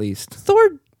 rock at least.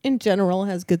 Thor in general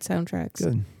has good soundtracks.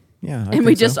 Good. Yeah. And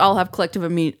we just all have collective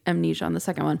amnesia on the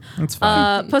second one. That's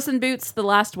fine. Puss in Boots: The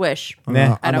Last Wish.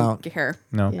 Nah. I I'm don't out. care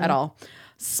No. at all.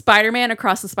 Spider-Man: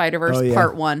 Across the Spider-Verse Oh, yeah.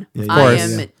 Part 1. Yeah, I course.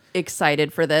 am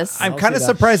excited for this. I'm I'll kind of see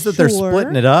that. surprised that they're Sure.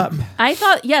 splitting it up. I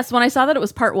thought, yes, when I saw that it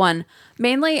was Part 1.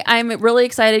 Mainly, I'm really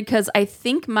excited because I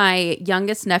think my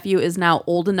youngest nephew is now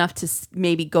old enough to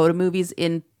maybe go to movies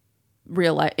in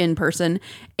real life, in person,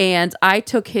 and I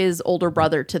took his older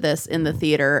brother to this in the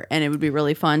theater, and it would be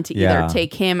really fun to Yeah. either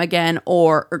take him again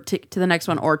or to the next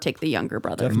one, or take the younger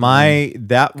brother.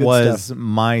 That Good was stuff.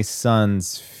 my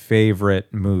son's favorite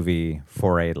movie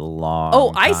for a long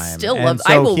Oh, I time. still And love-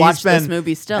 I so will he's watch this been-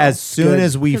 movie still. As soon Good.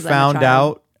 as we 'Cause I'm a found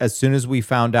child. out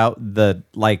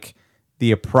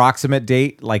the approximate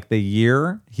date, like the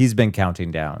year, he's been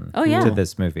counting down Oh, yeah. to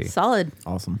this movie. Solid.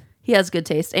 awesome. He has good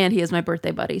taste, and he is my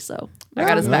birthday buddy, so I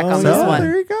got his back Oh, on yeah. this one.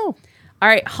 There you go. All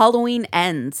right, Halloween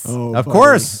ends. Oh, Of buddy.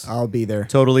 course. I'll be there.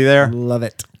 Totally there. Love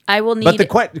it. I will need. But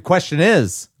the question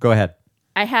is, go ahead.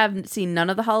 I have seen none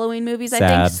of the Halloween movies. I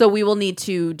Sad. think so. We will need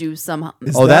to do some.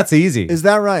 Is Oh, that- that's easy. Is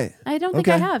that right? I don't think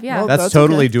I have. Yeah. Well, That's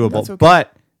totally okay. doable. That's okay.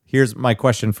 But here's my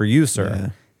question for you, sir. Yeah.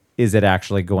 Is it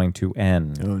actually going to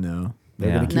end? Oh no. They're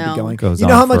Yeah. going to keep No. it going. Goes You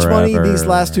know on how much money forever. these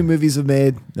last two movies have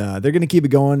made? They're going to keep it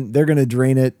going. They're going to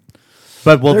drain it.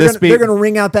 But will They're this gonna, be? They're going to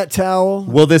wring out that towel.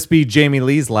 Will this be Jamie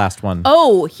Lee's last one?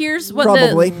 Oh, here's what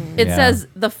Probably. it Yeah. says: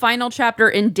 the final chapter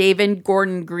in David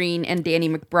Gordon Green and Danny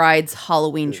McBride's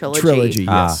Halloween trilogy.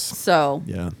 Ah. Yes. So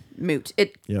Yeah. moot.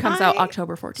 It Yep. comes out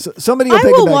October 14th. So, somebody will I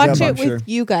pick will it back watch up, it I'm with sure.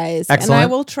 you guys, and I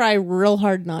Excellent. will try real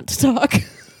hard not to talk.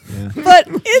 But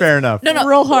it's Fair enough. No,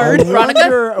 real hard. I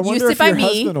Veronica, wonder you if sit by your me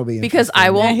husband will be because I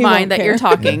interested. won't Yeah, he mind won't that care. you're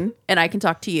talking and I can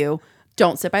talk to you.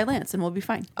 Don't sit by Lance and we'll be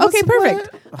fine. Okay, perfect.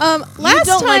 You Last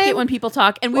don't time, like it when people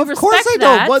talk, and we Of respect course I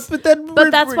that. don't. But then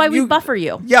but that's why we you- buffer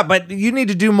you. Yeah, but you need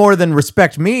to do more than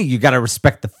respect me. You got to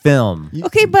respect the film.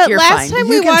 Okay, but You're last fine. time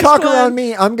we You can watched talk one, around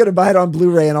me. I'm going to buy it on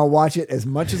Blu-ray and I'll watch it as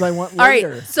much as I want All later.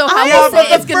 right. So how Yeah, will but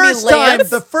say it's going to be Lance?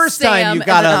 the first Sam, time you and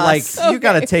gotta then like us. you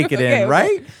gotta take it Okay, in,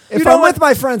 right? If You know I'm what? with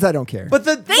my friends, I don't care. But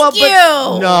the Thank you.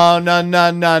 No.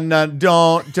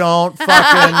 Don't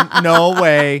fucking no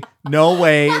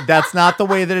way. That's not the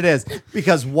way that it is.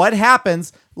 Because what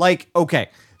happens, like, okay,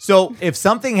 so if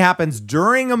something happens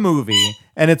during a movie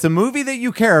and it's a movie that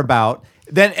you care about,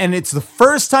 then and it's the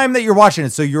first time that you're watching it,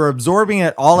 so you're absorbing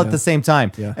it all at the same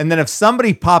time. Yeah. And then if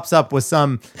somebody pops up with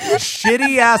some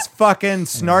shitty ass fucking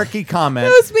snarky comment,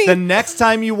 That was me. the next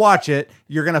time you watch it,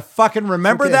 you're gonna fucking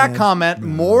remember Okay, that man. comment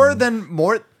more.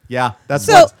 Yeah, that's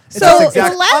So- what. so that's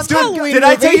the last Dude, Halloween did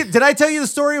I tell movie- you? Did I tell you the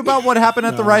story about what happened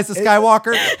at the Rise of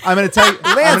Skywalker? I'm gonna tell you.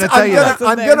 I'm Lance, gonna tell you that.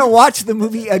 I'm gonna watch the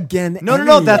movie again.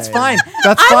 No, that's anyway. fine.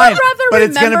 That's I fine. would rather but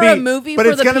it's gonna remember be a movie but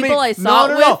for it's the gonna people be, I saw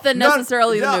it with than no,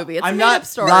 necessarily the movie. It's a I'm made-up not,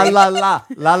 story. La.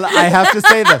 I have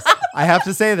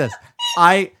to say this.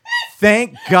 I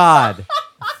thank God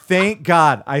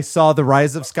I saw the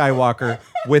Rise of Skywalker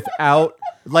without.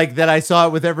 Like that, I saw it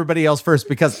with everybody else first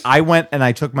because I went and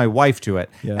I took my wife to it,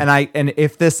 Yeah. and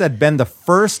if this had been the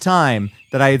first time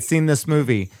that I had seen this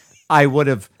movie, I would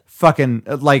have fucking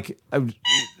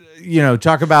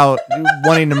talk about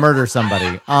wanting to murder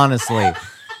somebody. Honestly,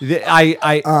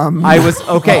 I was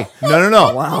okay.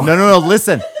 No.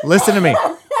 Listen to me.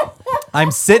 I'm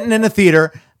sitting in a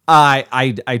theater.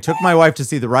 I took my wife to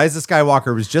see The Rise of Skywalker.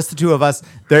 It was just the two of us.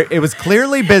 It was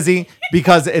clearly busy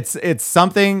because it's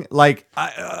something like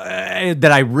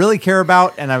that I really care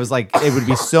about, and I was like, it would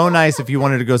be so nice if you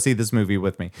wanted to go see this movie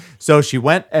with me. So she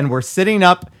went, and we're sitting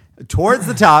up towards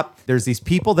the top. There's these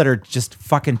people that are just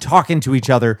fucking talking to each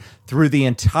other through the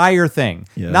entire thing.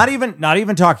 Yeah. Not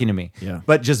even talking to me, Yeah.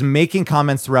 but just making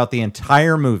comments throughout the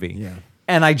entire movie. Yeah.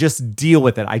 And I just deal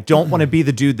with it. I don't want to be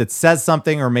the dude that says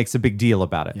something or makes a big deal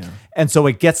about it. Yeah. And so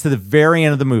it gets to the very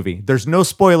end of the movie. There's no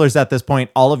spoilers at this point.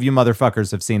 All of you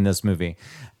motherfuckers have seen this movie.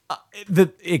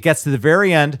 It gets to the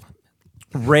very end.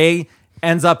 Rey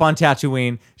ends up on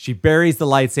Tatooine. She buries the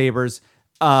lightsabers.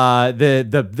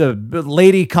 The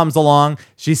lady comes along.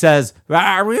 She says,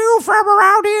 "Are you from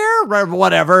around here?"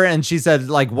 Whatever. And she said,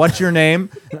 like, "What's your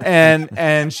name?"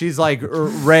 And she's like,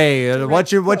 "Rey.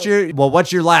 What's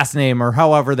your last name?" Or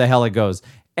however the hell it goes.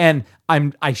 And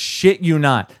I shit you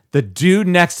not, the dude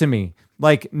next to me,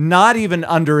 like not even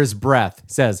under his breath,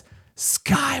 says,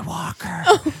 "Skywalker."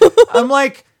 I'm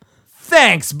like,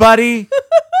 "Thanks, buddy.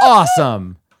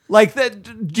 Awesome." Like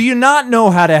that. Do you not know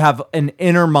how to have an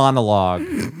inner monologue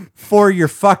for your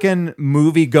fucking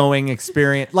movie going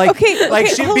experience? Like,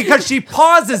 because she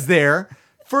pauses there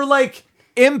for like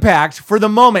impact for the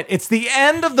moment. It's the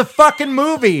end of the fucking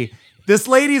movie. This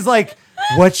lady's like,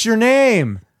 "What's your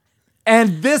name?"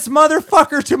 And this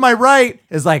motherfucker to my right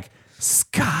is like,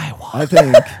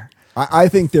 "Skywalker." I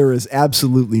think there is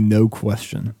absolutely no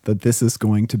question that this is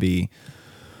going to be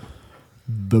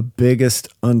the biggest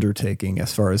undertaking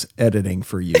as far as editing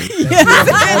for you. Can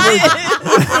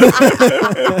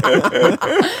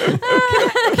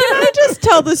I just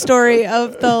tell the story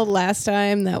of the last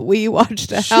time that we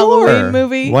watched a Halloween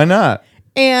movie? Why not?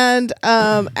 And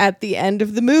at the end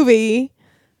of the movie,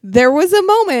 there was a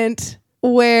moment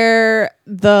where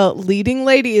the leading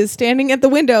lady is standing at the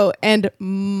window and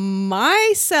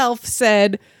myself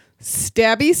said,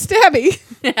 "Stabby, stabby,"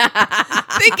 thinking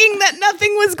that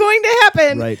nothing was going to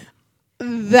happen. Right.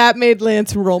 That made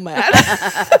Lance real mad.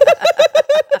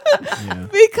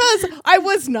 Because I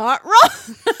was not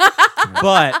wrong.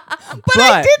 But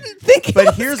I didn't think it But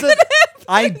was here's gonna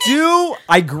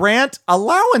I grant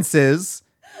allowances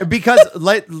because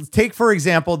take for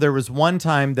example, there was one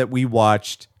time that we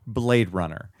watched Blade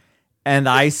Runner, and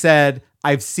I said,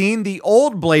 "I've seen the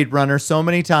old Blade Runner so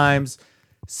many times.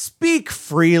 Speak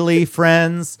freely,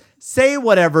 friends. Say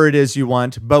whatever it is you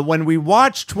want. But when we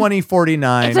watch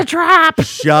 2049, It's a trap.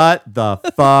 shut the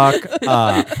fuck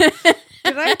up."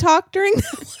 Did I talk during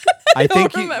that? I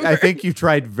think remember. I think you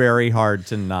tried very hard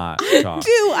to not talk. Do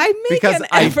I make Because an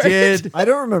I effort? did. I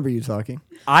don't remember you talking.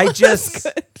 I just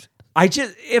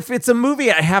if it's a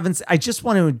movie I just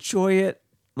want to enjoy it.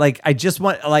 Like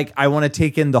I want to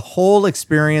take in the whole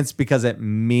experience because it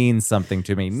means something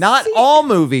to me. Not all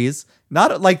movies,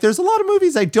 not like there's a lot of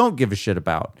movies I don't give a shit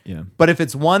about. Yeah. But if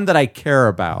it's one that I care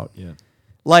about. Yeah.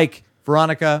 Like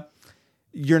Veronica,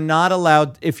 you're not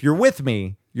allowed if you're with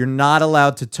me, you're not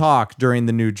allowed to talk during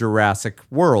the new Jurassic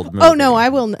World movie. Oh no, I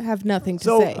will have nothing to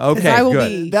So- say. 'cause Okay, I will good.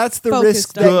 be That's the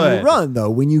focused risk on- that Good. you run, though,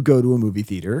 when you go to a movie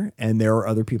theater and there are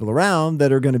other people around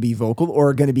that are going to be vocal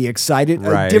or going to be excited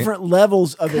Right. at different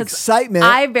levels of 'Cause excitement.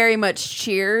 I very much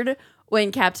cheered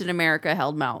when Captain America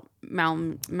held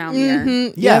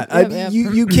Mjolnir. Yeah, Yep.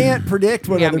 you can't predict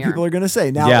what other Mjolnir. people are going to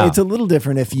say. Now, Yeah. it's a little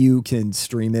different if you can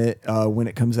stream it when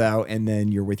it comes out and then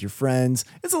you're with your friends.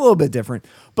 It's a little bit different.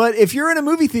 But if you're in a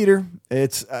movie theater,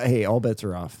 it's, hey, all bets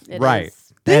are off. It Right. is.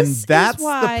 And This is that's the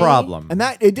why- problem. And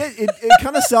that, it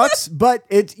kind of sucks, but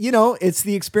it's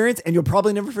the experience and you'll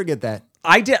probably never forget that.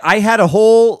 I had a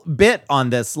whole bit on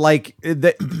this. Like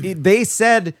they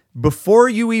said before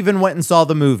you even went and saw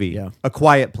the movie, Yeah. A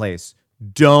Quiet Place,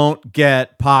 don't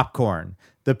get popcorn.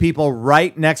 The people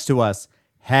right next to us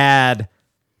had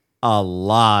a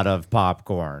lot of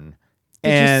popcorn. Did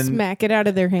you And smack it out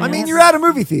of their hands? I mean, you're at a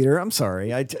movie theater. I'm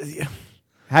sorry.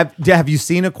 have you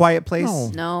seen A Quiet Place? No.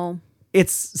 No.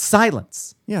 It's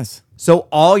silence. Yes. So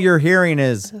all you're hearing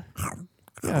is,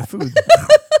 Yeah, food.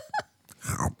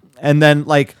 and then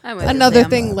like I'm with Another Sam.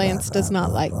 thing Lance does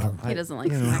not like. He doesn't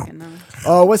like smacking them.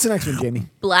 Oh, what's the next one, Jamie?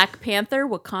 Black Panther,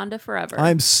 Wakanda Forever.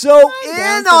 I'm so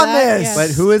down in for on that, this. yes.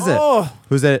 but who is it? Oh.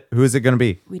 Who's it? Who is it going to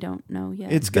be? we don't know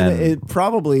yet. It's gonna. Then- It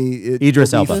probably.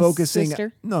 Idris it'll be Elba. focusing.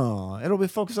 Sister? No, it'll be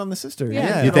focused on the sister. Yeah.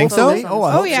 Yeah. You think so? Hopefully. Oh,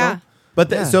 I Oh hope yeah. so.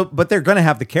 But Yeah. but they're going to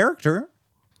have the character.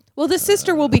 Well, the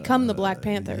sister will become the Black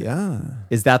Panther. Yeah.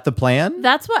 Is that the plan?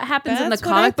 That's what happens in the That's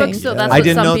what I comic book, think. so Yeah. that's I what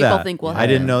didn't some know people that. think will I happen.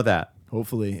 didn't know that.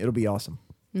 Hopefully, it'll be awesome.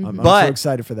 Mm-hmm. I'm But- so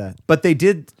excited for that. But they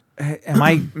did. Am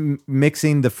I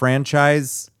mixing the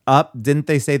franchise up? Didn't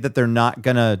they say that they're not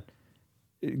going to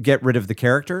get rid of the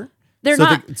character? They're so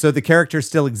not. so the character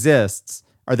still exists.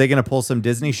 Are they going to pull some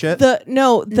Disney shit?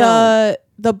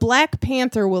 The Black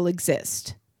Panther will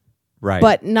exist, right.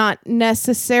 but not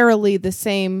necessarily the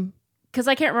same. Because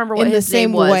I can't remember what In the his name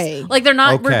same was. way. Like they're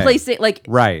not Okay. replacing. Like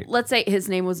Right. Let's say his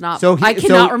name was not. So he- I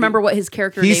cannot so remember what his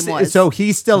character He's- name was. So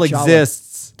he still T'Challa.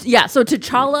 exists. yeah. So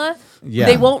T'Challa. Yeah.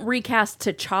 They won't recast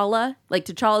T'Challa. Like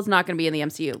T'Challa's not going to be in the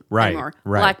MCU Right, anymore.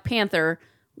 right. Black Panther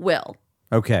will.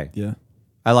 Okay. Yeah.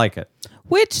 I like it.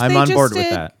 Which I'm they on just board with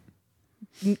did. that.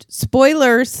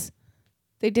 Spoilers.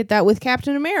 They did that with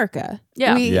Captain America.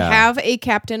 Yeah. We Yeah. have a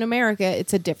Captain America.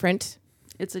 It's a different.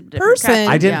 It's a different Person. cast.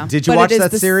 I didn't. Yeah. Did you But watch it is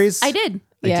that the series? I did.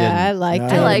 Yeah, didn't. I liked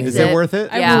I it. liked Is it. it worth it?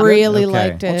 I Yeah. really Okay.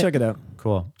 liked I'll it. check it out.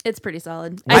 Cool. It's pretty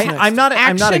solid. What's next? I'm not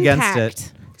against Action-packed.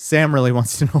 it. Sam really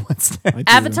wants to know what's next. I do.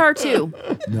 Avatar 2.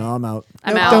 No, I'm out.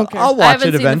 I'm Nope, out. don't care. I'll I watch haven't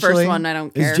it seen eventually. the first one. I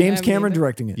don't care. Is James haven't Cameron either.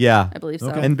 directing it? Yeah. I believe so.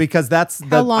 Okay. And because that's the,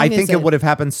 How long I is think it it? would have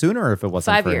happened sooner if it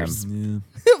wasn't 5 for years. him.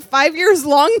 5 years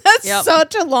long. That's Yep.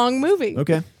 such a long movie.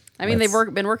 Okay. I mean, That's-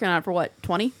 been working on it for what,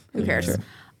 20? Who cares?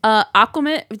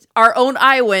 Aquaman, our own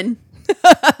Iwan.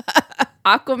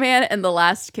 Aquaman and the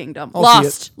Last Kingdom. I'll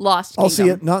see Lost Kingdom. I'll see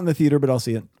it. Not in the theater, but I'll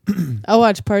see it. I'll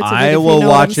watch parts of it. I if you will know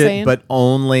what I'm watch it, saying. but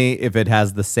only if it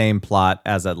has the same plot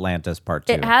as Atlantis Part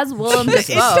 2. It has Willem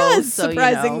Dafoe. does, so,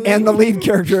 surprisingly. And the lead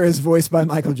character is voiced by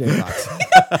Michael J. Fox.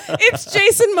 It's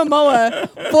Jason Momoa,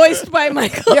 voiced by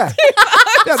Michael. Yeah.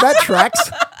 Yeah, that tracks.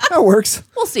 That works.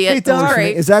 We'll see it. That It's works for me.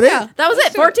 great. Is that it? That was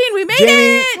it. 14. We made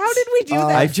Jamie, it. How did we do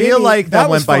that? I feel like that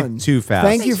was went by fun. too fast.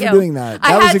 Thank you for doing that.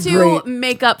 That I was had a to great.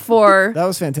 make up for. That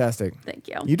was fantastic. Thank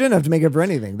you. You didn't have to make up for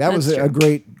anything. That was That's a true.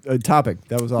 great topic.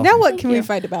 That was awesome. Now what can you. we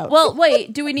fight about? Well,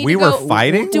 wait. Do we need We to were go?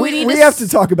 fighting? Do we need we to have to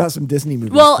talk about some Disney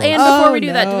movies. Well, first. and before Oh, we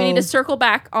do that, do we need no. to circle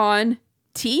back on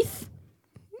teeth?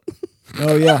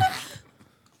 oh yeah.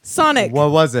 Sonic.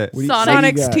 What was it? What do you- Sonic. what do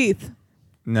you Sonic's got? teeth.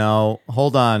 No,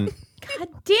 hold on. God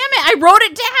damn it! I wrote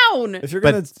it down. If you're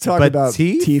But- gonna talk but about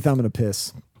teeth? teeth, I'm gonna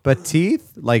piss. But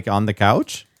teeth, like on the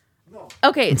couch?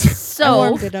 Okay, I so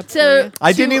warmed it up for to you.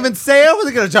 I didn't even say I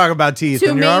wasn't going to talk about teeth, to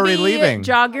and you're already maybe leaving.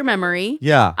 jog your memory.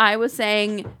 Yeah. I was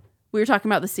saying we were talking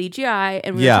about the CGI,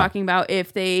 and we Yeah. were talking about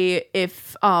if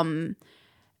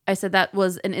I said that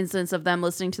was an instance of them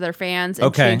listening to their fans and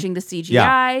Okay. changing the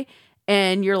CGI,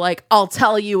 and you're like, I'll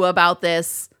tell you about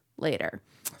this later.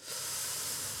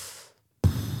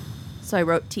 So I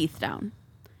wrote teeth down.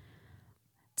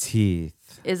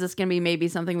 Teeth. Is this going to be maybe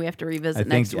something we have to revisit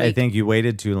next week? I think you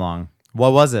waited too long.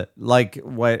 What was it? Like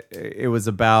what it was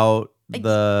about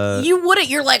You wouldn't.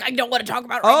 You're like, I don't want to talk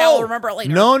about it right now. I'll remember it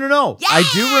later. No. I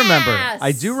do remember. Yes!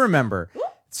 I do remember.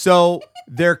 So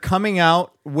they're coming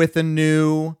out with a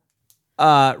new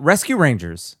Rescue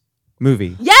Rangers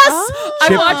movie. Yes, I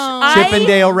watched. Chip and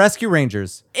Dale Rescue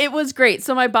Rangers. It was great.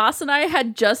 So my boss and I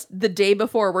had just the day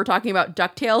before we're talking about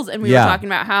DuckTales, and we Yeah. were talking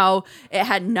about how it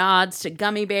had nods to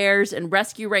Gummy Bears and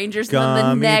Rescue Rangers, and then the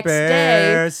Gummy next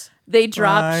Bears, day they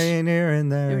dropped. flying here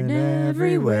and there and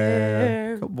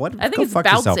everywhere. What? I think Go it's fuck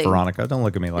yourself, bouncing. Veronica. Don't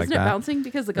look at me like Isn't it that. bouncing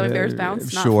because the Gummy Bears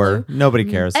bounce? Not Sure. flew? Nobody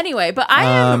cares. Anyway, but I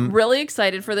am really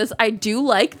excited for this. I do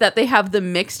like that they have the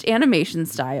mixed animation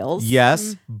styles.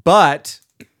 Yes, but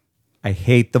I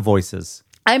hate the voices.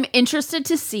 I'm interested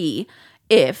to see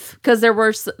if, because there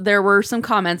were some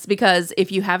comments, because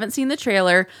if you haven't seen the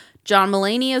trailer, John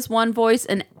Mulaney is one voice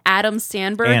and Adam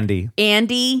Sandberg. Andy,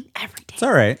 every day. it's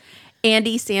all right.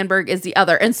 Andy Sandberg is the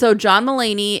other. And so John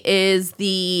Mulaney is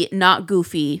the not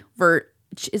goofy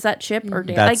is that Chip or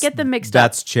Dale? I get them mixed up.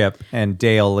 That's Chip, and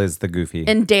Dale is the goofy.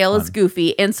 And Dale is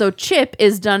goofy. And so Chip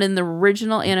is done in the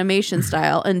original animation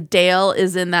style, and Dale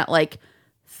is in that like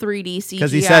 3D CGI.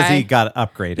 Because he says he got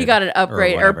upgraded. He got an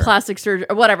upgrade or whatever. plastic surgery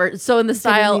or whatever. So in the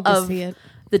style need to of see it.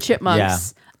 the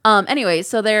Chipmunks. Anyway,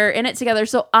 so they're in it together.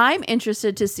 So I'm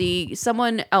interested to see.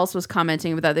 Someone else was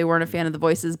commenting that they weren't a fan of the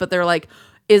voices, but they're like,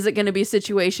 is it going to be a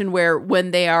situation where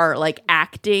when they are like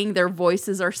acting, their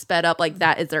voices are sped up like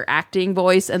that is their acting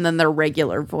voice, and then their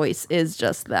regular voice is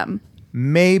just them?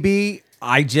 Maybe.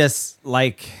 I just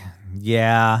like,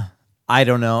 yeah, I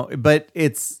don't know. But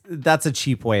that's a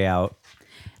cheap way out.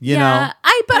 You know?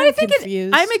 I think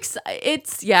confused. I'm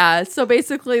excited. So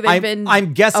basically they've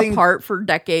I'm guessing- apart for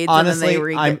decades. Honestly, and then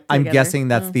they I'm together. guessing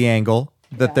that's the angle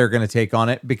that they're going to take on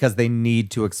it because they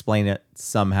need to explain it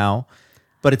somehow.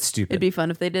 But it's stupid. It'd be fun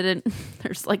if they didn't.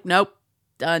 They're just like, nope,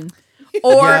 done.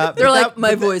 Or Yeah, they're but like, that- my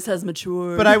but that- voice has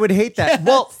matured. But I would hate that.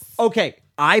 Well, okay.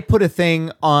 I put a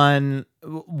thing on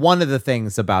one of the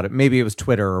things about it. Maybe it was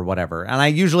Twitter or whatever. And I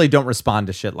usually don't respond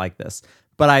to shit like this.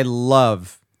 But I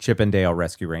love Chip and Dale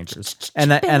Rescue Rangers.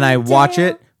 And I watch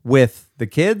it with the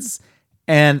kids.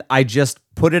 And I just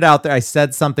put it out there. I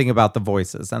said something about the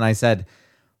voices. And I said,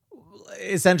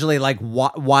 essentially, like,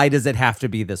 why does it have to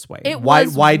be this way? it why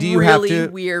was do you really have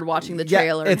to? weird watching the Yeah,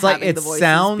 trailer. it's and like having it the voices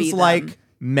sounds be them. like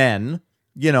men,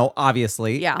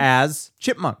 obviously, Yeah. as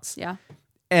chipmunks. Yeah.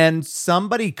 And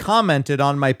somebody commented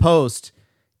on my post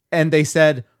and they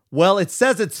said, well, it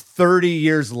says it's 30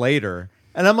 years later.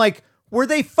 And I'm like, were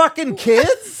they fucking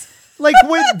kids? Like,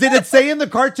 did it say in the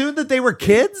cartoon that they were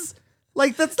kids?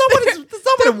 Like, that's not what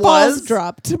it Balls was.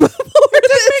 dropped before It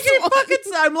doesn't make any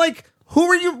fucking. I'm like, who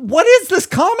are you? What is this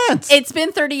comment? It's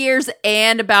been 30 years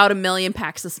and about 1 million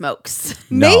packs of smokes.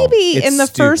 No, Maybe it's in the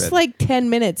first stupid. like 10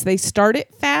 minutes they start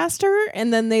it faster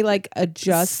and then they like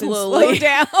adjust Slowly. and slow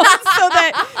down so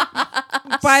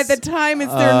that by the time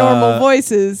it's their normal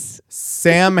voices.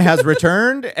 Sam has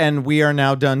returned, and we are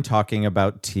now done talking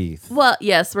about teeth. Well,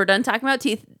 yes, we're done talking about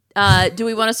teeth. Do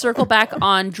we want to circle back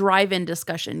on drive-in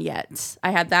discussion yet?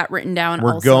 I had that written down.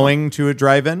 We're also. going to a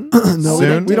drive-in No,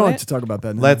 soon. we don't Do have to talk about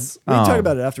that now. Let's- we can oh. talk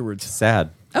about it afterwards.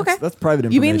 Sad. Okay. That's private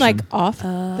You information. mean like off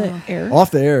the air?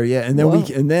 off the air? Yeah, and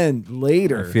then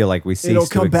later. I feel like we cease it'll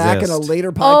to come back in a exist.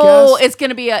 later podcast. Oh, it's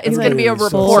gonna be a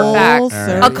report back, Full a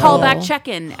circle. callback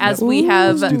check-in as we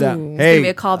have. Let's do that. It's Hey, gonna be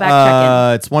a callback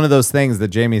check-in. it's one of those things that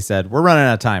Jamie said. We're running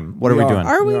out of time. What are we doing?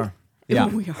 Are we? Yeah.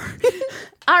 We are.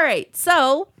 All right,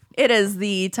 so it is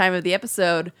the time of the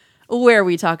episode where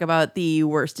we talk about the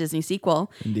worst Disney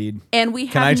sequel, Indeed. and we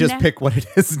have Can I just pick what it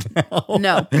is now?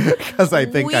 No. Because I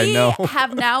think I know. We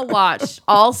have now watched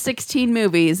all 16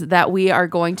 movies that we are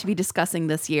going to be discussing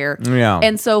this year. Yeah.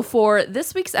 And so for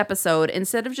this week's episode,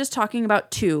 instead of just talking about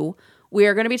two, we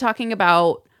are going to be talking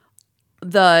about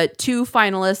the two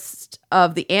finalists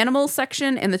of the animals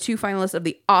section and the two finalists of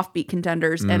the offbeat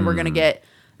contenders. And we're going to get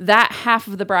that half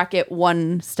of the bracket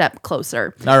one step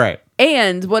closer. All right.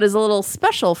 And what is a little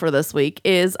special for this week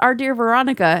is our dear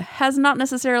Veronica has not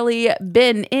necessarily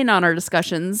been in on our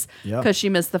discussions because Yep. she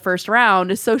missed the first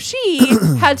round. So she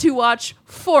had to watch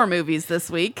 4 movies this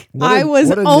week. I was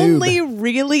what a noob. only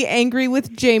really angry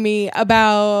with Jamie for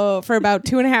about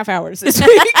 2.5 hours this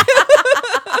week.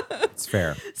 It's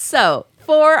fair. So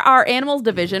for our animals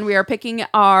division, we are picking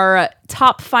our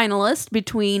top finalist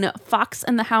between Fox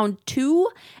and the Hound 2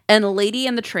 and Lady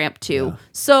and the Tramp 2.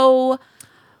 So,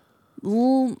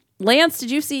 Lance,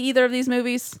 did you see either of these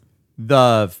movies?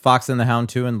 The Fox and the Hound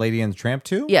 2 and Lady and the Tramp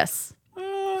 2? Yes.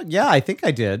 Yeah, I think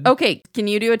I did. Okay. Can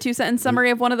you do a 2-sentence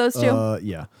summary of one of those two?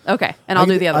 Yeah. Okay. And I'll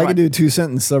do the other I one. can do a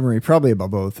 2-sentence summary, probably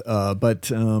about both. But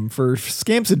for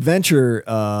Scamp's Adventure,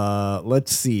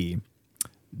 let's see.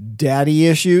 Daddy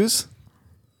issues.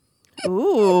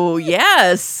 Ooh,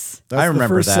 yes. That's I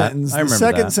remember the first that. sentence. I The remember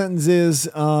second that. sentence is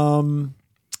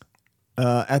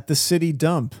at the city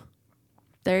dump.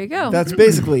 There you go. That's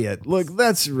basically it. Look,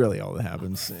 that's really all that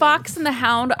happens. Fox and the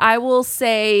Hound, I will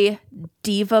say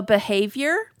diva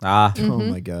behavior Ah, Oh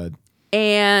my god.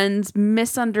 and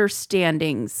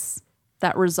misunderstandings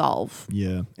that resolve.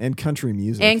 Yeah, and country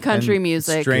music. And country and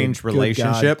music. strange Good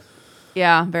relationship.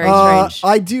 Yeah, very Uh,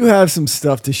 strange. I do have some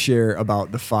stuff to share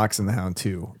about the Fox and the Hound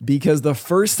too, because the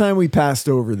first time we passed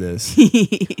over this,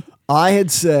 I had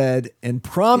said and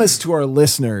promised to our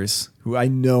listeners, who I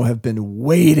know have been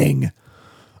waiting,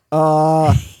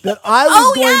 that I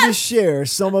was going to share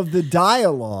some of the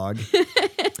dialogue,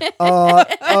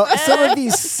 some of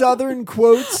these Southern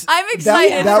quotes. I'm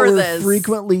excited that for were this.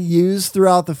 frequently used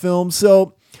throughout the film.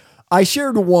 So I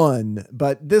shared one,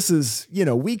 but this is,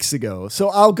 weeks ago. So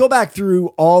I'll go back through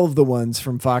all of the ones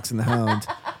from Fox and the Hound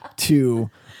to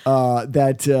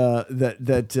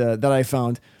that I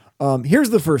found. Here's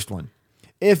the first one.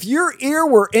 If your ear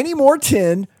were any more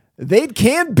tin, they'd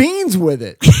can beans with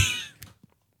it.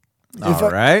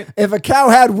 All right. If a cow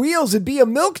had wheels, it'd be a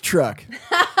milk truck.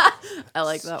 I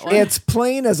like that one. It's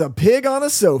plain as a pig on a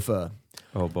sofa.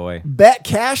 Oh boy. Bet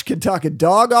cash could talk a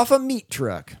dog off a meat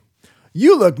truck.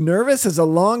 You look nervous as a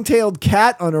long-tailed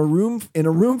cat in a room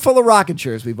full of rocking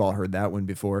chairs. We've all heard that one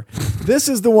before. This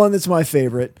is the one that's my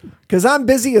favorite because I'm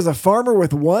busy as a farmer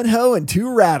with one hoe and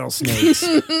two rattlesnakes.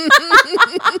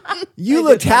 You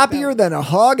looked happier than a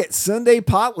hog at Sunday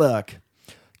potluck.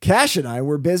 Cash and I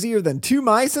were busier than two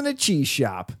mice in a cheese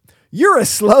shop. You're as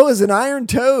slow as an iron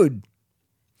toad.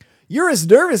 You're as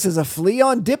nervous as a flea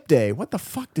on dip day. What the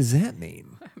fuck does that mean?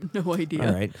 No idea.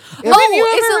 All right. Oh, Have you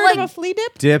is ever it heard like of a flea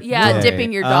dip? Dip. Yeah, day.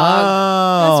 dipping your dog.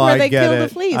 Oh, That's where I they get kill it. the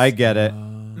fleas. I get it.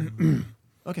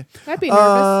 Okay. I'd be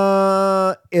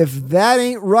nervous. If that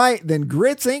ain't right, then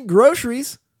grits ain't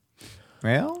groceries.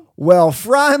 Well, Well,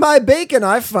 fry my bacon.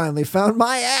 I finally found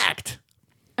my act.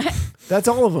 That's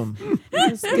all of them.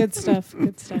 It's good stuff.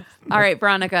 Good stuff. All right,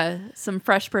 Veronica, some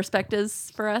fresh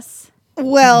perspectives for us.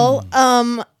 Well,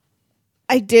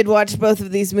 I did watch both of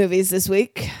these movies this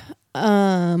week.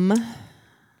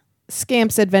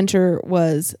 Scamp's Adventure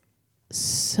was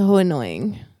so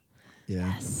annoying.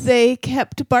 Yeah. They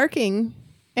kept barking,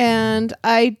 and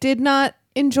I did not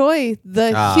enjoy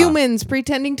the humans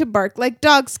pretending to bark like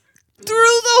dogs through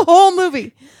the whole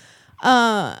movie.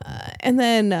 And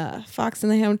then Fox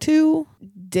and the Hound 2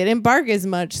 didn't bark as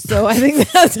much, so I think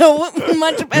that's a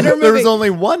much better movie. there was only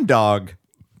one dog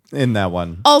in that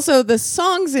one. Also, the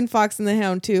songs in Fox and the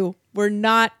Hound 2 were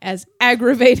not as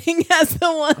aggravating as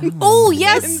the one. Oh, in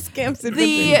yes. Scamp's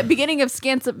Adventure. The beginning of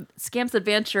Scamp's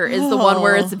Adventure is the one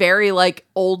where it's very like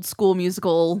old school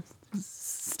musical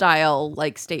style,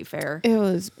 like State Fair. It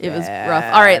was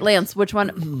rough. All right, Lance, which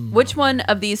one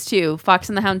of these two, Fox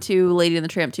and the Hound 2, Lady and the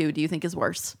Tramp 2, do you think is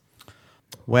worse?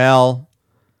 Well,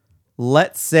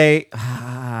 let's say,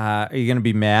 are you going to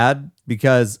be mad?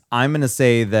 Because I'm going to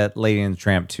say that Lady and the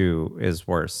Tramp 2 is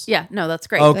worse. Yeah, no, that's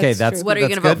great. Okay, That's that's true. What are you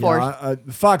that's gonna vote good.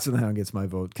 for? Fox and the Hound gets my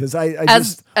vote because I As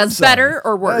just I'm sorry. better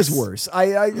or worse? As worse.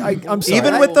 I'm sorry.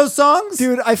 Even with those songs?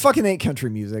 dude, I fucking hate country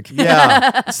music.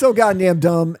 Yeah. It's so goddamn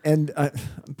dumb and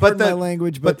pardon my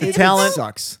language, but the it talent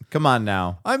sucks. Come on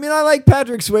now. I mean, I like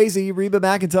Patrick Swayze, Reba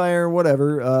McEntire,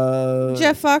 whatever.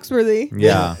 Jeff Foxworthy.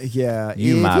 Yeah. Yeah.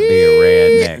 You If might be a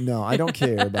redneck. No, I don't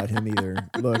care about him either.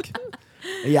 Look,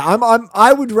 yeah,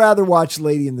 I would rather watch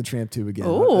Lady and the Tramp 2 again.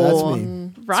 That's Ooh.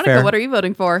 me. Veronica, fair. what are you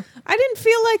voting for? I didn't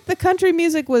feel like the country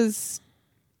music was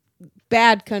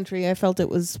bad country. I felt it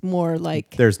was more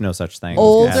like There's no such thing.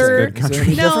 Older- as good Is there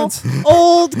country. any no difference?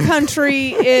 old country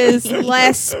is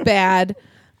less bad.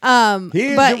 But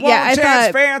yeah, I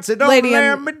thought fancy, don't Lady let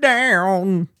and- me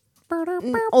down.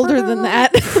 older than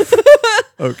that.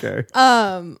 Okay.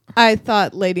 I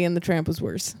thought Lady and the Tramp was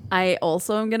worse. I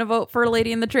also am going to vote for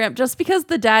Lady and the Tramp just because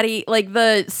the daddy, like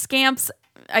the Scamps,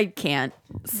 I can't.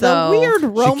 So The weird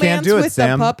romance do it, with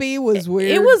Sam. the puppy was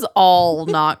weird. It was all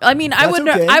not. I mean, I That's would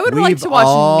okay. I would like We've to watch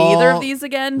all- neither of these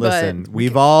again, Listen, but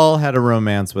we've all had a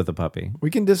romance with a puppy. We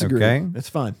can disagree. Okay. It's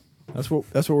fine. That's what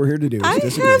we're here to do. is I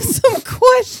disagree. have some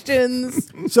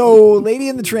questions. So, Lady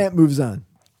and the Tramp moves on.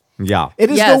 Yeah. It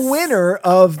is Yes. the winner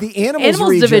of the Animals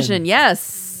region. Division,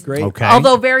 yes. Great. Okay.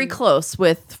 Although very close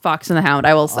with Fox and the Hound,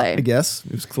 I will say. I guess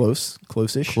it was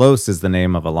close-ish. Close is the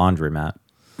name of a laundromat.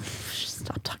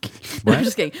 Stop talking. I'm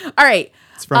just kidding. All right.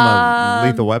 It's from a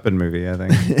Lethal Weapon movie, I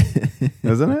think.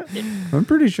 Isn't it? I'm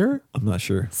pretty sure. I'm not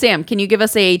sure. Sam, can you give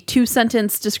us a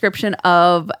 2-sentence description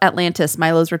of Atlantis,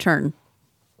 Milo's Return?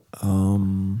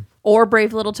 Or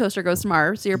Brave Little Toaster Goes to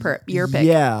Mars, your pick.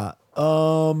 Yeah.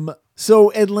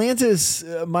 So Atlantis,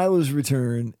 Milo's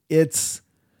Return. It's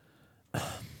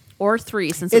Or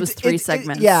 3, since it was 3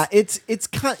 segments.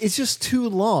 it's just too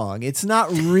long. It's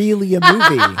not really a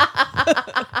movie.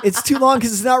 It's too long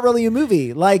because it's not really a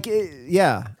movie. Like,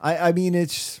 I mean,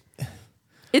 it's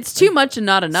It's too much and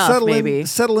not enough, maybe.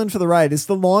 Settle in for the ride. It's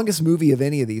the longest movie of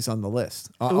any of these on the list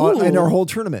in our whole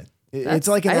tournament. It's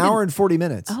like an hour and 40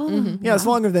 minutes. Oh, yeah, it's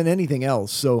longer than anything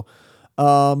else. So,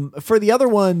 for the other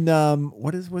one,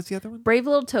 what's the other one? Brave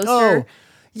Little Toaster. Oh,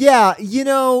 yeah. You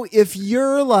know, if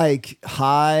you're like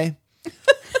high,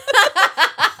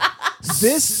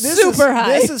 Super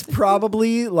high. This is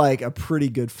probably like a pretty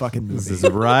good fucking movie. This is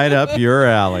right up your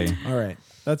alley. All right,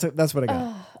 that's what I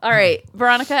got. All right,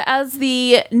 Veronica, as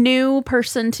the new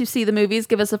person to see the movies,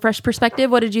 give us a fresh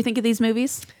perspective. What did you think of these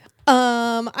movies?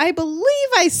 I believe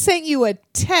I sent you a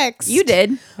text. You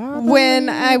did. When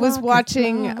I was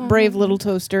watching Brave Little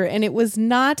Toaster, and it was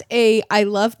not a "I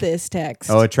love this" text.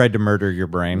 Oh, it tried to murder your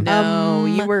brain. No,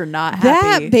 you were not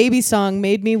happy. That baby song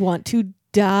made me want to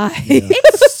die.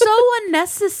 It's so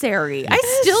unnecessary. I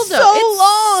still don't. so It's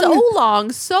long. so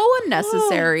long, so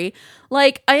unnecessary.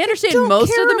 Like, I understand Don't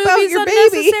most care of the about movie's your baby.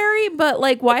 unnecessary, but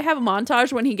like, why have a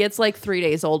montage when he gets like 3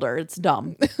 days older? It's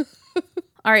dumb.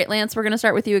 All right, Lance, we're going to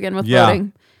start with you again with Yeah.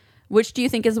 voting. Which do you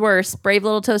think is worse, Brave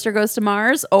Little Toaster Goes to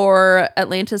Mars or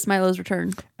Atlantis, Milo's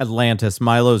Return? Atlantis,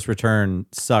 Milo's Return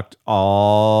sucked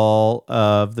all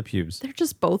of the pubes. They're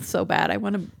just both so bad. I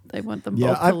want them Yeah,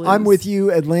 both to lose. I'm with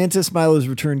you. Atlantis, Milo's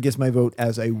Return gets my vote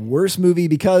as a worse movie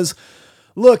because,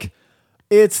 look,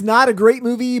 it's not a great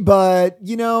movie, but,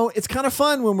 you know, it's kind of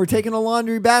fun when we're taking a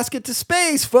laundry basket to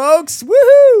space, folks.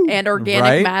 Woohoo! And organic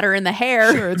Right? matter in the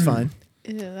hair. Sure, it's fine.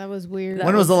 Yeah, that was weird. That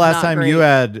When was the was last not time you great.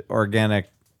 had organic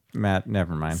Matt?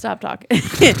 Never mind. Stop talking.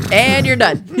 And you're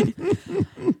done.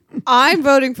 I'm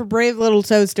voting for Brave Little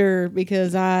Toaster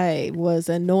because I was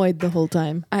annoyed the whole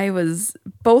time.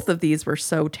 Both of these were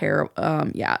so terrible.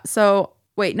 Yeah. So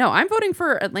wait, no, I'm voting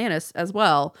for Atlantis as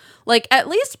well. Like, at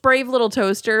least Brave Little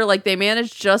Toaster, like, they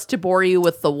managed just to bore you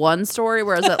with the one story,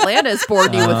 whereas Atlantis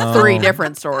bored you with 3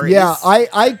 different stories. Yeah,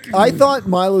 I thought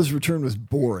Milo's Return was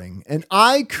boring, and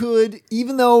I could,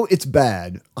 even though it's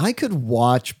bad, I could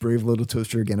watch Brave Little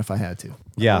Toaster again if I had to.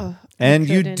 Yeah, and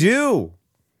you couldn't. do.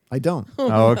 I don't.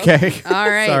 Okay. All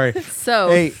right. Sorry. So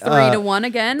Hey, 3-1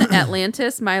 again.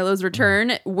 Atlantis, Milo's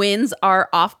Return wins our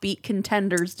offbeat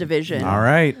contenders division. All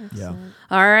right. Yeah.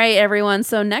 All right, everyone.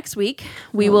 So next week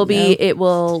we're going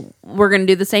to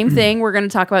do the same thing. We're going to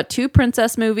talk about 2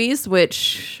 princess movies,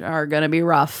 which are going to be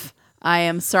rough. I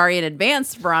am sorry in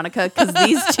advance, Veronica, because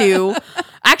these 2,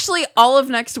 actually all of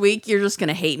next week, you're just going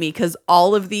to hate me because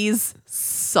all of these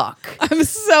suck. I'm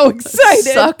so excited.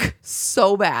 Suck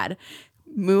so bad.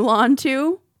 Mulan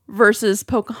 2 versus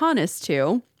Pocahontas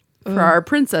 2 for our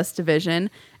princess division.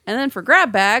 And then for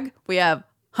grab bag, we have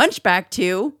Hunchback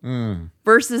 2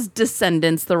 versus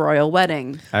Descendants, the Royal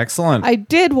Wedding. Excellent. I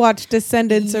did watch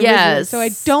Descendants originally, Yes. so I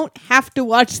don't have to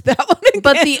watch that one again.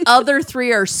 But the other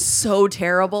 3 are so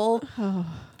terrible.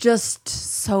 Just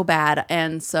so bad.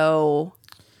 And so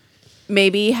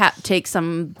maybe take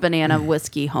some banana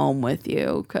whiskey home with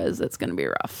you because it's going to be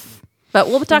rough. But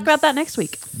we'll talk about that next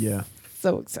week. Yeah.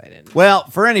 So excited. Well,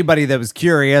 for anybody that was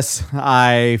curious,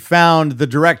 I found the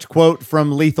direct quote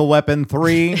from Lethal Weapon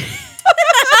 3.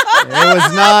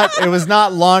 It was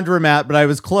not laundromat, but I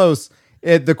was close.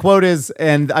 The quote is,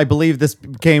 and I believe this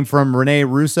came from Rene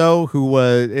Russo, who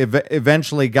was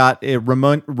eventually got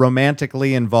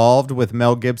romantically involved with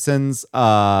Mel Gibson's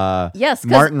Yes, 'cause-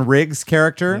 Martin Riggs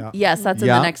character. Yeah. Yes, that's in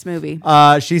Yeah. the next movie.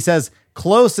 She says,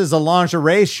 "Close is a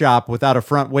lingerie shop without a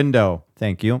front window."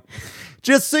 Thank you.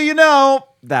 Just so you know,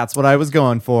 that's what I was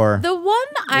going for. The one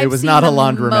I've was seen not a the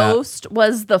laundromat. most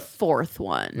was the 4th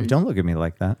one. Don't look at me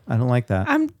like that. I don't like that.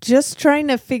 I'm just trying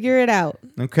to figure it out.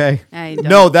 Okay. I don't.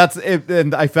 No, that's it.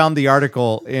 And I found the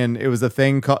article, and it was a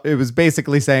thing. It was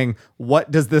basically saying, "What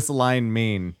does this line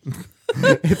mean?"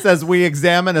 It says, "We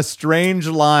examine a strange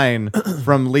line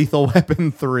from Lethal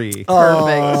Weapon 3."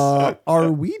 Perfect.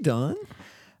 Are we done?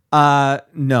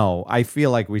 No, I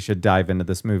feel like we should dive into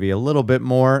this movie a little bit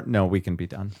more. No, we can be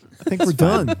done. I think we're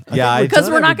done. Yeah, Because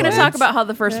we're not going to everybody. talk about how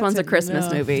the first That's one's a Christmas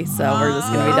enough. movie, so we're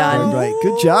just going to be All done. right.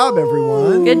 Good job,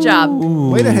 everyone. Good job.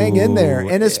 Way to hang in there,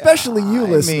 and especially you,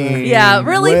 listener. mean- Yeah,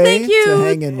 really, Way thank you. to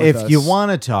hang in with If us. you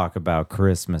want to talk about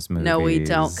Christmas movies, No, we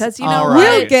don't, 'cause you know all what?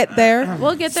 right. We'll get there.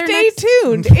 We'll get there Stay next.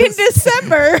 tuned in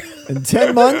December. in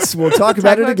 10 months, we'll talk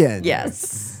about it again.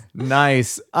 Yes.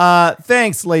 Nice.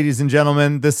 Thanks, ladies and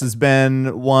gentlemen. This has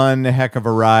been one heck of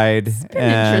a ride. been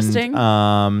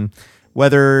interesting.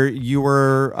 Whether you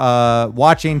were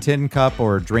watching Tin Cup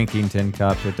or drinking Tin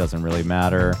Cup, it doesn't really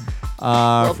matter.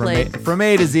 played. From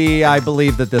A to Z, I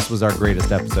believe that this was our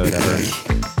greatest episode ever.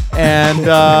 And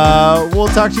we'll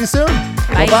talk to you soon.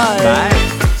 Bye. Bye.